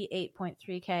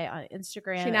 78.3K on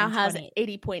Instagram. She now has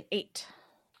 80.8.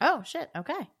 Oh, shit.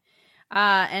 Okay.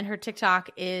 And her TikTok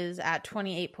is at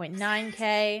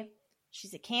 28.9K.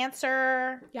 She's a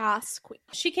Cancer. Yes, queen.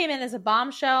 She came in as a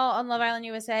bombshell on Love Island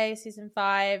USA season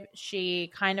 5.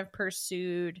 She kind of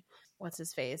pursued, what's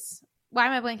his face? Why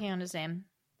am I blanking on his name?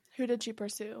 Who did she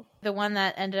pursue? The one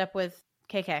that ended up with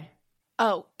KK.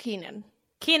 Oh, Keenan.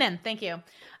 Keenan, thank you.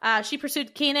 She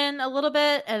pursued Keenan a little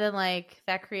bit, and then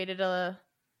that created a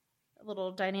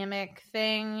little dynamic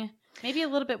thing. Maybe a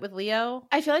little bit with Leo.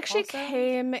 I feel like she also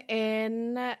came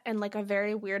in a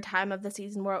very weird time of the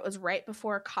season where it was right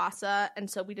before Casa, and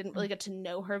so we didn't really get to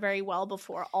know her very well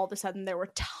before all of a sudden there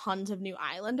were tons of new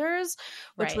Islanders,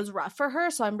 which was rough for her.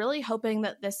 So I'm really hoping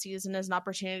that this season is an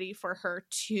opportunity for her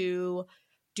to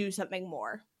do something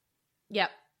more. Yep.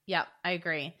 Yep, I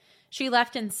agree. She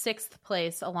left in 6th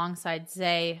place alongside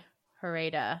Zay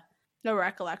Hareda. No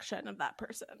recollection of that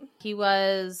person.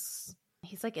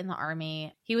 He's like in the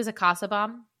army. He was a Casa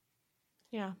bomb.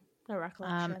 Yeah, no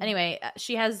recollection. Anyway,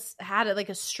 she has had like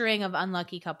a string of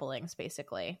unlucky couplings,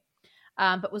 basically,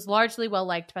 but was largely well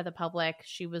liked by the public.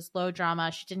 She was low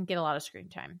drama. She didn't get a lot of screen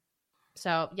time.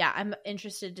 So yeah, I'm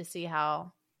interested to see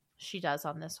how she does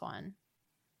on this one.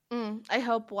 I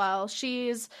hope well.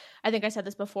 She's, I think I said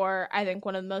this before, I think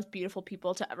one of the most beautiful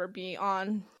people to ever be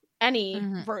on any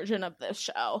version of this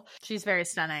show. She's very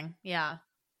stunning. Yeah.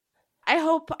 I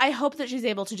hope that she's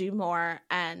able to do more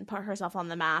and put herself on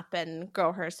the map and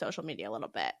grow her social media a little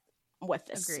bit with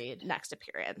this next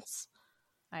appearance.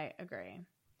 I agree.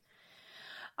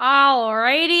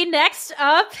 Alrighty, next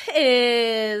up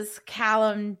is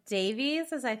Callum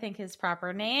Davies, is I think his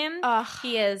proper name.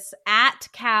 He is at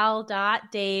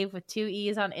cal.dave with 2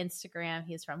 E's on Instagram.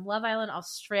 He's from Love Island,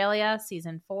 Australia,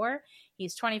 season 4.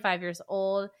 He's 25 years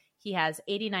old. He has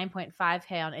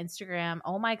 89.5K on Instagram.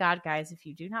 Oh my God, guys, if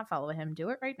you do not follow him, do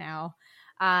it right now.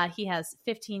 He has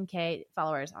 15K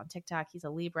followers on TikTok. He's a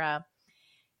Libra.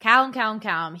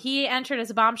 Callum. He entered as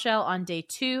a bombshell on day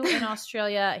 2 in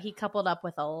Australia. He coupled up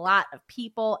with a lot of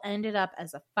people, ended up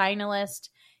as a finalist.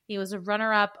 He was a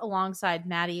runner-up alongside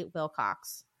Maddie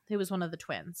Wilcox, who was one of the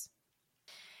twins.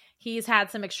 He's had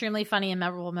some extremely funny and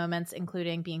memorable moments,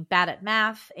 including being bad at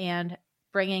math and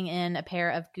bringing in a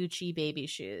pair of Gucci baby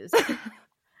shoes.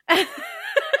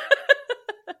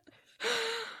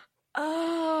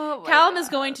 Callum is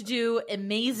going to do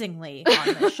amazingly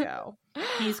on this show.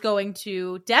 He's going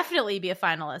to definitely be a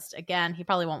finalist. Again, he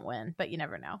probably won't win, but you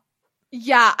never know.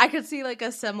 Yeah, I could see like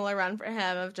a similar run for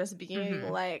him of just being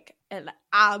like an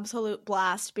absolute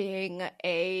blast, being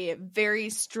a very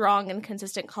strong and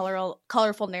consistent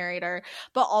colorful narrator,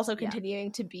 but also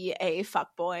continuing to be a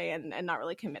fuckboy and not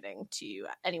really committing to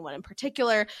anyone in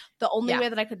particular. The only way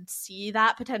that I could see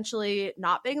that potentially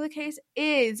not being the case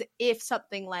is if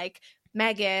something like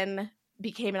Megan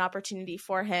became an opportunity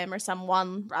for him, or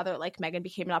someone rather like Megan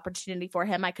became an opportunity for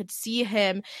him. I could see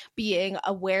him being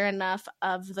aware enough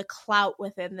of the clout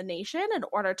within the nation in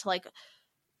order to like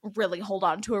really hold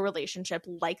on to a relationship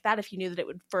like that if he knew that it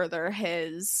would further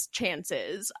his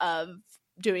chances of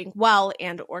doing well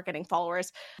and or getting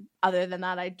followers. Other than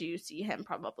that, I do see him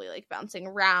probably like bouncing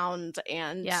around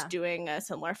and doing a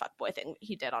similar fuckboy thing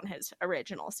he did on his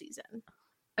original season.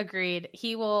 Agreed.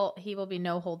 He will be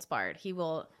no holds barred. He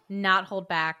will not hold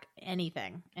back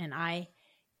anything. And I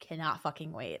cannot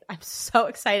fucking wait. I'm so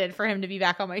excited for him to be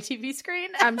back on my TV screen.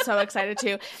 I'm so excited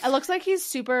too. It looks like he's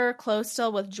super close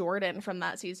still with Jordan from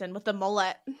that season with the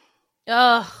mullet.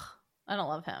 Ugh. I don't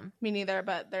love him. Me neither,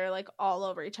 but they're like all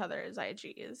over each other's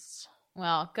IGs.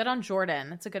 Well, good on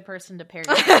Jordan. It's a good person to pair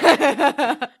you.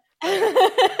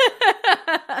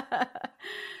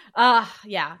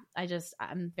 Yeah,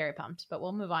 I'm very pumped, but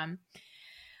we'll move on.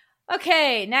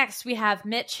 Okay, next we have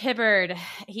Mitch Hibbard.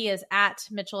 He is at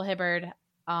Mitchell Hibbard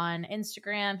on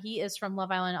Instagram. He is from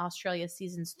Love Island, Australia,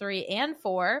 seasons 3 and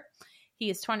 4. He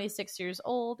is 26 years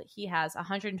old. He has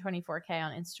 124K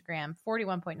on Instagram,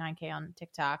 41.9K on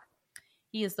TikTok.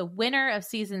 He is the winner of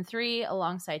season 3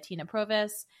 alongside Tina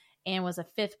Provis, and was a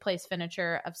 5th place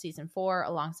finisher of season 4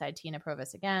 alongside Tina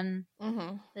Provis again.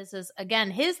 This is,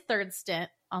 again, his 3rd stint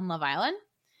on Love Island.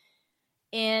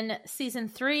 In season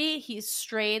 3, he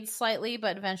strayed slightly,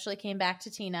 but eventually came back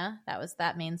to Tina. That was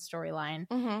that main storyline.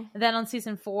 Then on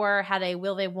season 4, had a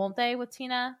will they, won't they with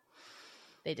Tina.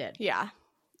 They did. Yeah.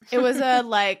 It was a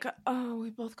like, oh, we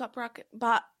both got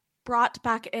brought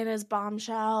back in as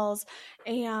bombshells,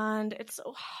 and it's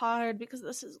so hard because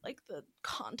this is like the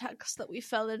context that we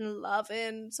fell in love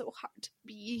in. So hard to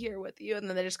be here with you. And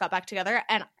then they just got back together.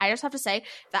 And I just have to say,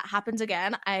 if that happens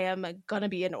again, I am gonna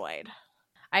be annoyed.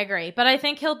 I agree. But I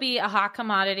think he'll be a hot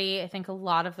commodity. I think a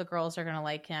lot of the girls are gonna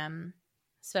like him,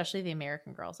 especially the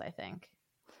American girls, I think.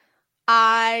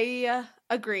 I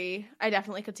agree. I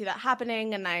definitely could see that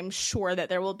happening, and I'm sure that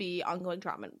there will be ongoing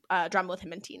drama with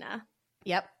him and Tina.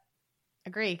 Yep.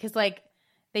 Agree, because like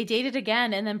they dated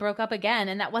again and then broke up again,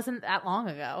 and that wasn't that long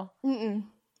ago.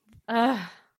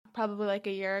 Probably like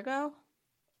a year ago.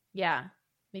 Yeah,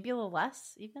 maybe a little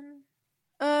less even.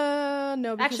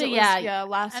 No, because actually,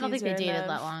 last I don't think they dated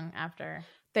that long after.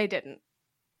 They didn't.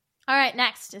 All right,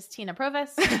 next is Tina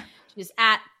Provis. She's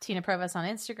at Tina Provis on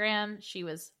Instagram. She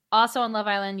was also on Love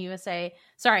Island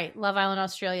Love Island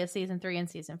Australia season 3 and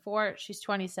season 4. She's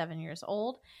 27 years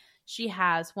old. She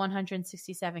has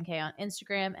 167K on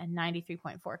Instagram and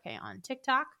 93.4K on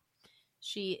TikTok.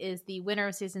 She is the winner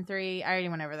of season 3. I already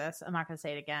went over this. I'm not going to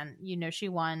say it again. You know she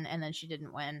won, and then she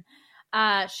didn't win.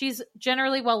 She's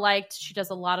generally well liked. She does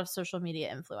a lot of social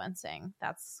media influencing.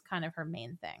 That's kind of her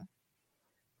main thing.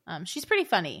 She's pretty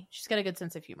funny. She's got a good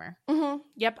sense of humor. Mm-hmm.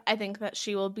 Yep. I think that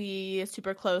she will be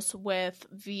super close with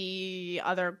the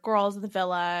other girls in the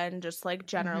villa and just like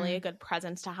generally a good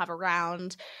presence to have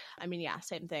around. I mean, yeah,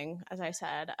 same thing as I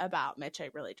said about Mitch. I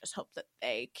really just hope that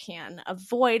they can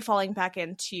avoid falling back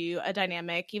into a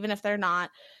dynamic, even if they're not,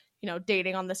 you know,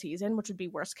 dating on the season, which would be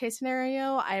worst case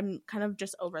scenario. I'm kind of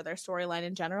just over their storyline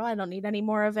in general. I don't need any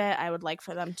more of it. I would like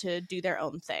for them to do their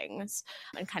own things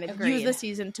and kind of use the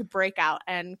season to break out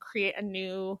and create a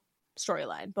new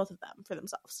storyline, both of them, for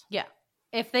themselves. Yeah.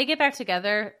 If they get back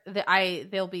together,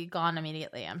 they'll be gone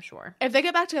immediately, I'm sure. If they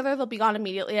get back together, they'll be gone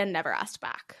immediately and never asked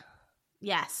back.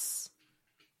 Yes.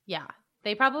 Yeah.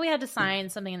 They probably had to sign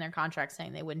something in their contract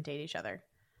saying they wouldn't date each other.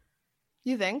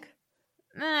 You think?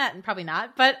 Probably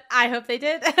not, but I hope they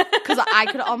did. Because I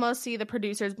could almost see the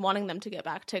producers wanting them to get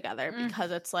back together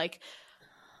because it's like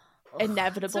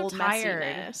inevitable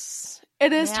messiness.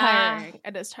 It is tiring.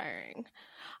 It is tiring.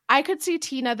 I could see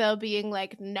Tina, though, being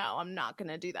like, no, I'm not going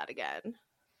to do that again.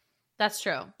 That's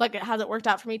true. Like, it hasn't worked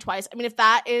out for me twice. I mean, if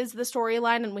that is the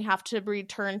storyline and we have to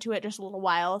return to it just a little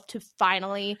while to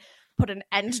finally put an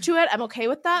end to it, I'm okay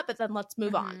with that, but then let's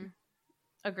move on.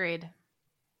 Agreed.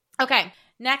 Okay.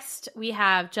 Next, we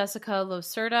have Jessica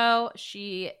Losurdo.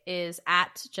 She is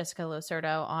at Jessica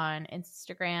Losurdo on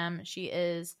Instagram. She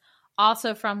is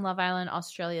also from Love Island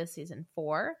Australia Season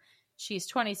 4. She's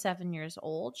 27 years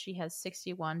old. She has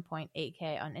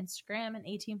 61.8K on Instagram and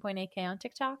 18.8K on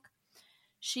TikTok.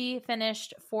 She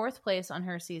finished 4th place on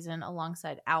her season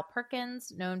alongside Al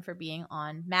Perkins, known for being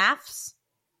on MAFS.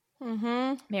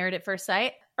 Married at First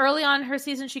Sight. Early on in her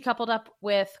season, she coupled up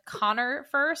with Connor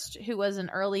First, who was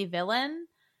an early villain.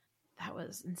 That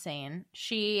was insane.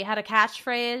 She had a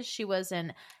catchphrase. She was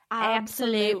an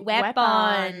absolute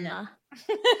weapon.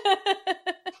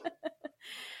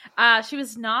 She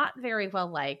was not very well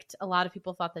liked. A lot of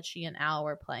people thought that she and Al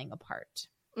were playing a part.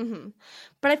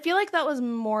 But I feel like that was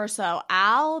more so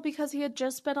Al because he had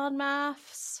just been on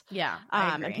MAFS. Yeah,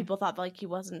 I agree. And people thought like he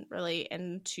wasn't really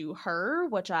into her,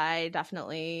 which I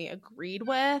definitely agreed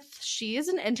with. She is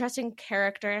an interesting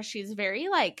character. She's very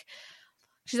like,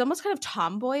 she's almost kind of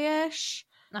tomboyish.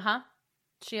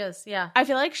 She is, yeah. I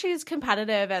feel like she's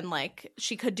competitive and like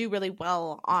she could do really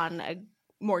well on a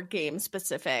more game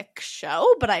specific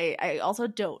show, but I also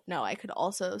don't know. I could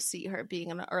also see her being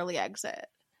an early exit.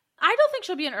 I don't think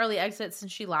she'll be an early exit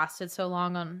since she lasted so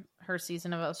long on her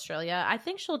season of Australia. I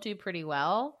think she'll do pretty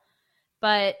well,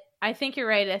 but I think you're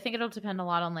right. I think it'll depend a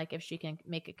lot on like if she can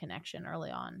make a connection early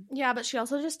on. Yeah, but she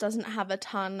also just doesn't have a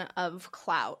ton of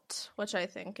clout, which I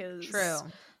think is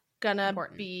gonna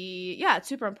be it's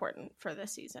super important for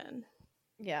this season.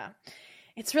 Yeah.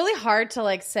 It's really hard to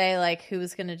like say like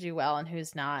who's gonna do well and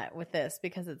who's not with this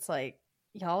because it's like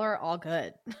y'all are all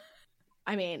good.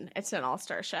 I mean, it's an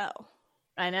all-star show.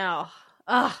 I know.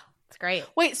 Ugh, it's great.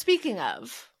 Wait, speaking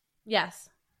of. Yes.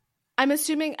 I'm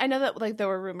assuming, I know that like there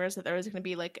were rumors that there was going to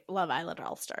be like Love Island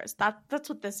All-Stars. That's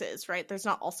what this is, right? There's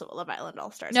not also a Love Island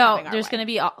All-Stars. No, there's going to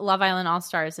be Love Island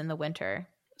All-Stars in the winter.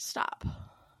 Stop.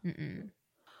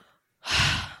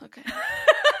 Okay.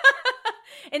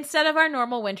 Instead of our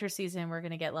normal winter season, we're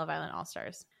going to get Love Island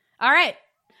All-Stars. All right.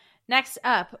 Next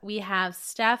up, we have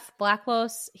Steph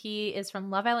Blacklos. He is from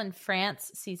Love Island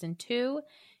France Season 2.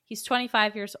 He's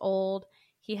 25 years old.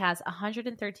 He has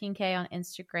 113K on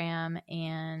Instagram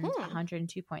and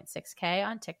 102.6K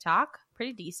on TikTok.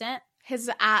 Pretty decent. His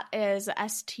 @ is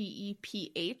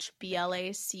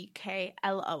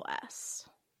STEPHBLACKLOS.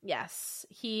 Yes.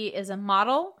 He is a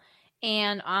model.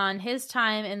 And on his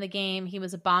time in the game, he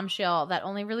was a bombshell that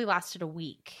only really lasted a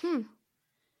week.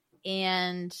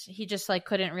 And he just like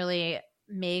couldn't really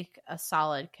make a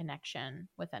solid connection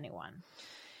with anyone.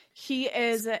 He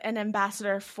is an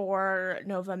ambassador for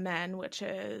Nova Men, which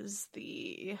is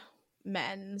the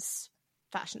men's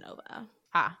Fashion Nova.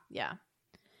 Yeah.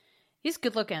 He's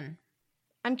good looking.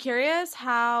 I'm curious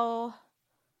how...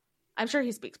 I'm sure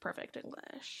he speaks perfect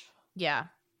English. Yeah.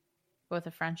 With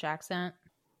a French accent.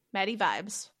 Maddie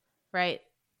vibes. Right.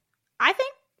 I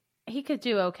think he could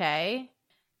do okay.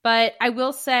 But I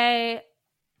will say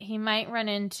he might run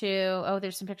into... Oh,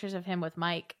 there's some pictures of him with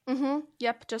Mike.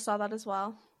 Yep, just saw that as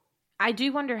well. I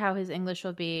do wonder how his English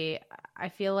will be. I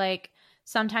feel like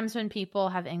sometimes when people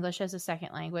have English as a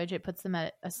second language, it puts them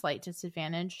at a slight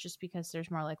disadvantage just because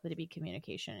there's more likely to be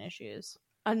communication issues.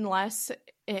 Unless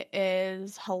it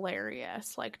is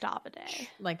hilarious, like Davide.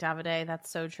 Like Davide, that's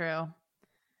so true.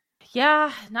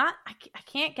 Yeah, I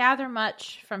can't gather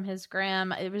much from his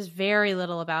gram. It was very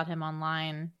little about him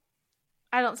online.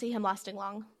 I don't see him lasting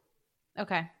long.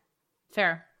 Okay.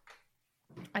 Fair.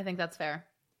 I think that's fair.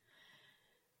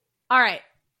 All right.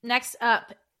 Next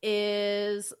up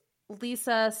is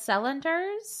Lisa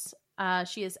Celanders.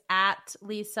 She is at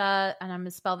Lisa, and I'm going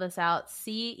to spell this out,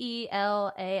 Celanders.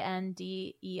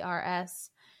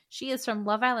 She is from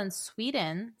Love Island,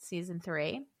 Sweden, season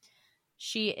 3.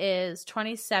 She is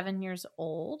 27 years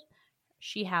old.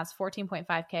 She has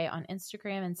 14.5K on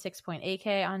Instagram and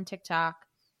 6.8K on TikTok.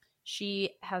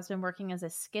 She has been working as a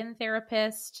skin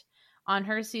therapist. On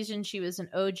her season, she was an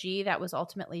OG that was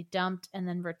ultimately dumped and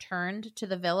then returned to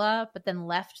the villa, but then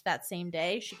left that same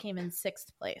day. She came in 6th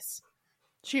place.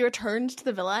 She returned to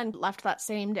the villa and left that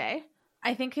same day?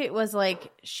 I think it was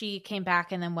like she came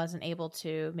back and then wasn't able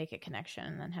to make a connection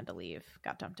and then had to leave,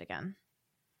 got dumped again.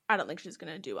 I don't think she's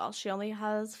going to do well. She only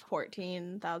has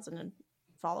 14,000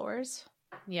 followers.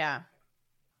 Yeah.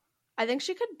 I think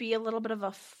she could be a little bit of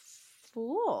a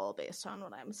fool based on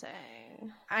what I'm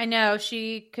saying. I know.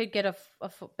 She could get a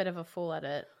bit of a fool at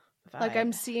it. Like,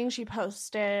 I'm seeing she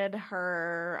posted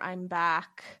her I'm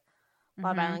back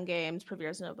Love Island Games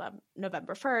premieres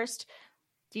November 1st.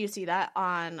 Do you see that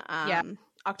on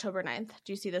October 9th?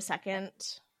 Do you see the second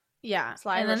slide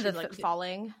and where then she's like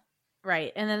falling?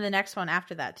 Right. And then the next one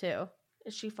after that too.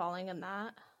 Is she falling in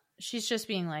that? She's just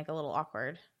being like a little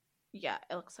awkward. Yeah,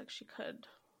 it looks like she could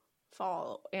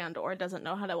fall and or doesn't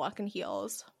know how to walk in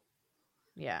heels.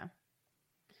 Yeah.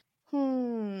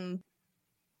 All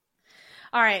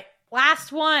right.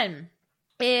 Last one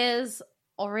is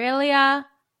Aurelia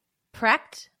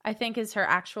Precht, I think is her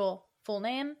actual full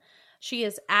name. She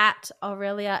is at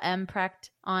Aurelia M.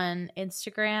 Precht on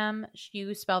Instagram.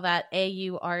 You spell that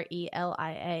AURELIAM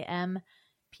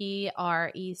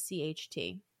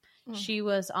PRECHT. She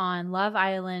was on Love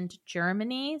Island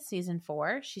Germany season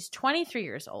 4. She's 23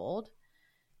 years old.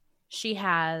 She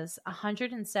has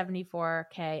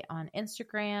 174K on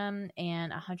Instagram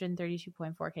and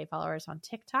 132.4K followers on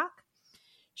TikTok.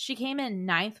 She came in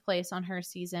 9th place on her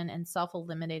season and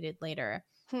self-eliminated later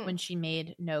when she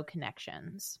made no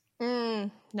connections.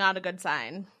 Not a good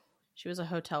sign. She was a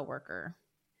hotel worker.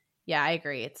 Yeah, I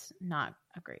agree. It's not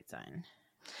a great sign.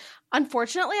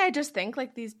 Unfortunately, I just think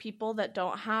like these people that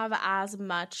don't have as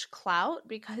much clout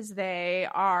because they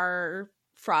are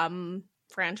from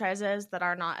franchises that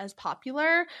are not as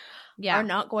popular are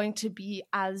not going to be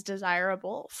as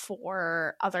desirable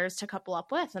for others to couple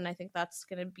up with. And I think that's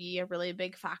going to be a really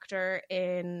big factor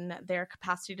in their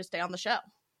capacity to stay on the show.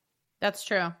 That's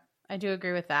true. I do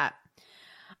agree with that.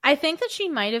 I think that she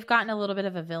might have gotten a little bit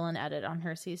of a villain edit on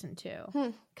her season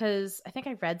 2 because I think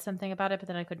I read something about it, but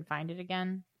then I couldn't find it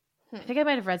again. I think I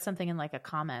might have read something in like a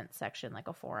comment section, like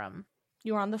a forum.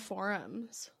 You were on the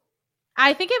forums.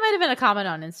 I think it might have been a comment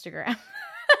on Instagram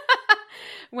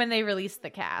when they released the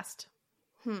cast.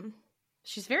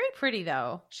 She's very pretty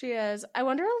though. She is. I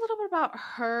wonder a little bit about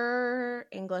her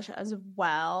English as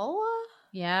well.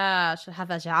 Yeah, she'll have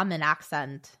a German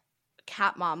accent.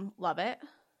 Cat Mom, love it.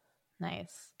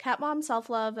 Nice. Cat Mom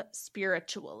self-love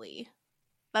spiritually.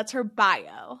 That's her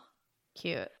bio.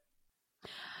 Cute.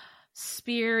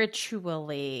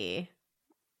 Spirituality.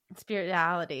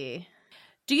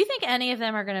 Do you think any of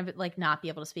them are going to like not be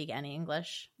able to speak any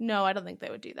English? No, I don't think they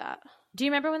would do that. Do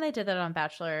you remember when they did that on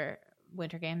Bachelor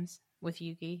Winter Games with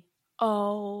Yuki?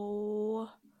 Oh.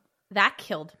 That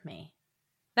killed me.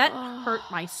 That hurt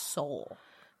my soul.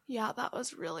 Yeah, that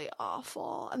was really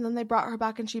awful. And then they brought her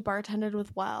back and she bartended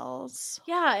with Wells.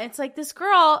 Yeah, it's like this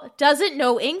girl doesn't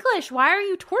know English. Why are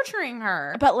you torturing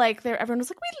her? But like everyone was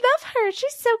like, we love her.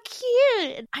 She's so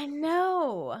cute. I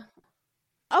know.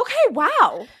 Okay,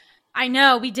 wow. I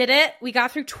know. We did it. We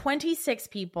got through 26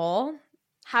 people.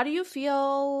 How do you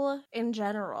feel in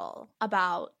general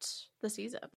about the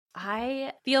season?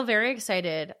 I feel very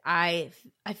excited. I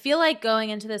feel like going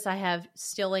into this, I have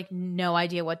still like no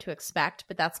idea what to expect,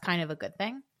 but that's kind of a good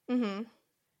thing.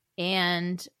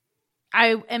 And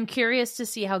I am curious to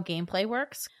see how gameplay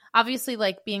works. Obviously,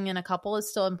 like being in a couple is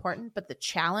still important, but the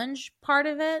challenge part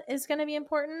of it is going to be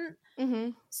important.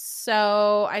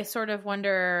 So I sort of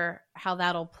wonder how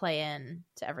that'll play in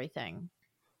to everything.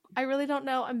 I really don't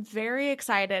know. I'm very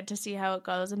excited to see how it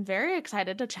goes. I'm very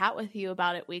excited to chat with you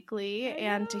about it weekly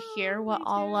and to hear what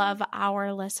all of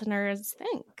our listeners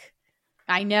think.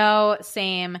 I know,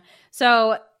 same.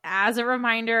 So as a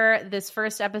reminder, this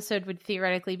first episode would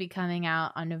theoretically be coming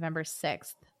out on November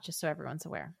 6th, just so everyone's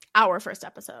aware. Our first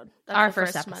episode. That's our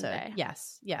first episode. Monday.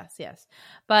 Yes.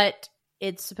 But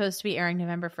it's supposed to be airing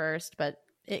November 1st, but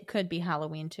it could be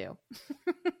Halloween too.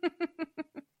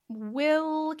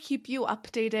 We'll keep you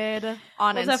updated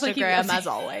on Instagram as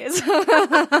always.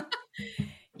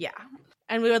 Yeah.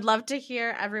 And we would love to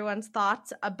hear everyone's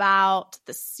thoughts about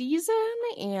the season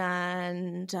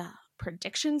and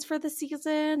predictions for the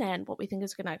season and what we think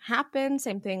is going to happen.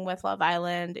 Same thing with Love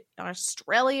Island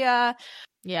Australia.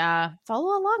 Yeah.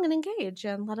 Follow along and engage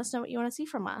and let us know what you want to see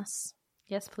from us.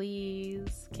 Yes,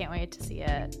 please. Can't wait to see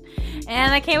it.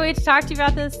 And I can't wait to talk to you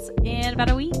about this in about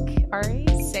a week, Ari.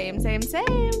 Same.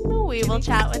 We will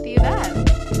chat with you then.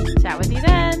 Chat with you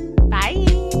then. Bye.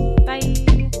 Bye.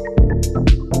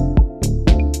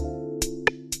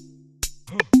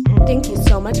 Thank you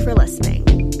so much for listening.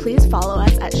 Please follow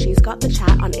us at She's Got the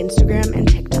Chat on Instagram and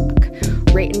TikTok.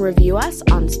 Rate and review us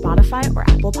on Spotify or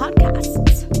Apple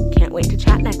Podcasts. Can't wait to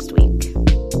chat next week.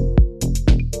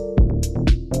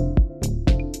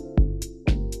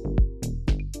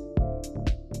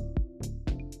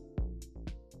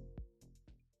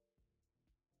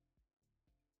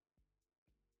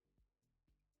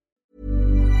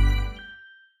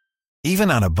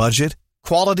 Even on a budget,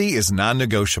 quality is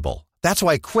non-negotiable. That's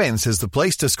why Quince is the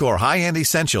place to score high-end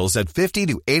essentials at 50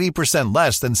 to 80%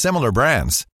 less than similar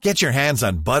brands. Get your hands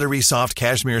on buttery soft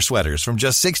cashmere sweaters from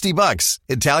just $60,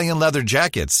 Italian leather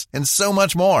jackets, and so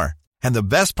much more. And the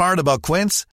best part about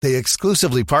Quince, they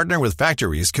exclusively partner with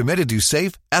factories committed to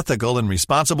safe, ethical, and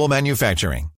responsible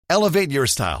manufacturing. Elevate your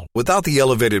style without the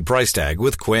elevated price tag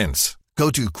with Quince.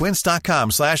 Go to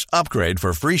quince.com/upgrade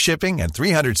for free shipping and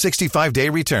 365-day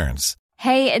returns.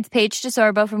 Hey, it's Paige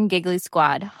DeSorbo from Giggly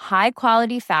Squad. High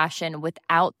quality fashion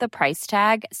without the price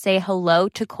tag. Say hello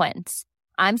to Quince.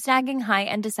 I'm snagging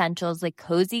high-end essentials like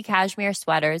cozy cashmere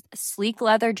sweaters, sleek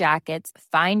leather jackets,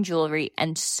 fine jewelry,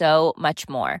 and so much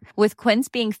more. With Quince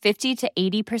being 50 to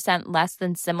 80% less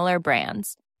than similar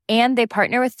brands. And they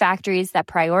partner with factories that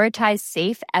prioritize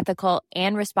safe, ethical,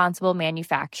 and responsible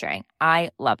manufacturing. I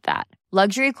love that.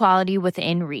 Luxury quality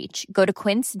within reach. Go to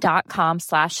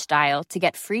quince.com/style to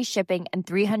get free shipping and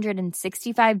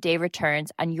 365-day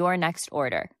returns on your next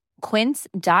order.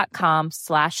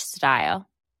 Quince.com/style.